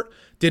butthurt,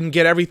 didn't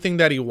get everything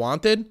that he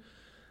wanted.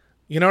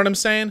 You know what I'm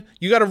saying?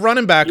 You got a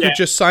running back who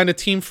just signed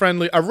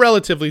a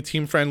relatively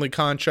team-friendly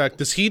contract.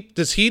 Does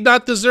he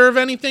not deserve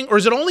anything? Or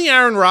is it only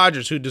Aaron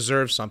Rodgers who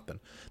deserves something?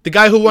 The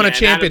guy who won a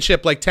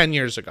championship like 10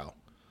 years ago.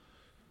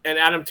 And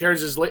Adam tears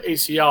his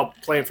ACL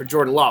playing for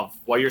Jordan Love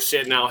while you're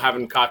sitting out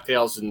having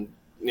cocktails and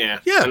I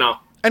know.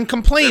 And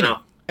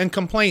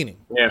complaining.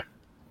 Yeah.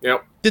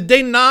 Yep. Did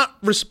they not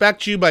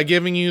respect you by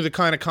giving you the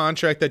kind of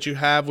contract that you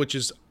have, which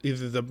is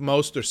either the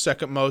most or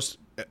second most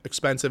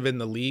expensive in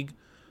the league?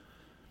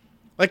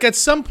 Like, at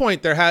some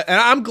point and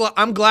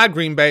I'm glad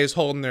Green Bay is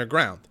holding their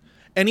ground.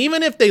 And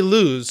even if they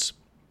lose,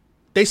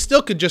 they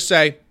still could just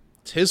say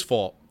it's his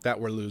fault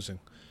that we're losing.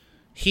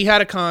 He had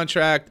a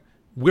contract.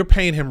 We're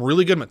paying him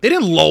really good money. They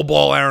didn't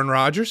lowball Aaron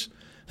Rodgers.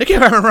 They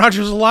gave Aaron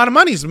Rodgers a lot of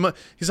money. He's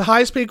the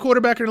highest paid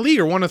quarterback in the league,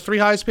 or one of the 3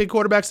 highest paid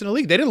quarterbacks in the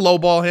league. They didn't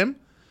lowball him.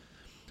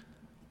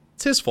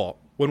 It's his fault.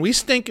 When we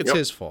stink, it's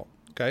his fault.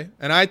 Okay?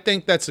 And I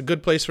think that's a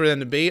good place for them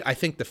to be. I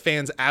think the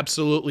fans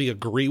absolutely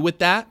agree with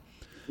that.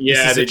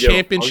 Yeah, this is a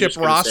championship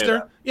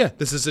roster. Yeah,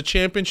 this is a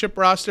championship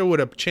roster with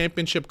a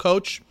championship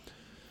coach.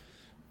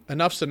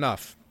 Enough's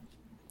enough.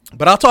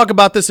 But I'll talk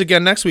about this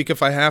again next week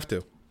if I have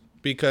to,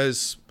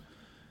 because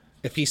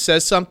if he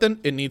says something,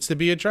 it needs to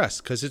be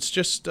addressed, because it's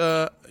just,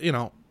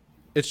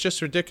 it's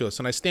just ridiculous.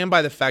 And I stand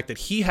by the fact that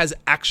he has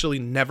actually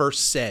never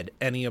said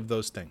any of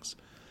those things.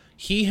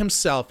 He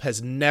himself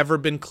has never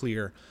been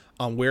clear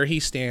on where he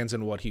stands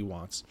and what he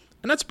wants.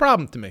 And that's a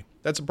problem to me.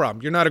 That's a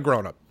problem. You're not a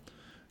grown-up.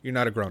 You're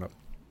not a grown-up.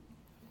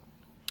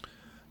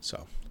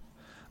 So,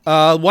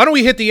 why don't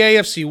we hit the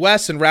AFC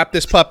West and wrap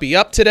this puppy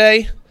up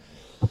today?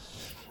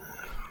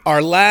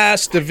 Our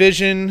last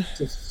division.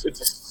 It's a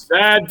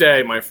sad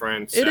day, my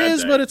friend. It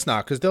is, but it's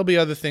not, because there'll be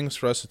other things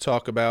for us to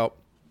talk about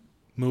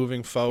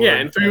moving forward. Yeah,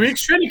 in 3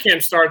 weeks, training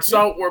camp starts,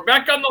 so we're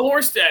back on the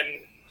horse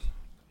then.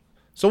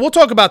 So we'll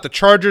talk about the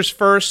Chargers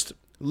first.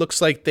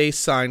 Looks like they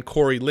signed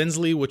Corey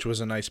Linsley, which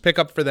was a nice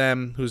pickup for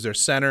them, who's their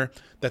center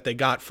that they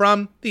got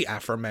from the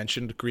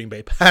aforementioned Green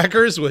Bay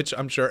Packers, which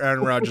I'm sure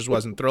Aaron Rodgers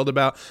wasn't thrilled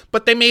about.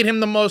 But they made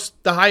him the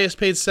highest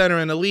paid center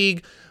in the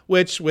league,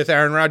 which with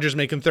Aaron Rodgers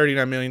making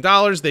 $39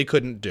 million, they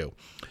couldn't do.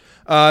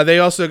 They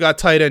also got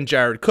tight end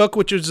Jared Cook,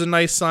 which was a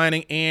nice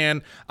signing,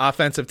 and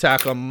offensive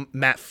tackle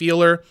Matt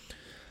Fielder.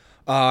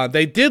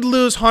 They did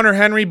lose Hunter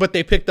Henry, but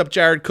they picked up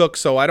Jared Cook,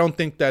 so I don't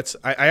think that's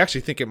 – I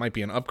actually think it might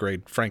be an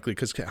upgrade, frankly,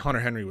 because Hunter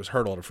Henry was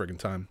hurt all the friggin'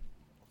 time.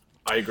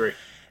 I agree.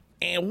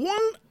 And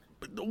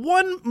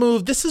one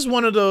move, this is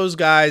one of those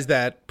guys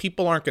that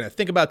people aren't going to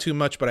think about too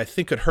much, but I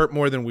think could hurt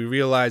more than we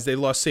realize. They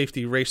lost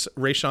safety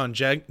Rayshawn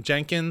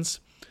Jenkins.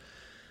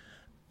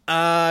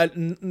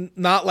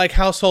 Not like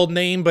household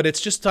name, but it's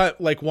just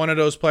like one of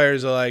those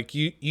players like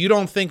you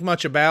don't think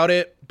much about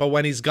it, but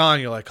when he's gone,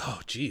 you're like,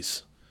 oh,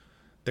 geez.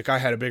 The guy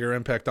had a bigger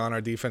impact on our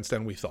defense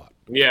than we thought.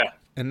 Yeah.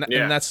 And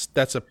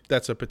that's a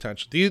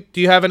potential. Do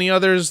you have any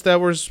others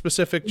that were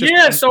specific?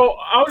 So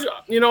I was,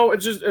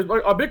 it's just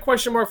a big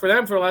question mark for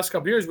them for the last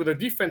couple of years. Will their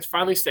defense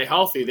finally stay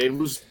healthy? They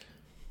lose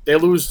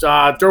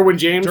Derwin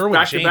James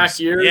back-to-back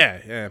years.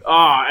 Yeah.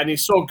 And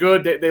he's so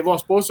good. They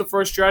lost both the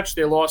first stretch.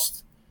 They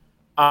lost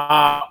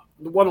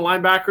one of the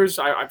linebackers.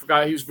 I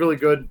forgot. He was really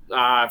good.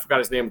 I forgot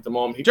his name at the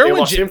moment. They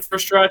lost him for a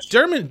stretch.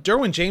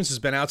 Derwin James has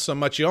been out so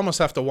much, you almost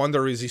have to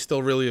wonder, is he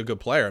still really a good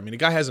player? I mean, the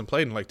guy hasn't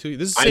played in like 2 years.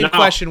 This is the same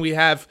question we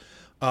have.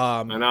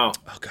 I know.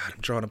 Oh, God, I'm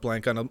drawing a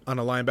blank on a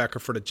linebacker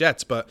for the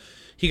Jets, but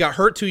he got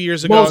hurt 2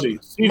 years ago. Mosley.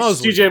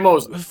 CJ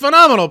Mosley.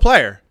 Phenomenal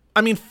player.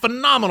 I mean,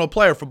 phenomenal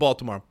player for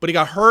Baltimore. But he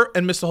got hurt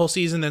and missed the whole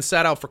season, then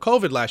sat out for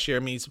COVID last year. I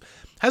mean, he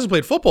hasn't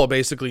played football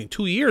basically in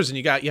 2 years, and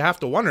you have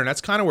to wonder, and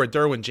that's kind of where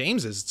Derwin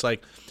James is. It's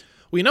like,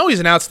 we know he's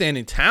an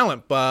outstanding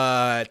talent,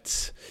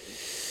 but,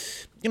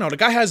 the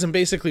guy hasn't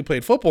basically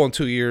played football in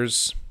 2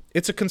 years.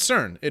 It's a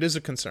concern. It is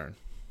a concern.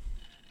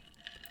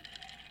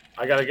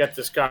 I got to get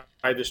this guy,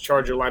 this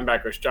Charger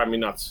linebacker is driving me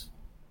nuts.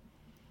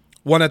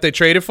 One that they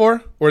traded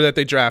for or that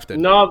they drafted?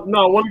 No,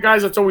 one of the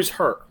guys that's always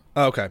hurt.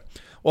 Okay.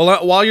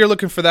 Well, while you're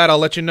looking for that, I'll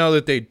let you know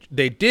that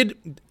they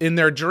did in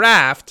their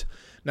draft.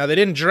 Now, they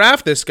didn't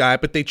draft this guy,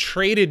 but they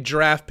traded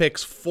draft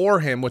picks for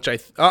him, which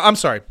I'm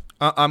sorry.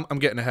 I'm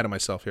getting ahead of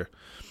myself here.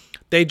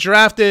 They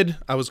drafted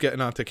 – I was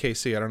getting on to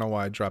KC. I don't know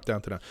why I dropped down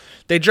to that.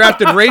 They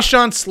drafted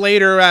Rashawn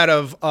Slater out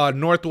of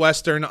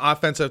Northwestern,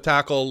 offensive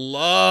tackle.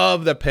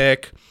 Love the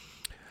pick.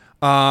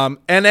 And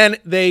then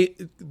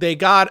they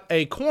got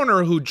a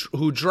corner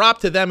who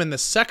dropped to them in the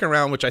second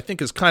round, which I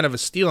think is kind of a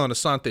steal on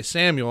Asante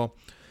Samuel.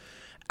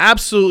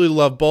 Absolutely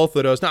love both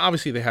of those. Now,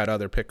 obviously, they had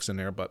other picks in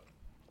there, but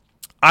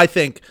I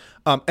think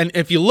and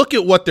if you look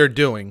at what they're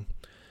doing,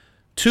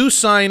 2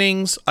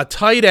 signings, a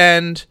tight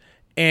end,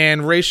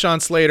 and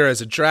Rashawn Slater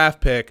as a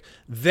draft pick,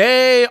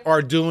 they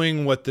are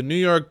doing what the New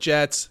York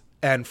Jets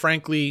and,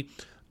 frankly,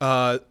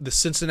 the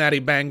Cincinnati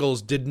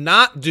Bengals did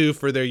not do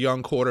for their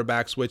young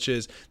quarterbacks, which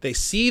is they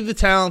see the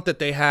talent that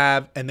they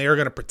have, and they are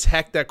going to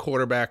protect that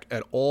quarterback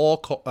at all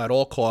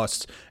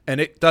costs.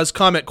 And it does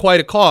come at quite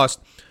a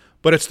cost,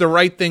 but it's the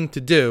right thing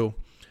to do.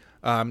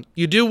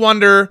 You do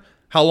wonder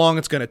how long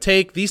it's going to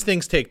take. These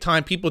things take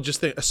time. People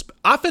just think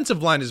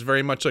offensive line is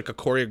very much like a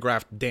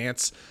choreographed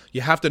dance.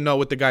 You have to know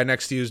what the guy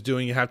next to you is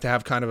doing. You have to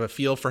have kind of a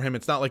feel for him.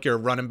 It's not like you're a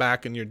running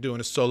back and you're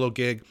doing a solo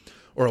gig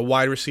or a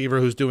wide receiver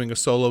who's doing a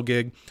solo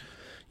gig.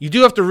 You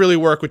do have to really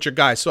work with your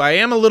guys. So I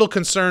am a little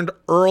concerned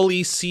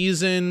early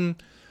season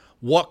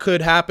what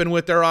could happen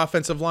with their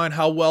offensive line,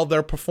 how well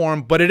they'll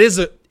perform. But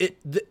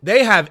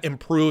they have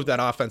improved that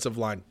offensive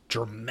line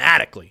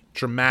dramatically.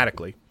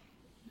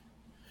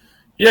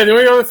 Yeah, the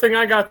only other thing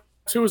I got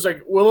too is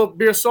like, will it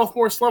be a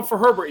sophomore slump for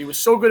Herbert? He was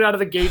so good out of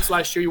the gates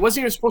last year. He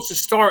wasn't even supposed to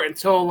start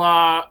until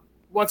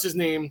what's his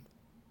name?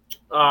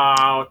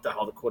 What the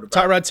hell, the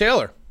quarterback? Tyrod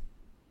Taylor.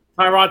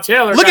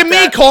 Look at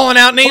me calling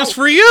out names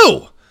for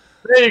you.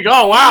 There you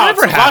go. Wow,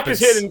 never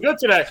happens. Is hitting good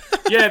today.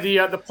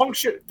 Yeah, the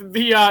puncture,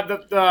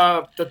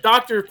 the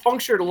doctor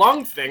punctured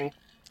lung thing.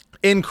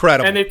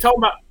 Incredible. And they told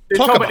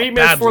about 8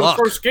 minutes before the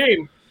first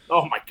game.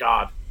 Oh my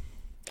God.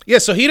 Yeah,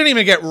 so he didn't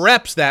even get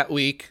reps that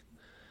week.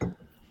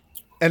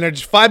 And they're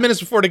just 5 minutes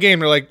before the game,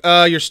 they're like,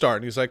 you're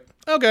starting. He's like,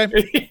 okay,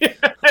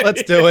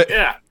 let's do it.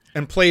 Yeah.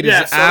 And played his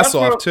ass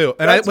off, too.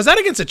 And was that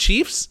against the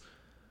Chiefs?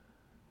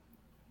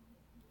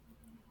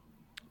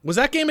 Was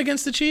that game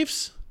against the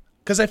Chiefs?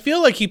 Because I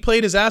feel like he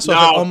played his ass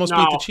off and almost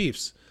beat the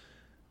Chiefs.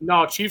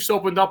 No, Chiefs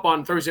opened up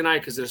on Thursday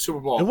night because of the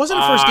Super Bowl. It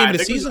wasn't the first game of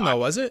the season, though,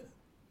 was it?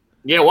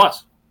 Yeah, it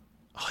was.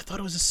 Oh, I thought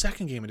it was the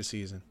second game of the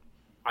season.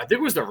 I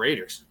think it was the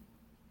Raiders.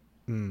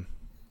 I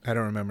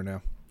don't remember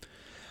now.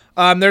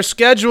 Their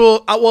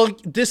schedule,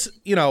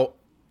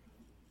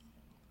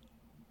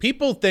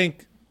 people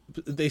think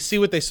they see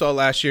what they saw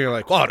last year,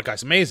 like, oh, the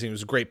guy's amazing. It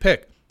was a great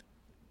pick.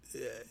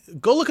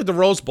 Go look at the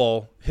Rose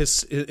Bowl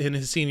in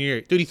his senior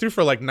year. Dude, he threw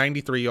for like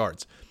 93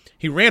 yards.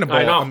 He ran a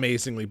ball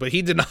amazingly, but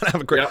he did not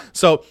have a great. Yep.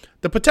 So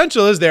the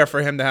potential is there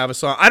for him to have a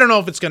song. I don't know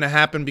if it's going to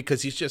happen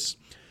because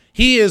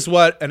he is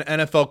what an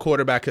NFL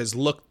quarterback has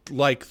looked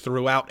like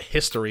throughout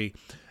history,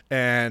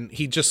 and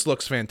he just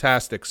looks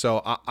fantastic.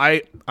 So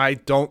I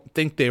don't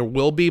think there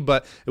will be,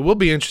 but it will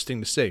be interesting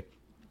to see.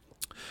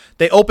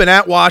 They open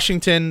at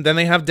Washington, then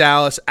they have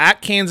Dallas,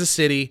 at Kansas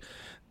City,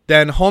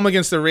 then home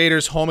against the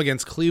Raiders, home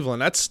against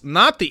Cleveland. That's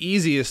not the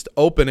easiest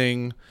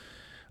opening.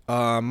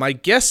 My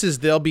guess is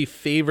they'll be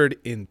favored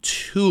in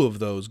 2 of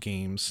those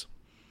games.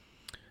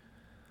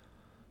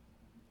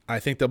 I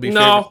think they'll be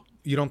favored.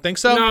 You don't think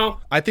so? No.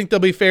 I think they'll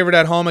be favored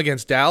at home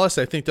against Dallas.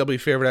 I think they'll be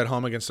favored at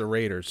home against the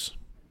Raiders.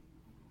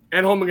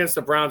 And home against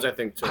the Browns, I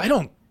think, too. I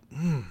don't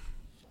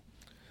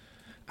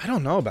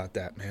know about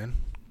that, man.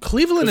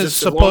 Cleveland is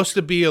supposed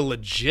to be a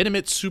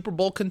legitimate Super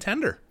Bowl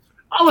contender.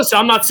 Oh, listen,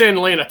 I'm not saying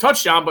laying a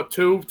touchdown, but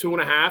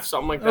 2.5,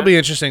 something like that. That'll be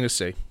interesting to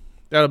see.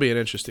 That'll be an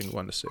interesting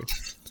one to see.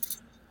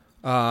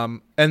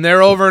 And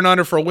their over and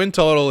under for win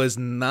total is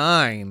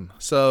 9.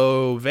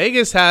 So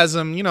Vegas has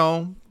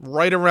them,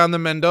 right around the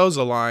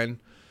Mendoza line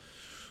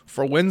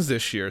for wins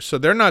this year. So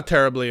they're not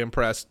terribly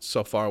impressed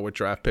so far with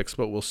draft picks,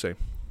 but we'll see.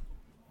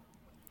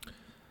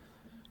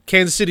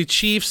 Kansas City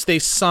Chiefs, they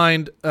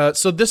signed.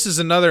 So this is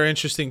another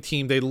interesting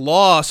team. They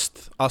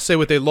lost. I'll say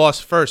what they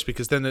lost first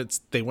because then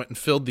they went and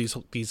filled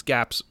these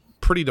gaps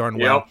pretty darn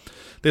well. Yep.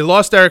 They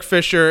lost Eric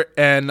Fisher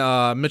and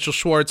Mitchell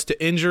Schwartz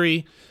to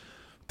injury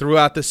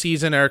throughout the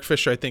season. Eric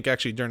Fisher, I think,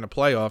 actually during the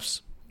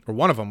playoffs, or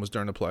one of them was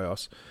during the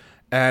playoffs.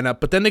 And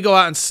but then they go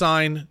out and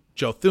sign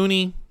Joe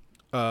Thuney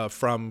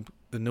from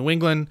the New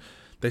England.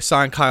 They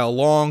signed Kyle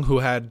Long, who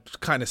had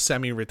kind of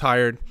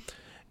semi-retired.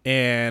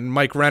 And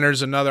Mike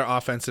Renner's another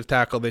offensive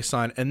tackle they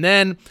signed. And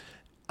then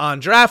on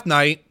draft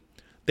night,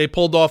 they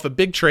pulled off a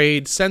big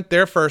trade, sent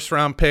their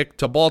first-round pick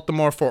to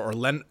Baltimore for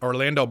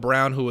Orlando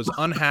Brown, who was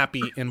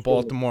unhappy in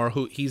Baltimore.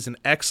 He's an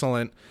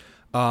excellent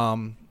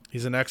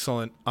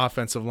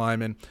offensive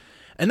lineman.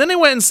 And then they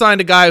went and signed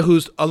a guy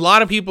who's a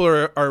lot of people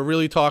are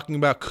really talking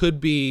about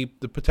could be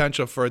the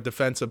potential for a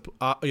defensive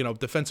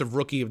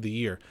rookie of the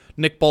year.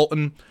 Nick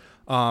Bolton,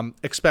 they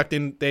expect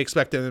him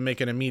to make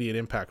an immediate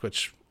impact,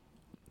 which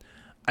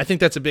I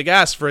think that's a big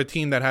ask for a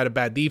team that had a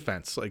bad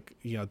defense. Had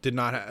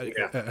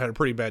a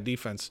pretty bad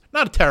defense.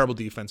 Not a terrible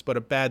defense, but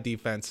a bad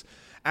defense.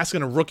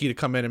 Asking a rookie to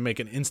come in and make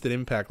an instant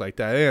impact like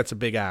that, I think that's a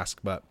big ask.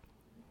 But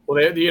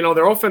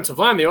their offensive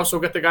line, they also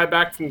got the guy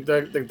back from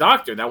the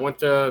doctor that went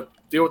to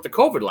deal with the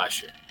COVID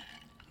last year.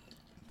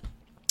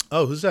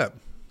 Oh, who's that?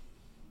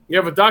 You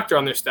have a doctor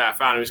on their staff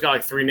out, and he's got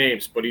like 3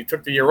 names, but he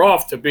took the year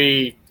off to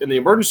be in the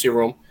emergency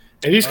room,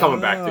 and he's coming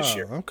back this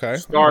year. Okay.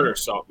 Starter,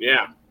 so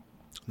yeah.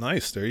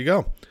 Nice. There you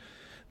go.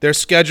 Their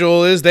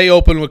schedule is they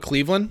open with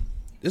Cleveland.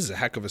 This is a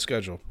heck of a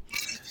schedule.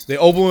 They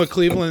open with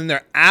Cleveland, and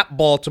they're at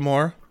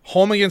Baltimore,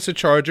 home against the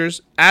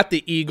Chargers, at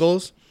the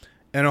Eagles,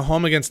 and a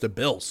home against the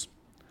Bills.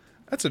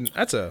 That's a.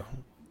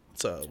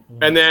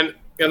 And then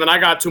I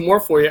got 2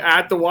 more for you: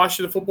 at the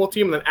Washington football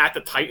team, and then at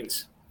the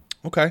Titans.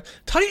 Okay,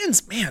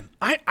 Titans, man.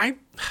 I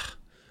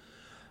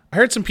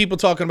heard some people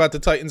talking about the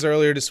Titans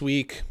earlier this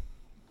week.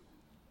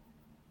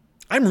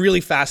 I'm really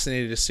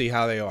fascinated to see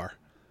how they are.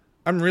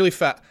 I'm really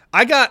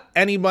I've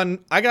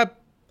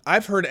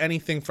heard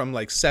anything from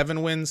like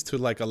 7 wins to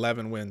like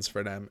 11 wins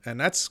for them, and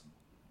that's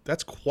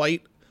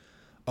quite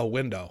a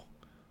window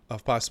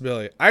of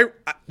possibility.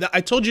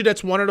 I told you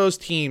that's one of those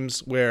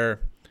teams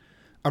where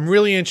I'm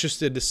really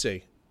interested to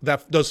see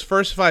that those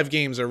first 5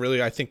 games are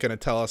really, I think, going to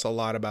tell us a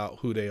lot about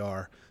who they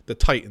are, the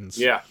Titans.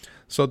 Yeah.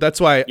 So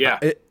that's why. Yeah.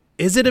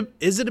 Is it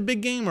a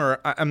big game or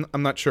I'm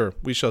not sure.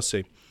 We shall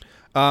see.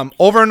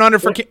 Over and under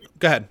for.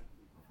 Go ahead.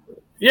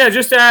 Yeah,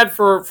 just to add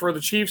for the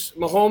Chiefs,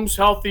 Mahomes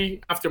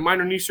healthy after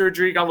minor knee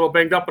surgery, got a little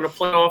banged up in the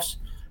playoffs.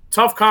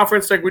 Tough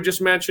conference like we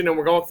just mentioned, and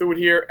we're going through it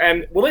here.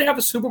 And will they have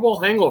a Super Bowl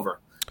hangover?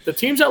 The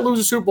teams that lose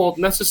the Super Bowl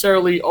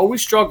necessarily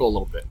always struggle a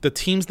little bit. The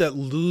teams that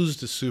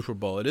lose the Super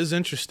Bowl. It is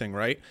interesting,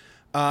 right?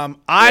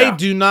 I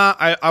do not.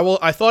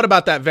 I thought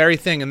about that very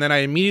thing, and then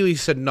I immediately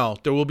said no.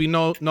 There will be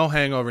no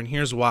hangover, and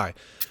here's why.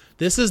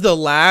 This is the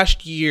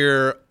last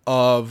year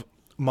of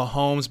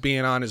Mahomes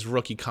being on his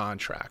rookie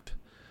contract.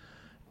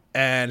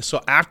 And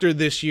so after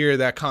this year,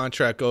 that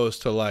contract goes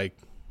to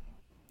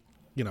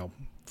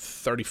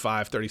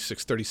 35,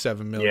 36,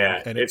 37 million.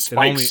 Yeah, and it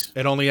spikes.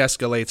 It only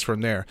escalates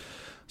from there.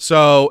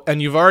 So, and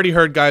you've already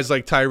heard guys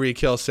like Tyreek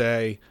Hill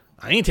say,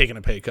 I ain't taking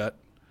a pay cut.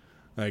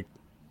 Like,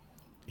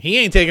 he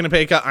ain't taking a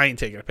pay cut. I ain't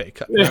taking a pay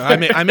cut.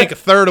 I make a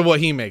third of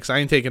what he makes. I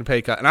ain't taking a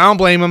pay cut. And I don't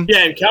blame him.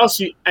 Yeah, and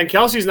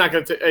Kelsey's not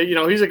going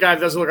to, he's a guy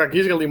that doesn't look like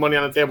he's going to leave money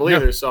on the table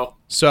either. So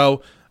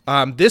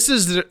this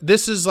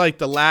is like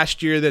the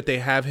last year that they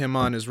have him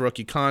on his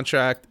rookie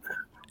contract,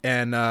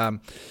 and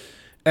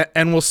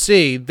we'll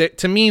see.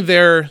 To me,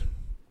 they're,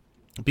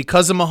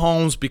 because of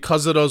Mahomes,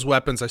 because of those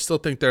weapons, I still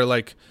think they're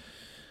like,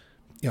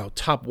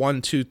 top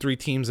 1, 2, 3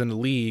 teams in the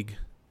league.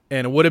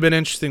 And it would have been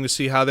interesting to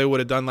see how they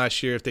would have done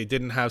last year if they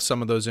didn't have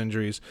some of those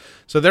injuries.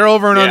 So their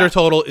over and under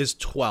total is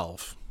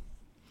 12.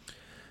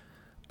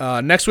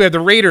 Next, we have the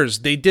Raiders.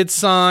 They did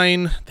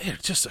sign. They're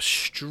just a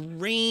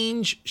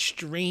strange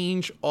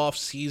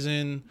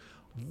offseason.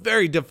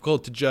 Very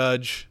difficult to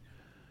judge.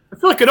 I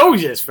feel like it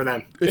always is for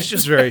them. It's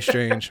just very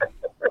strange.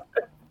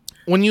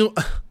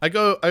 I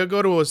go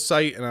to a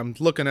site and I'm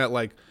looking at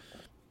like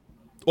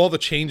all the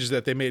changes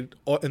that they made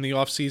in the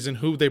offseason,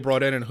 who they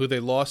brought in and who they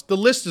lost. The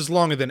list is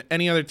longer than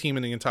any other team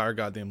in the entire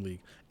goddamn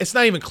league. It's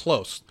not even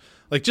close.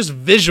 Like, just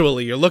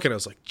visually, you're looking at it,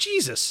 it's like,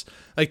 Jesus.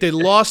 Like, they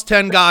lost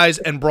 10 guys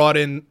and brought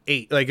in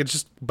 8. Like, it's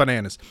just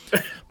bananas.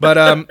 But,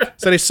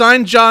 so they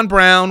signed John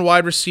Brown,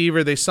 wide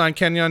receiver. They signed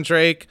Kenyon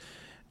Drake.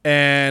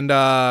 And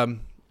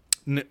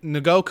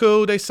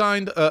Ngoku, they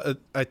signed.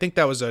 I think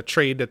that was a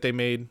trade that they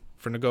made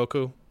for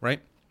Ngoku,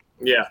 right?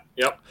 Yeah,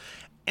 yep.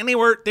 And they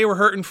were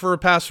hurting for a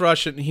pass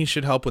rush, and he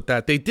should help with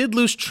that. They did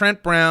lose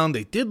Trent Brown.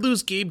 They did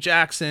lose Gabe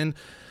Jackson.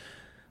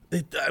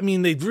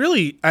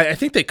 I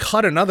think they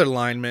cut another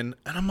lineman,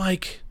 and I'm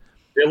like...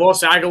 They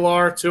lost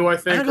Aguilar, too, I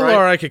think,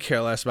 Aguilar, right? I could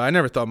care less about. I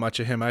never thought much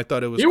of him. I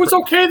thought it was... He was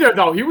okay there,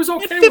 though. He was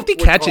okay. He had 50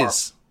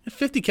 catches.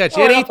 50 catches.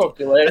 He had 8,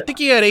 I think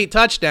he had 8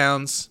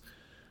 touchdowns.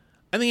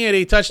 But he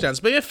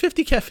had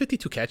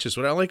 52 catches.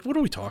 What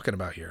are we talking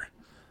about here?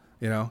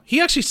 You know,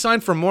 he actually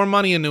signed for more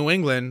money in New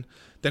England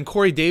than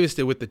Corey Davis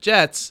did with the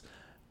Jets.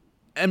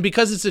 And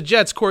because it's the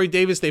Jets, Corey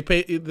Davis, they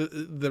pay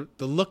the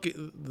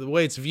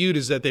way it's viewed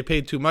is that they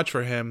paid too much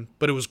for him,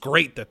 but it was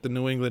great that the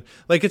New England,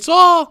 like, it's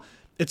all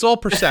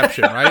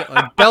perception, right?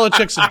 Like,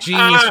 Belichick's a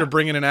genius for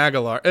bringing in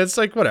Aguilar. It's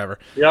like, whatever.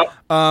 Yep.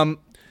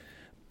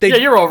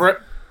 You're over it.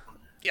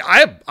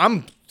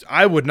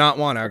 I would not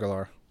want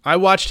Aguilar. I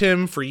watched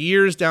him for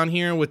years down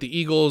here with the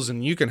Eagles,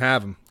 and you can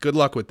have him. Good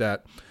luck with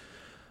that.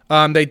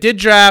 They did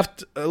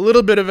draft a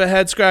little bit of a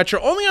head scratcher,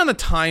 only on the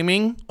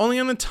timing.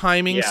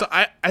 Yeah. So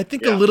I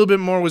think a little bit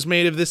more was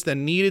made of this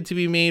than needed to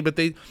be made, but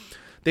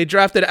they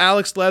drafted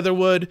Alex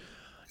Leatherwood.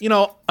 You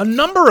know, a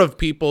number of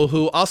people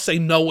who I'll say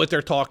know what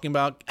they're talking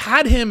about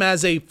had him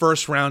as a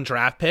first-round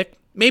draft pick.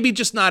 Maybe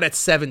just not at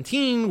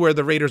 17 where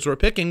the Raiders were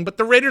picking, but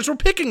the Raiders were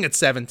picking at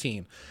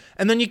 17.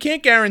 And then you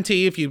can't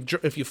guarantee if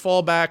you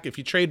fall back, if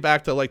you trade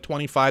back to like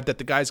 25 that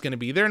the guy's going to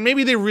be there, and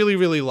maybe they really,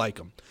 really like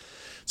him.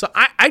 So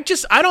I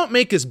don't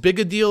make as big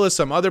a deal as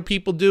some other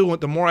people do.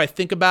 The more I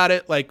think about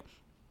it, like,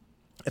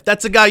 if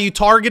that's a guy you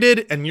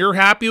targeted and you're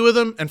happy with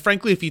him, and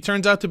frankly, if he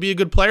turns out to be a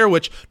good player,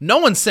 which no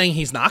one's saying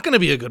he's not going to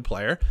be a good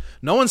player,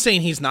 no one's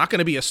saying he's not going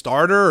to be a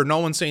starter, or no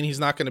one's saying he's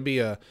not going to be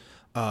a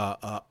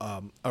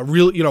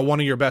real, one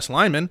of your best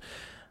linemen,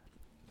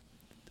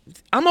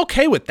 I'm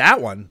okay with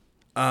that one.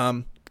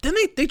 Then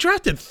they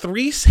drafted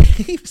three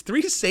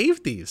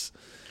safeties.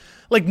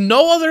 Like,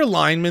 no other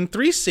linemen,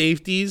 3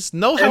 safeties,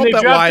 no help at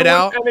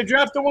wideout. And they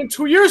drafted one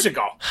 2 years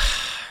ago.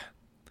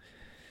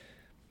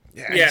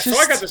 Yeah, so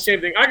I got the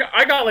same thing.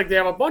 I got like, they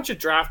have a bunch of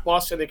draft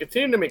busts, and they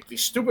continue to make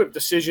these stupid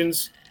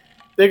decisions.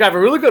 They got a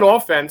really good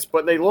offense,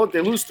 but they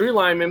lose 3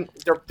 linemen.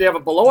 They have a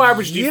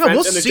below-average defense. Yeah,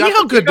 we'll see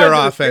how good their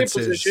offense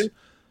is.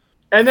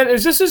 And then,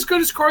 is this as good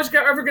as Carr's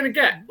ever going to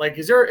get? Like,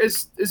 is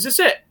this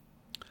it?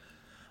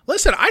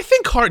 Listen, I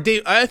think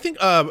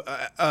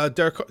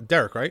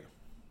Derek, right?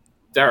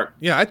 Derek.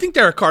 Yeah, I think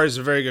Derek Carr is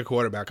a very good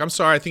quarterback. I'm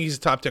sorry, I think he's a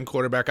top 10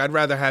 quarterback. I'd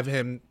rather have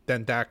him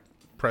than Dak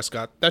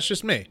Prescott. That's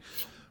just me,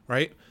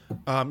 right?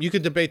 You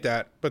could debate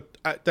that, but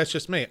that's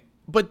just me.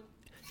 But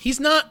he's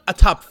not a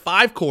top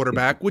 5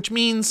 quarterback, which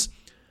means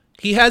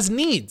he has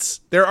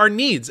needs. There are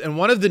needs, and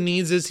one of the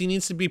needs is he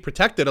needs to be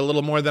protected a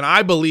little more than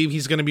I believe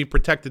he's going to be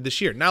protected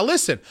this year. Now,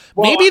 listen,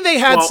 maybe they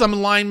had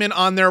some linemen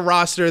on their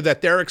roster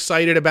that they're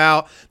excited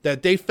about,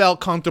 that they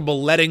felt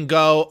comfortable letting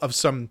go of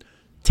some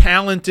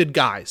talented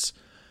guys.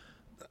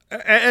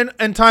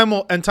 And time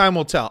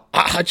will tell.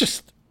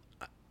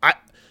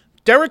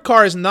 Derek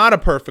Carr is not a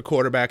perfect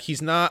quarterback.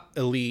 He's not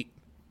elite.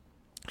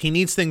 He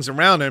needs things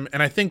around him,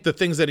 and I think the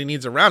things that he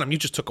needs around him, you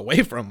just took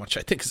away from him, which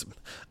I think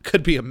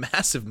could be a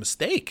massive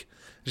mistake.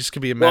 It just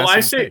could be a massive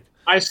mistake.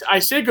 I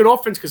say good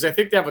offense because I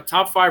think they have a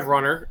top 5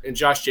 runner in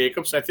Josh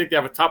Jacobs. I think they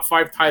have a top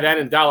 5 tight end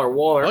in Dallar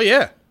Waller. Oh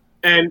yeah.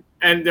 And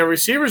their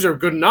receivers are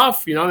good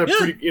enough. They're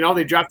pretty.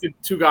 They drafted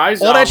 2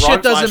 guys. All that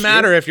shit doesn't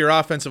matter if your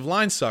offensive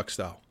line sucks,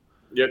 though.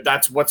 Yeah,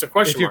 that's what's a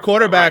question. If your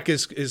quarterback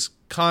is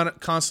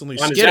constantly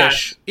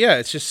skittish, yeah,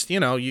 it's just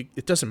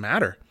it doesn't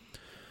matter.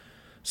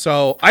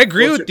 So I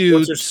agree with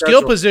you,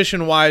 skill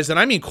position wise, and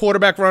I mean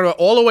quarterback runner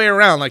all the way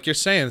around, like you're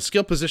saying,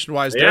 skill position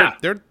wise,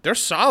 they're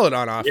solid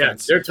on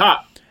offense. Yeah, they're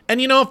top.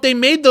 And if they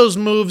made those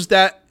moves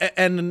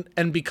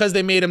and because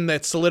they made them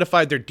that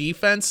solidified their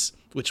defense,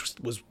 which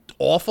was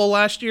awful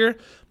last year,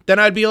 then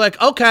I'd be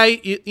like, okay,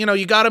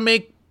 you got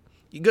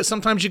to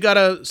sometimes you got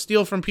to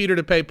steal from Peter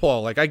to pay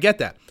Paul. Like, I get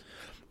that.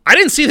 I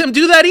didn't see them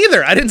do that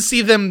either. I didn't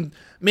see them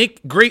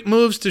make great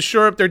moves to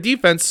shore up their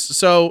defense.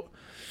 So,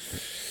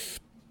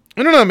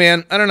 I don't know,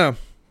 man. I don't know.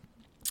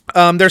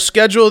 Their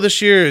schedule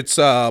this year, it's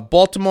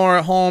Baltimore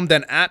at home,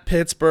 then at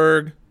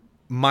Pittsburgh,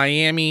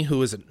 Miami,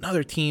 who is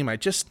another team.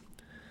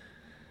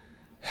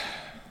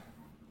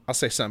 I'll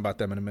say something about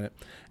them in a minute.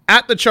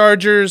 At the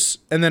Chargers,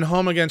 and then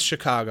home against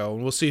Chicago.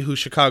 And we'll see who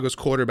Chicago's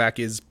quarterback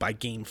is by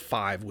Game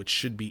 5, which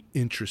should be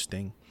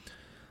interesting.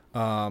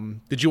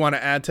 Did you want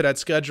to add to that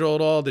schedule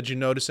at all? Did you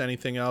notice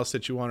anything else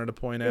that you wanted to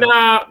point out?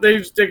 Nah,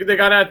 they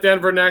got at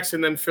Denver next,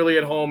 and then Philly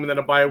at home, and then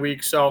a bye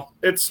week. So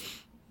it's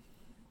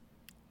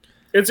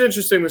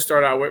interesting to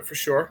start out with for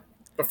sure.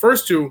 The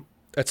first two,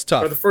 that's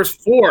tough. Or the first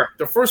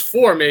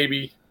four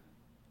maybe.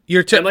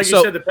 And like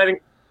you said, depending.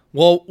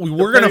 Well,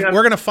 we're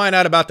gonna find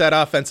out about that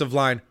offensive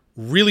line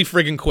really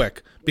friggin'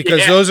 quick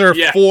because those are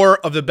four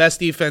of the best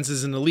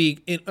defenses in the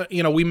league.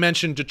 We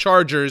mentioned the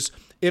Chargers.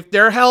 If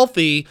they're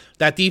healthy,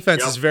 that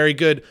defense is very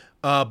good.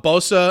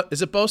 Bosa,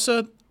 is it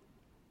Bosa?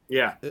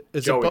 Yeah,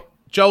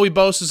 Joey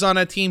Bosa's on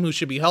that team who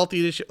should be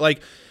healthy this year.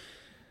 Like,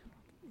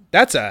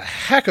 that's a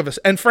heck of a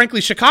 – and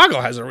frankly,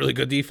 Chicago has a really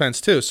good defense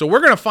too. So we're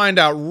going to find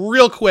out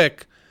real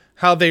quick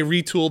how they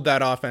retooled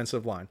that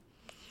offensive line.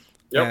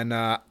 Yep. And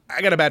I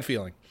got a bad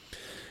feeling.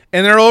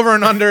 And their over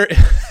and under –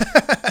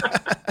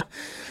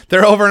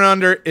 their over and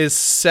under is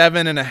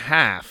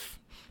 7.5.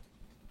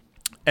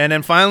 And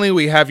then finally,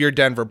 we have your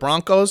Denver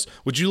Broncos.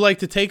 Would you like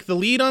to take the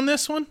lead on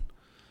this one?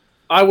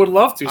 I would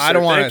love to, sir. I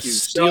don't want to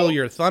steal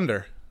your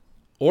thunder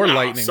or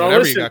lightning,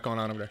 whatever you got going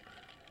on over there.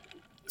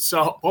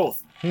 So,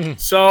 both.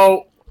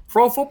 So,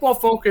 Pro Football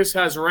Focus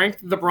has ranked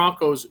the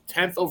Broncos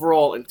 10th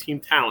overall in team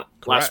talent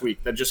last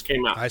week. That just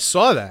came out. I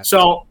saw that.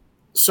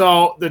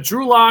 So the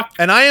Drew Lock.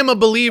 And I am a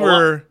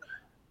believer,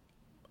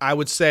 I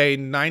would say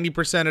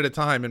 90% of the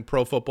time in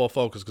Pro Football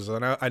Focus because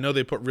I know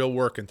they put real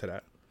work into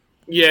that.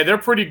 Yeah, they're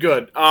pretty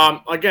good.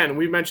 Again,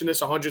 we mentioned this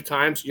 100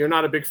 times. You're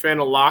not a big fan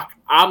of Locke.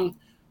 I'm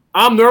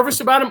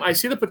nervous about him. I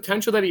see the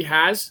potential that he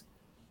has,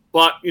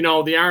 but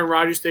the Aaron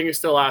Rodgers thing is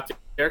still out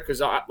there because,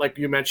 like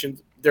you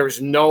mentioned,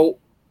 there's no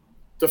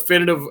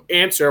definitive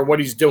answer what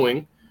he's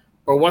doing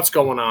or what's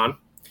going on.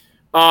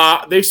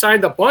 They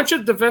signed a bunch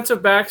of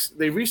defensive backs.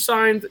 They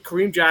re-signed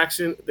Kareem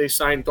Jackson. They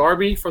signed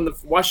Darby from the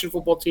Washington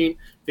football team.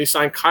 They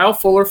signed Kyle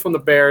Fuller from the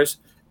Bears,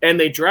 and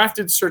they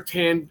drafted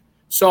Surtain.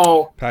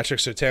 So Patrick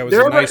Surtain was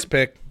a nice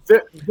pick.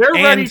 They're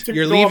ready to.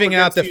 You're leaving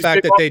out the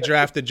fact that they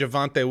drafted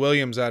Javonte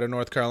Williams out of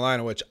North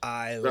Carolina, which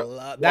I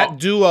love. That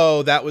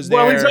duo that was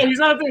there. Well, he's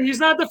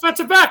not a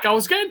defensive back. I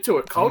was getting to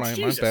it, Coach.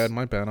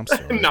 My bad. I'm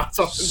sorry. No,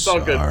 it's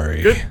all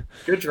good.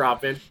 Good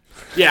drop in.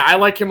 Yeah, I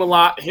like him a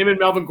lot. Him and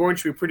Melvin Gordon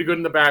should be pretty good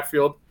in the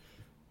backfield.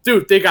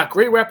 Dude, they got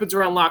great weapons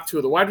around Lock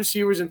too. The wide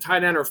receivers and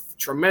tight end are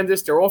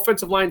tremendous. Their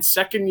offensive line,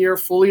 second year,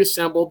 fully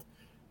assembled.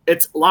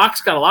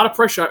 Lock's got a lot of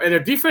pressure, and their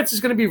defense is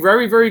going to be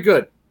very, very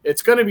good.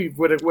 It's going to be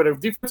with a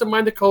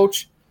defensive-minded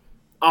coach.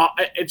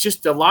 It's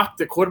just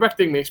the quarterback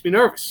thing makes me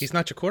nervous. He's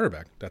not your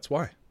quarterback. That's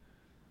why.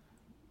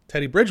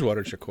 Teddy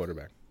Bridgewater's your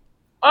quarterback.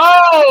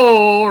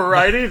 Oh,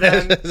 righty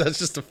then. That's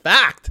just a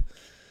fact.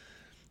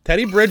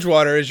 Teddy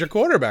Bridgewater is your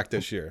quarterback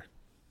this year.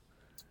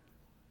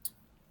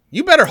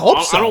 You better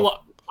hope so.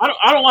 I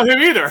don't want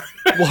him either.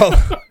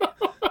 Well,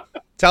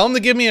 tell him to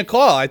give me a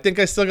call. I think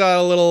I still got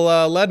a little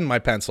lead in my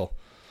pencil.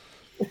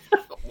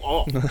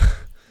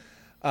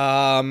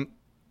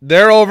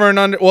 They're over and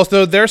under. Well,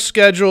 so their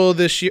schedule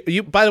this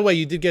year. By the way,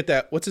 you did get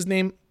that. What's his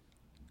name?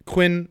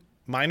 Quinn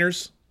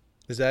Miners.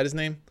 Is that his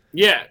name?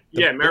 Yeah,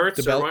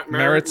 Meritz.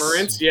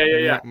 Meritz.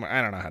 Yeah.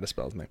 I don't know how to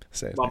spell his name.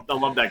 I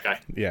love that guy.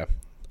 Yeah,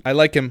 I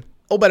like him.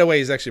 Oh, by the way,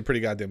 he's actually a pretty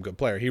goddamn good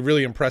player. He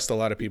really impressed a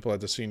lot of people at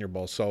the Senior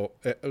Bowl. So,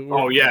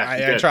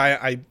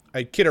 I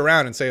kid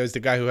around and say he's the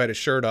guy who had his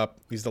shirt up.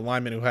 He's the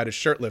lineman who had his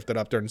shirt lifted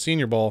up during the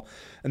Senior Bowl,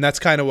 and that's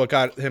kind of what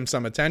got him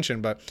some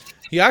attention. But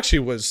he actually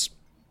was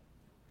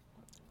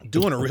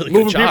doing a really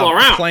good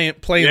job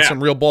playing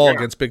some real ball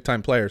against big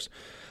time players.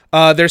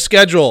 Their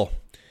schedule: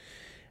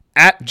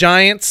 at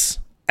Giants,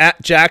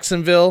 at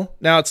Jacksonville.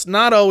 Now, it's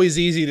not always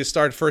easy to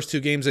start first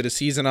two games of the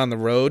season on the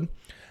road.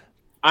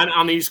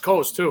 On the East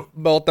Coast, too.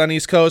 Both on the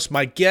East Coast.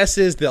 My guess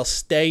is they'll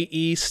stay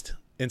east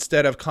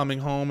instead of coming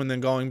home and then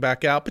going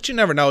back out. But you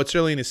never know. It's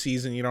early in the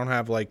season. You don't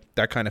have,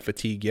 that kind of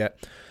fatigue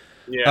yet.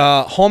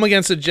 Yeah. Home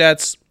against the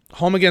Jets.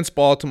 Home against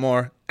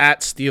Baltimore.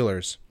 At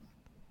Steelers.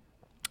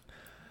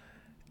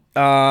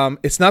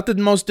 It's not the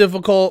most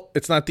difficult.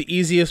 It's not the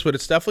easiest, but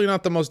it's definitely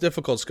not the most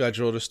difficult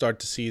schedule to start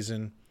the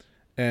season.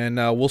 And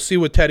we'll see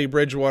what Teddy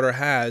Bridgewater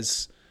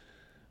has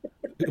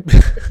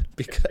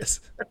because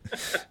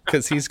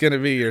he's going to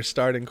be your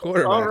starting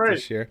quarterback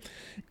this year.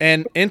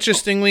 And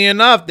interestingly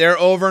enough, their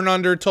over and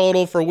under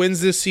total for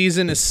wins this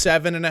season is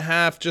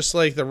 7.5, just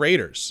like the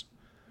Raiders.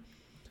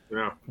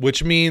 Yeah.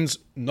 Which means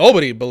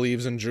nobody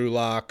believes in Drew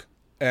Lock,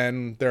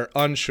 and they're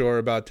unsure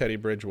about Teddy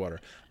Bridgewater.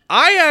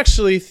 I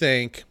actually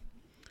think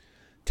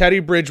Teddy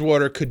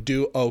Bridgewater could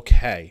do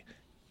okay.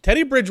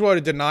 Teddy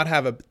Bridgewater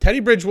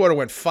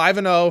went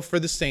 5-0 for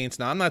the Saints.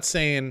 Now, I'm not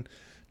saying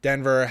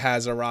Denver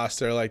has a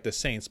roster like the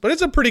Saints, but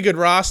it's a pretty good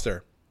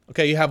roster.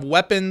 Okay, you have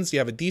weapons, you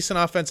have a decent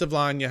offensive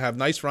line, you have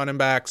nice running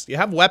backs, you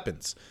have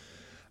weapons.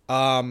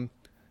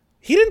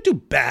 He didn't do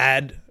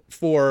bad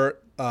for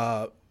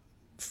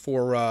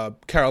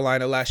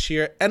Carolina last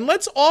year. And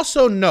let's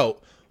also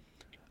note,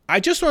 I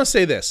just want to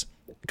say this,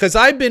 because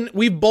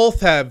we both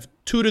have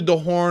tooted the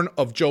horn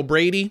of Joe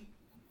Brady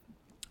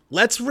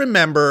Let's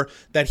remember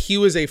that he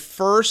was a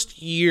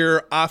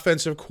first-year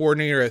offensive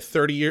coordinator at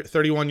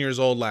 31 years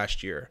old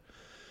last year.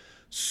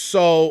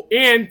 So,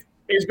 and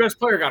his best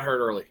player got hurt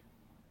early.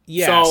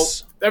 Yes.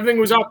 So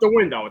everything was out the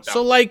window at that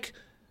point. Like,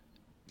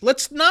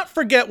 let's not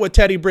forget what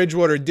Teddy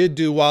Bridgewater did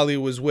do while he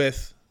was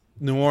with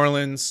New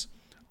Orleans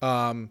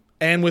and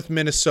with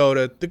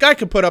Minnesota. The guy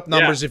could put up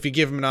numbers if you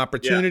give him an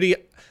opportunity. Yeah.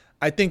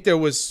 I think there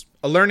was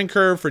a learning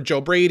curve for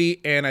Joe Brady,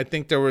 and I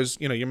think there was,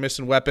 you're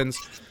missing weapons.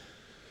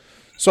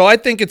 So I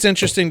think it's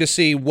interesting to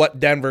see what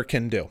Denver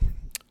can do.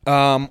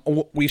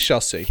 We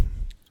shall see.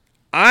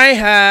 I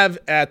have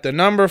at the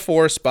number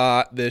 4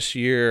 spot this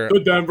year the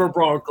Denver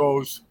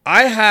Broncos.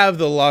 I have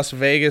the Las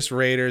Vegas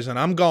Raiders, and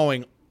I'm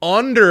going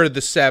under the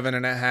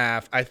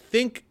 7.5. I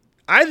think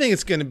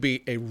it's going to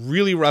be a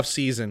really rough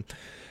season.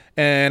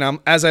 And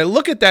as I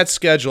look at that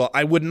schedule,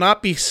 I would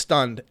not be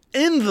stunned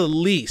in the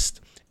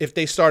least if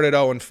they started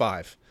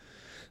 0-5.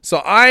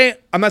 So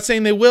I'm not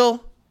saying they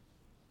will.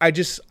 I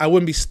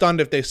wouldn't be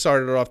stunned if they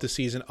started off the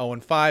season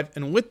 0-5.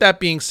 And with that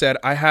being said,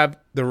 I have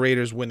the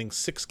Raiders winning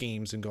 6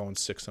 games and going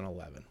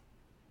 6-11.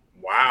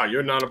 Wow,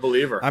 you're not a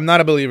believer. I'm not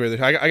a believer.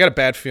 I got a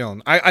bad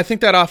feeling. I think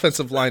that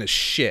offensive line is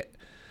shit.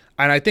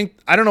 And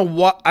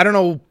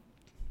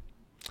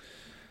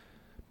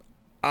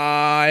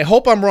I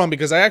hope I'm wrong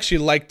because I actually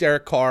like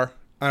Derek Carr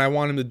and I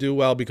want him to do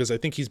well because I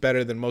think he's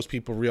better than most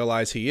people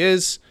realize he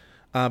is.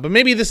 But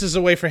maybe this is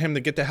a way for him to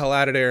get the hell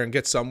out of there and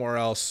get somewhere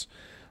else.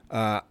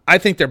 I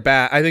think they're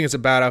bad. I think it's a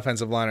bad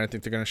offensive line. I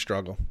think they're going to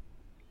struggle.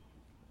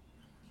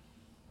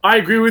 I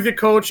agree with you,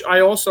 Coach. I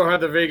also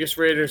have the Vegas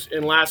Raiders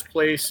in last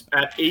place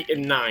at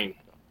 8-9.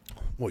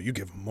 Well, you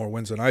give them more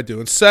wins than I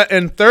do.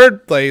 In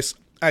third place,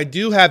 I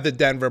do have the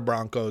Denver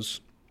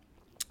Broncos,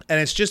 and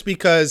it's just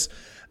because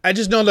I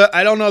just know that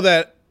I don't know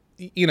that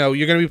you're going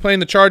to be playing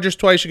the Chargers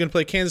twice. You're going to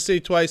play Kansas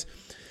City twice.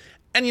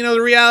 And,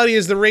 the reality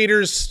is the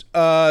Raiders,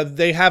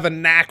 they have a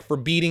knack for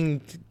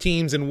beating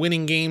teams and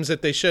winning games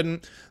that they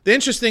shouldn't. The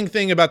interesting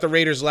thing about the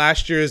Raiders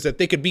last year is that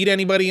they could beat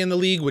anybody in the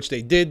league, which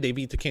they did. They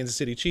beat the Kansas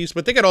City Chiefs,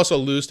 but they could also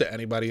lose to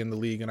anybody in the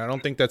league, and I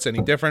don't think that's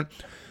any different.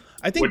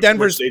 I think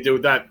Denver's... Which they do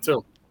that,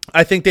 too.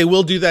 I think they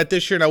will do that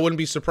this year, and I wouldn't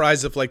be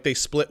surprised if they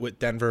split with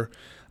Denver,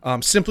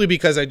 simply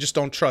because I just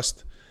don't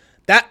trust...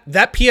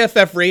 That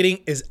PFF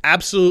rating is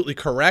absolutely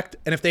correct,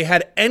 and if they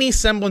had any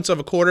semblance of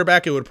a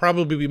quarterback, it would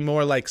probably be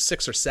more like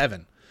 6 or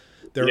 7.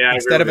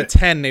 Instead of a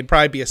 10, they'd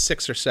probably be a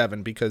 6 or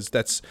 7 because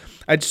that's.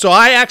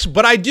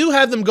 But I do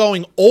have them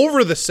going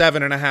over the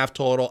 7.5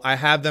 total. I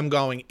have them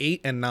going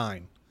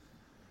 8-9.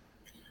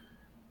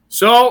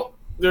 So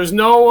there's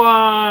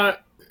no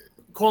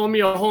calling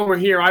me a homer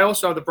here. I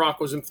also have the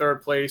Broncos in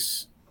third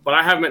place, but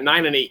I have them at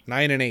 9-8.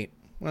 9-8.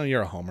 Well,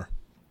 you're a homer.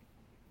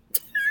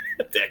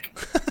 Dick.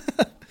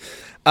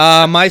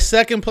 My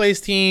second place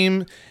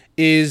team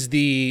is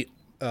the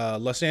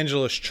Los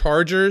Angeles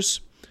Chargers.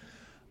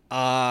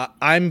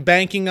 I'm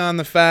banking on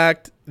the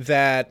fact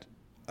that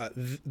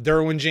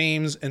Derwin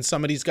James and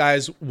some of these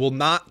guys will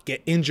not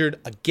get injured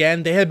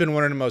again. They have been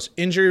one of the most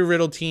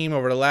injury-riddled team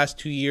over the last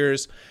 2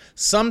 years.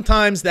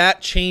 Sometimes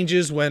that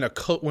changes when a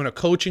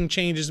coaching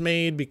change is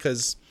made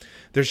because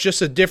there's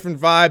just a different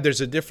vibe.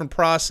 There's a different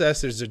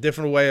process. There's a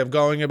different way of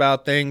going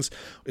about things.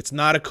 It's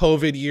not a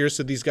COVID year,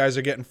 so these guys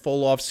are getting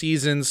full off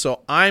seasons.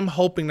 So I'm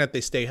hoping that they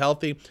stay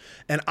healthy.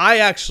 And I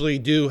actually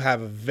do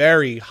have a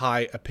very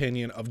high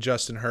opinion of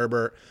Justin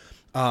Herbert.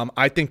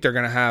 I think they're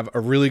going to have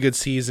a really good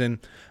season.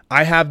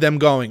 I have them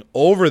going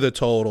over the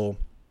total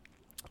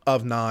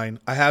of 9.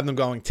 I have them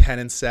going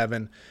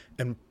 10-7,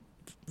 and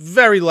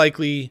very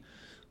likely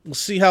we'll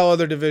see how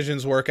other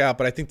divisions work out.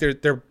 But I think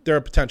they're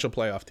a potential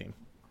playoff team.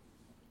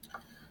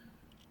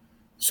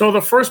 So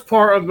the first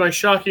part of my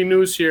shocking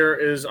news here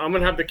is I'm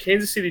going to have the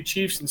Kansas City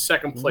Chiefs in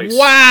second place.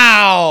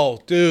 Wow,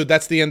 dude,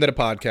 that's the end of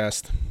the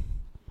podcast.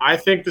 I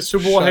think the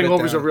Super Bowl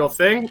hangover is a real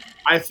thing.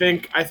 I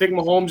think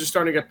Mahomes is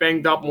starting to get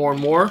banged up more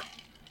and more.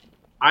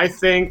 I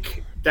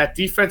think that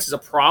defense is a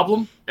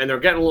problem, and they're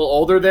getting a little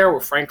older there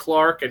with Frank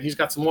Clark, and he's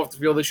got some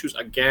off-the-field issues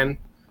again.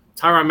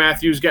 Tyrann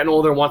Mathieu getting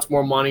older and wants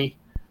more money.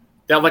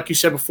 That, like you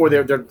said before,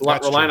 they're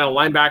relying on a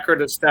linebacker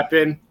to step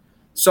in.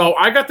 So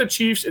I got the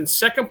Chiefs in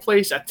second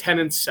place at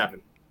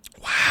 10-7.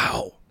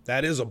 Wow,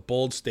 that is a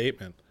bold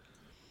statement.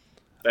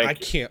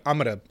 Thank you. I'm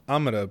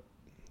gonna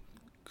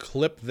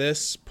clip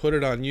this, put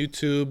it on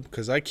YouTube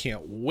because I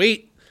can't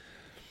wait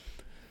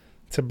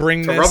to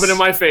bring this. Rub it in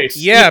my face.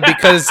 Yeah,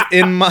 because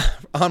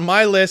on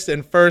my list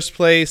in first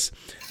place,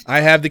 I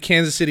have the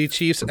Kansas City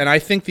Chiefs, and I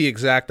think the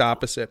exact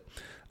opposite.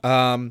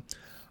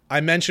 I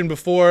mentioned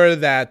before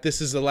that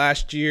this is the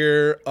last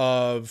year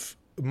of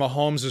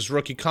Mahomes'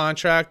 rookie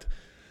contract.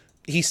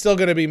 He's still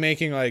going to be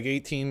making like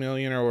 $18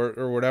 million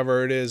or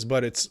whatever it is,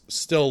 but it's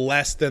still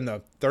less than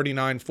the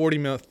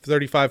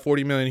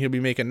 $35-40 million he'll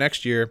be making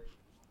next year.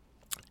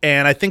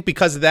 And I think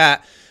because of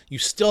that, you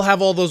still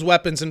have all those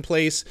weapons in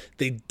place.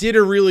 They did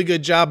a really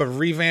good job of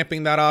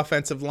revamping that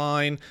offensive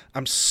line.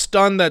 I'm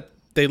stunned that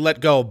they let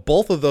go of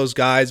both of those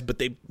guys, but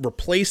they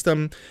replaced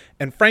them.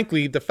 And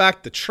frankly, the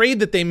trade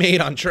that they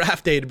made on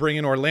draft day to bring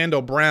in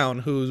Orlando Brown,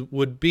 who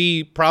would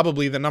be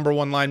probably the number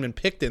one lineman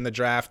picked in the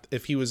draft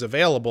if he was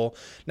available.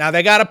 Now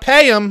they got to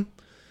pay him,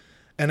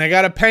 and they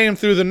got to pay him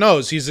through the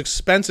nose. He's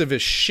expensive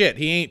as shit.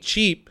 He ain't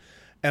cheap.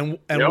 And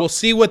we'll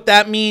see what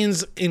that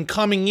means in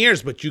coming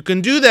years. But you can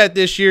do that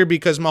this year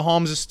because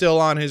Mahomes is still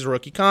on his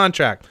rookie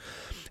contract.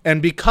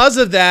 And because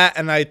of that,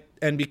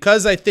 and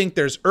because I think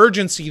there's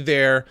urgency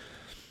there,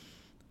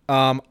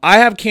 I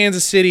have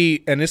Kansas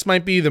City, and this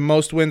might be the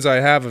most wins I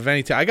have of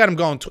any team. I got them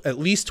going at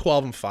least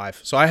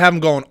 12-5. So I have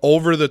them going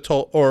over the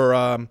total, or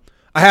I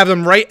have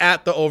them right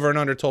at the over and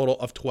under total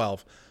of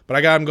 12. But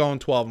I got them going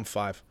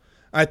 12-5.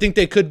 I think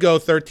they could go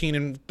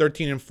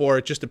 13-4.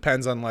 It just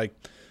depends on, like,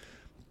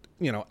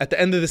 you know, at the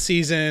end of the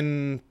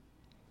season,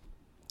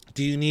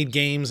 do you need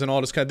games and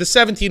all this kind of. The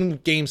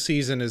 17-game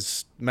season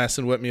is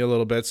messing with me a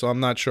little bit, so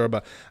I'm not sure.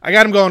 But I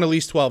got them going at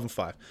least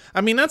 12-5.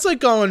 I mean, that's like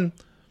going,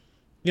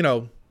 you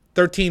know,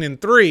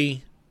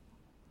 13-3.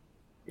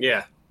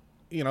 Yeah.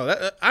 You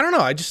know, I don't know.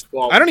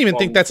 I don't even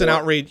think 12 that's an 4.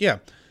 outrage. Yeah.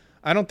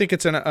 I don't think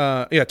it's an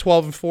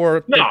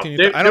 12-4. No,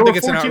 13, I don't were think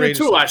it's an outrageous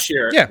 14-2 last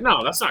year. Yeah.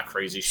 No, that's not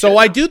crazy shit. So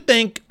I do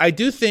think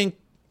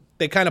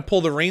they kind of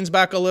pull the reins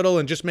back a little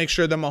and just make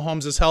sure that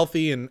Mahomes is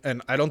healthy, and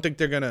I don't think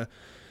they're going to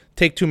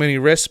take too many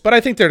risks. But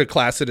I think they're the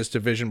class of this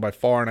division by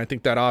far, and I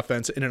think that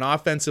offense in an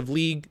offensive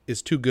league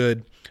is too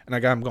good, and I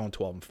got them going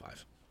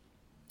 12-5.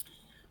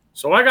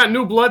 So I got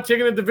new blood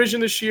taking the division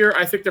this year.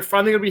 I think they're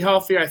finally going to be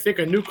healthy. I think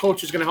a new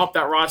coach is going to help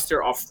that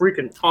roster a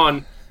freaking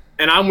ton.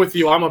 And I'm with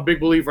you. I'm a big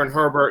believer in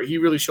Herbert. He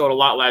really showed a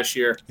lot last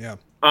year. Yeah.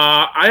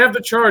 I have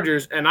the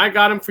Chargers, and I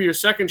got him for your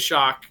second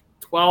shock,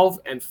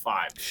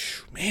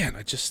 12-5. Man,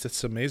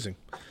 that's amazing.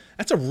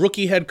 That's a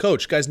rookie head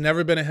coach. Guy's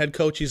never been a head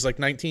coach. He's like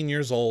 19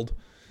 years old.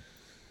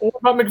 What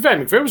about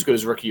McVay? McVay was good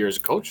his rookie year as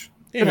a coach.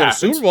 They win a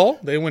Super Bowl.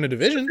 They win a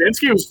division.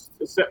 Stefanski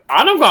was.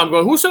 I don't know. I'm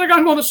going. Who said I got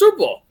him going to the Super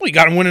Bowl? Well, you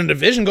got him winning a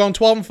division, going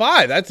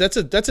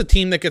 12-5. That's a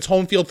team that gets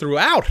home field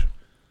throughout.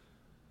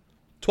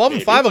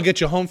 12-5 will get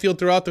you home field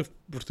throughout the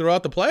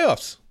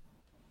playoffs.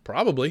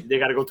 Probably. They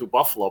got to go through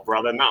Buffalo,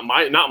 brother. Not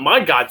my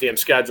goddamn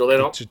schedule. They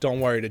don't. Just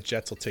don't worry. The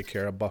Jets will take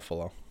care of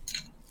Buffalo.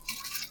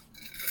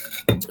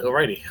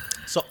 Alrighty.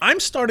 So I'm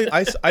starting.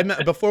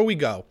 Before we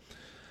go,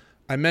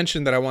 I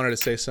mentioned that I wanted to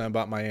say something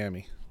about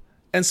Miami,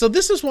 and so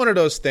this is one of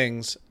those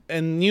things.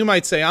 And you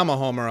might say I'm a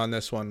homer on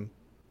this one,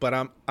 but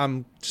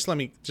I'm just let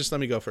me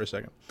go for a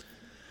second.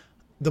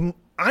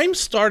 I'm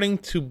starting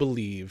to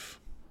believe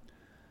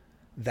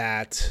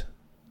that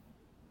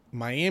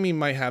Miami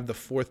might have the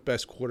fourth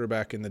best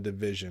quarterback in the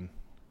division,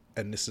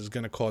 and this is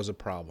going to cause a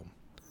problem.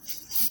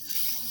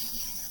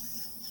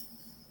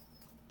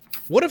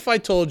 What if I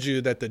told you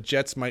that the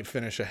Jets might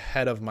finish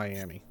ahead of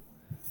Miami?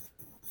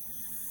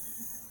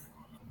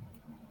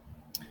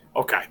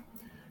 Okay.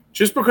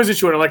 Just because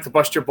it's you and I like to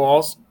bust your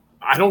balls,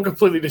 I don't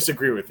completely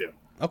disagree with you.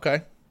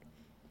 Okay.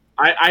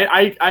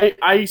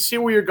 I see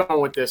where you're going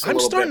with this. I'm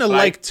starting to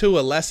like Tua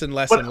less and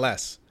less and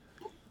less.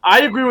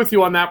 I agree with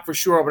you on that for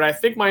sure, but I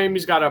think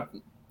Miami's got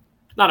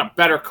not a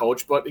better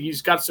coach, but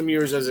he's got some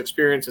years as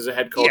experience as a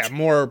head coach. Yeah,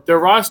 more. Their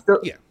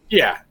roster.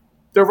 Yeah.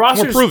 Their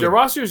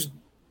roster's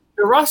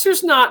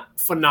not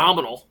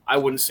phenomenal, I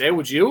wouldn't say.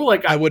 Would you?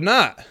 I would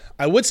not.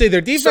 I would say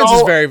their defense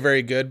is very,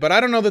 very good, but I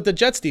don't know that the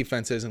Jets'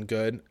 defense isn't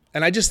good.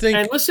 And I just think.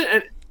 And listen,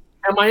 and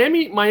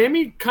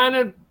Miami kind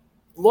of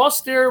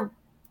lost their.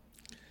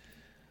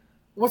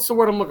 What's the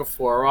word I'm looking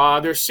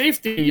for? Their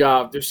safety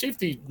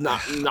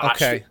notch.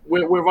 Okay.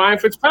 With Ryan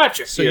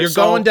Fitzpatrick. So you're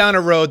going down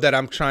a road that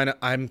I'm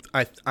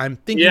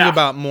thinking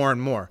about more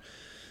and more.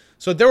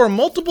 So there were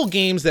multiple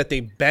games that they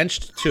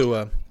benched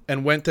Tua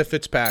and went to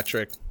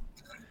Fitzpatrick.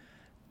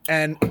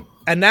 And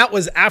that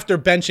was after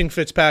benching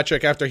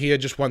Fitzpatrick after he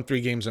had just won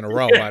 3 games in a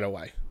row, by the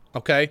way.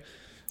 Okay?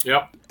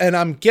 Yep. And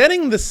I'm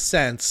getting the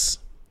sense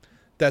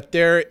that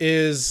there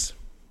is,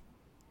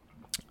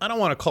 I don't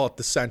want to call it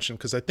dissension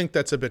because I think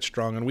that's a bit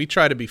strong, and we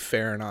try to be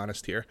fair and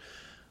honest here.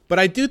 But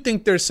I do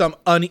think there's some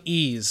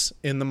unease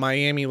in the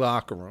Miami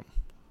locker room.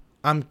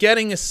 I'm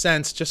getting a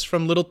sense just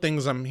from little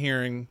things I'm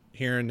hearing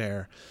here and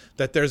there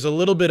that there's a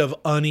little bit of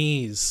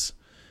unease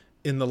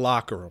in the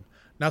locker room.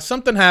 Now,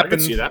 something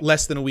happened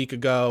less than a week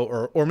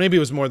ago, or maybe it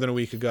was more than a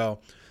week ago,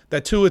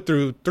 that Tua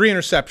threw 3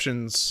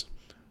 interceptions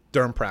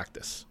during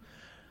practice.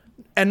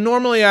 And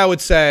normally I would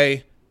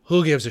say,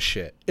 who gives a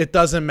shit? It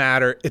doesn't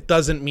matter. It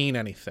doesn't mean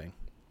anything,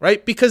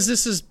 right? Because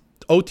this is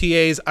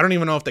OTAs. I don't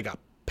even know if they got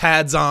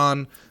pads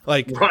on.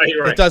 Right.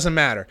 It doesn't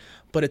matter.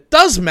 But it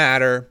does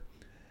matter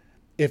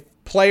if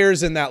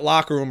players in that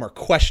locker room are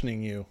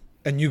questioning you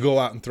and you go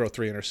out and throw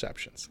 3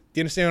 interceptions. Do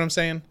you understand what I'm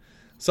saying?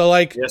 So,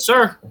 yes,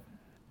 sir.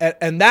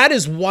 And that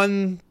is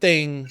one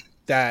thing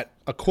that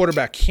a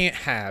quarterback can't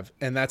have,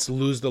 and that's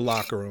lose the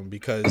locker room.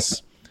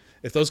 Because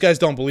if those guys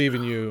don't believe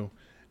in you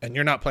and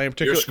you're not playing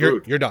particularly,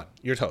 you're done.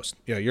 You're toast.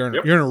 Yeah, you're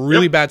in a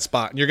really bad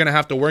spot, and you're going to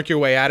have to work your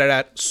way out of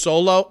that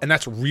solo, and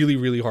that's really,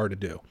 really hard to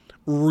do.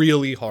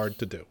 Really hard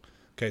to do.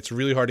 Okay, it's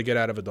really hard to get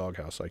out of a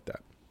doghouse like that.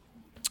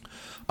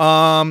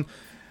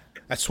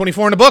 That's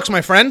 24 in the books,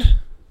 my friend.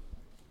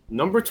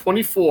 Number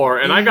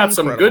 24, and I got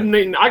some good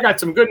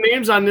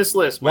names on this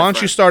list. Why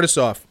don't you start us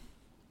off?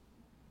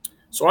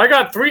 So I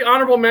got 3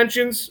 honorable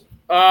mentions.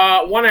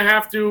 One I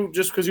have to,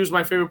 just because he was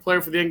my favorite player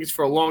for the Yankees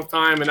for a long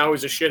time, and now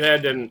he's a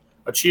shithead and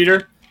a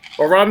cheater.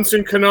 But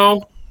Robinson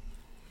Cano,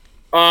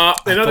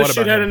 another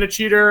shithead and a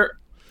cheater.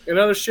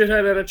 Another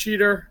shithead and a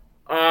cheater.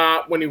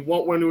 When he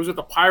was with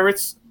the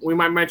Pirates, we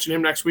might mention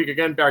him next week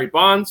again. Barry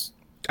Bonds.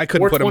 I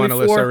couldn't put him on a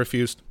list. I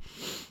refused.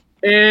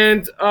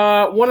 And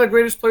one of the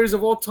greatest players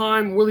of all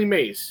time, Willie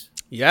Mays.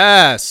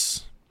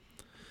 Yes.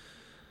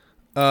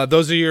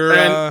 Those are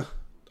your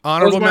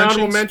honorable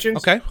mentions?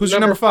 Okay. Who's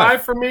your number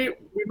 5? For me,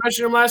 we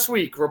mentioned him last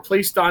week.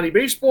 Replaced Donnie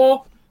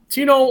Baseball,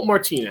 Tino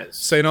Martinez.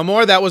 Say no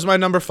more. That was my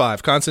number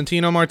 5,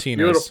 Constantino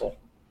Martinez. Beautiful.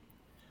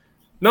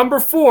 Number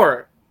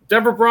 4,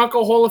 Denver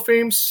Bronco Hall of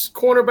Fame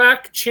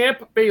cornerback,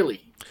 Champ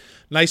Bailey.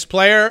 Nice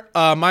player.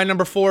 My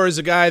number 4 is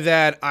a guy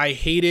that I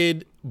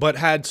hated but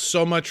had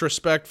so much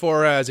respect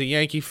for as a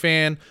Yankee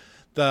fan.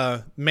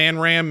 The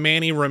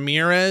Manny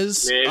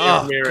Ramirez.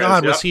 Ramirez,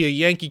 God, was he a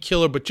Yankee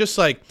killer? But just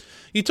like,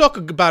 you talk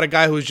about a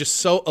guy who was just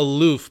so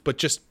aloof, but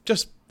just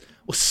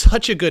was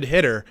such a good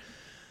hitter.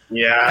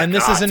 Yeah. And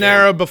this is an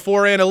era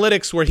before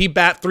analytics where he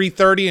bat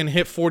 330 and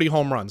hit 40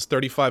 home runs,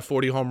 35,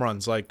 40 home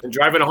runs. And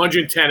driving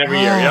 110 every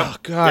year. Oh,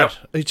 God. Yep.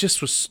 It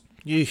just was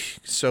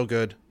so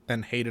good,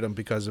 and hated him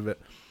because of it.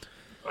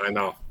 I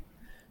know.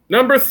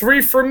 Number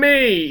 3 for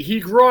me. He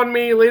grew on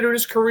me later in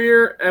his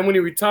career, and when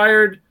he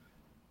retired,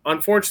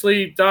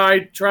 unfortunately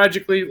died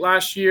tragically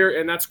last year,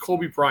 and that's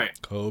Kobe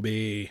Bryant.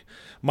 Kobe.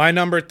 My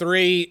number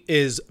 3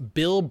 is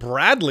Bill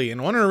Bradley,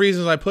 and one of the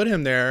reasons I put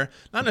him there,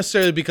 not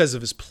necessarily because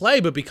of his play,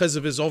 but because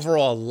of his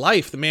overall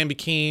life. The man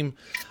became,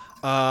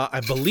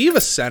 I believe,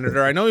 a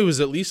senator. I know he was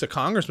at least a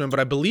congressman, but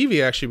I believe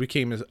he actually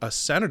became a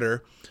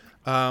senator,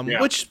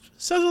 which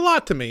says a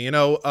lot to me.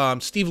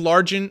 Steve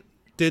Largent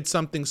did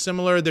something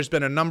similar. There's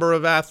been a number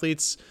of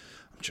athletes.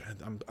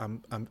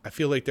 I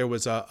feel like there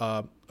was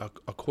a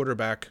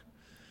quarterback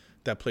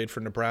that played for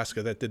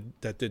Nebraska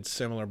that did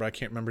similar, but I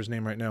can't remember his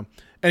name right now.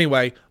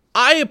 Anyway,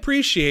 I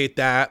appreciate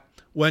that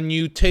when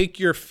you take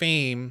your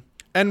fame,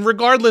 and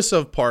regardless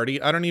of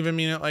party, I don't even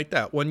mean it like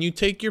that. When you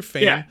take your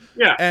fame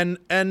and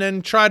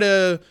then try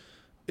to,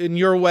 in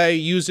your way,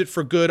 use it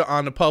for good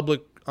on a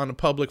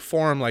public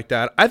forum like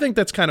that, I think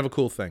that's kind of a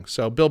cool thing.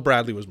 So Bill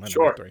Bradley was my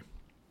number 3.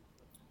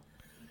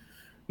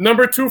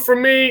 Number 2 for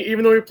me,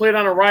 even though he played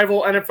on a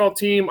rival NFL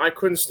team, I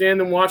couldn't stand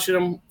him watching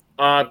him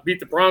beat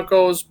the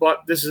Broncos,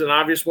 but this is an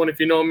obvious one if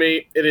you know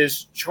me. It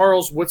is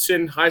Charles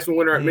Woodson, Heisman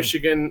winner at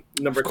Michigan,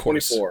 number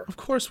 24. Of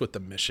course, with the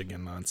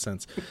Michigan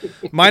nonsense.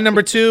 My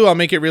number 2, I'll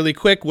make it really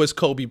quick, was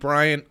Kobe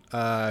Bryant.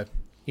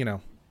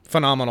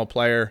 Phenomenal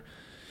player.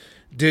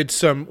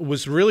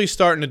 Was really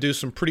starting to do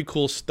some pretty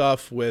cool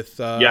stuff with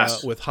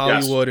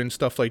Hollywood and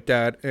stuff like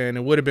that, and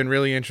it would have been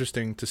really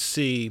interesting to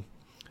see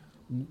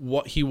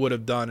what he would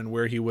have done and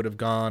where he would have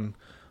gone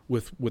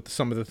with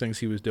some of the things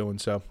he was doing.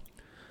 So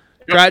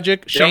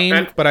tragic,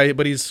 shame,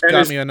 but he's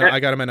got me. I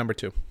got him at number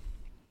 2.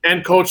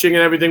 And coaching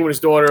and everything with his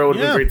daughter. It would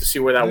have been great to see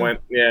where that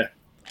went. Yeah.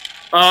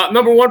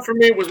 Number 1 for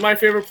me was my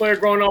favorite player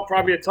growing up.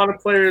 Probably a ton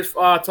of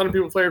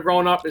people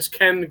growing up is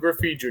Ken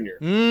Griffey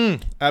Jr.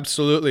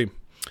 Absolutely.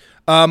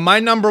 My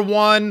number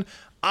 1,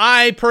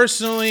 I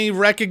personally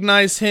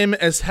recognize him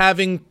as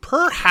having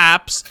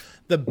perhaps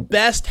the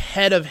best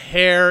head of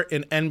hair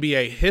in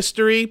NBA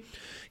history.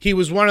 He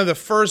was one of the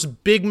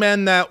first big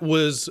men that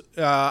was,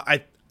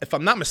 if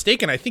I'm not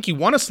mistaken, I think he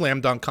won a slam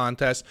dunk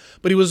contest,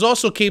 but he was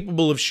also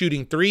capable of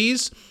shooting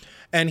threes.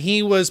 And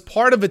he was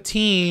part of a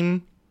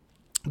team,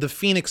 the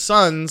Phoenix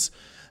Suns,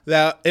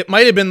 that it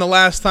might have been the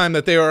last time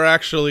that they were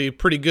actually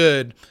pretty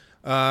good.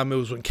 It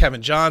was when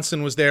Kevin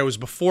Johnson was there. It was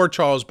before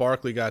Charles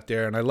Barkley got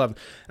there, and I love it.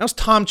 That was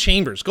Tom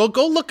Chambers. Go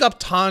look up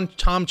Tom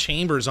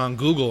Chambers on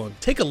Google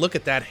and take a look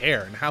at that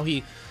hair and how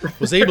he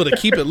was able to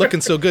keep it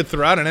looking so good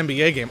throughout an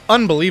NBA game.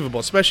 Unbelievable,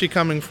 especially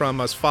coming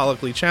from us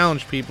follically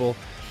challenged people.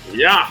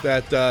 Yeah.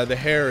 That the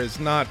hair is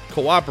not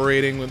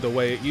cooperating with the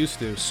way it used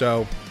to.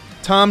 So,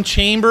 Tom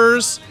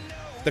Chambers,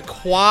 the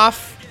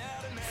coif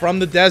from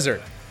the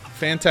desert.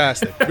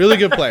 Fantastic. Really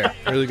good player.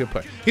 Really good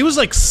player. He was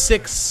like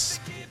 6'9",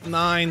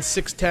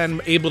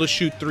 6'10", able to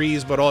shoot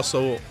threes, but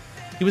also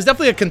he was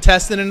definitely a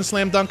contestant in the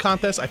slam dunk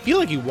contest. I feel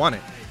like he won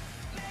it.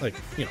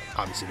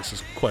 Obviously this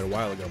is quite a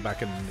while ago,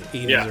 back in the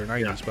 80s or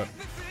 90s, but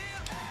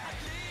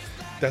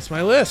that's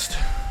my list.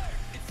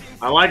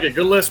 I like it.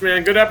 Good list,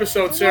 man. Good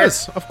episode, sir.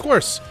 Yes, of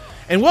course.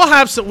 And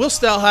we'll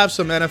still have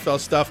some NFL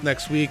stuff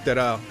next week that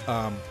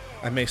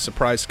I may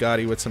surprise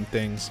Scotty with some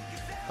things.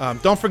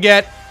 Don't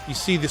forget, you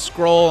see the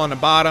scroll on the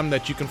bottom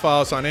that you can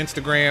follow us on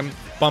Instagram,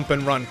 Bump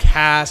and Run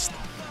Cast.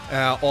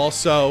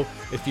 Also,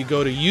 if you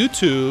go to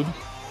YouTube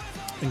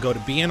and go to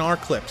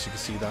BNR Clips, you can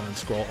see that on the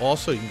scroll.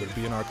 Also, you can go to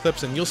BNR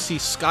Clips, and you'll see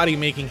Scotty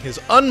making his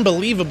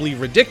unbelievably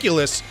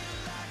ridiculous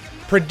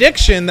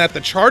prediction that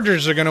the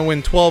Chargers are going to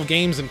win 12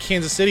 games in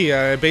Kansas City.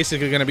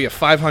 Basically going to be a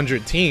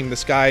 500 team.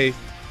 This guy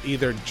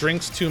either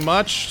drinks too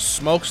much,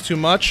 smokes too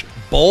much,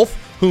 both.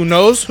 Who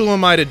knows? Who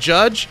am I to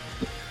judge?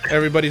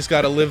 Everybody's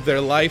got to live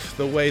their life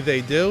the way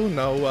they do.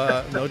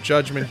 No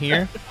judgment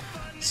here.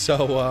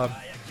 So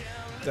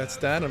that's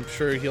that. I'm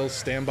sure he'll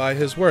stand by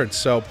his word.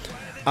 So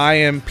I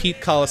am Pete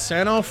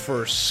Colasano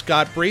for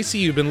Scott Bracey.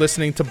 You've been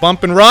listening to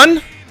Bump and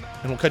Run,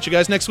 and we'll catch you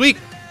guys next week.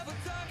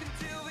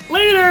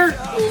 Later.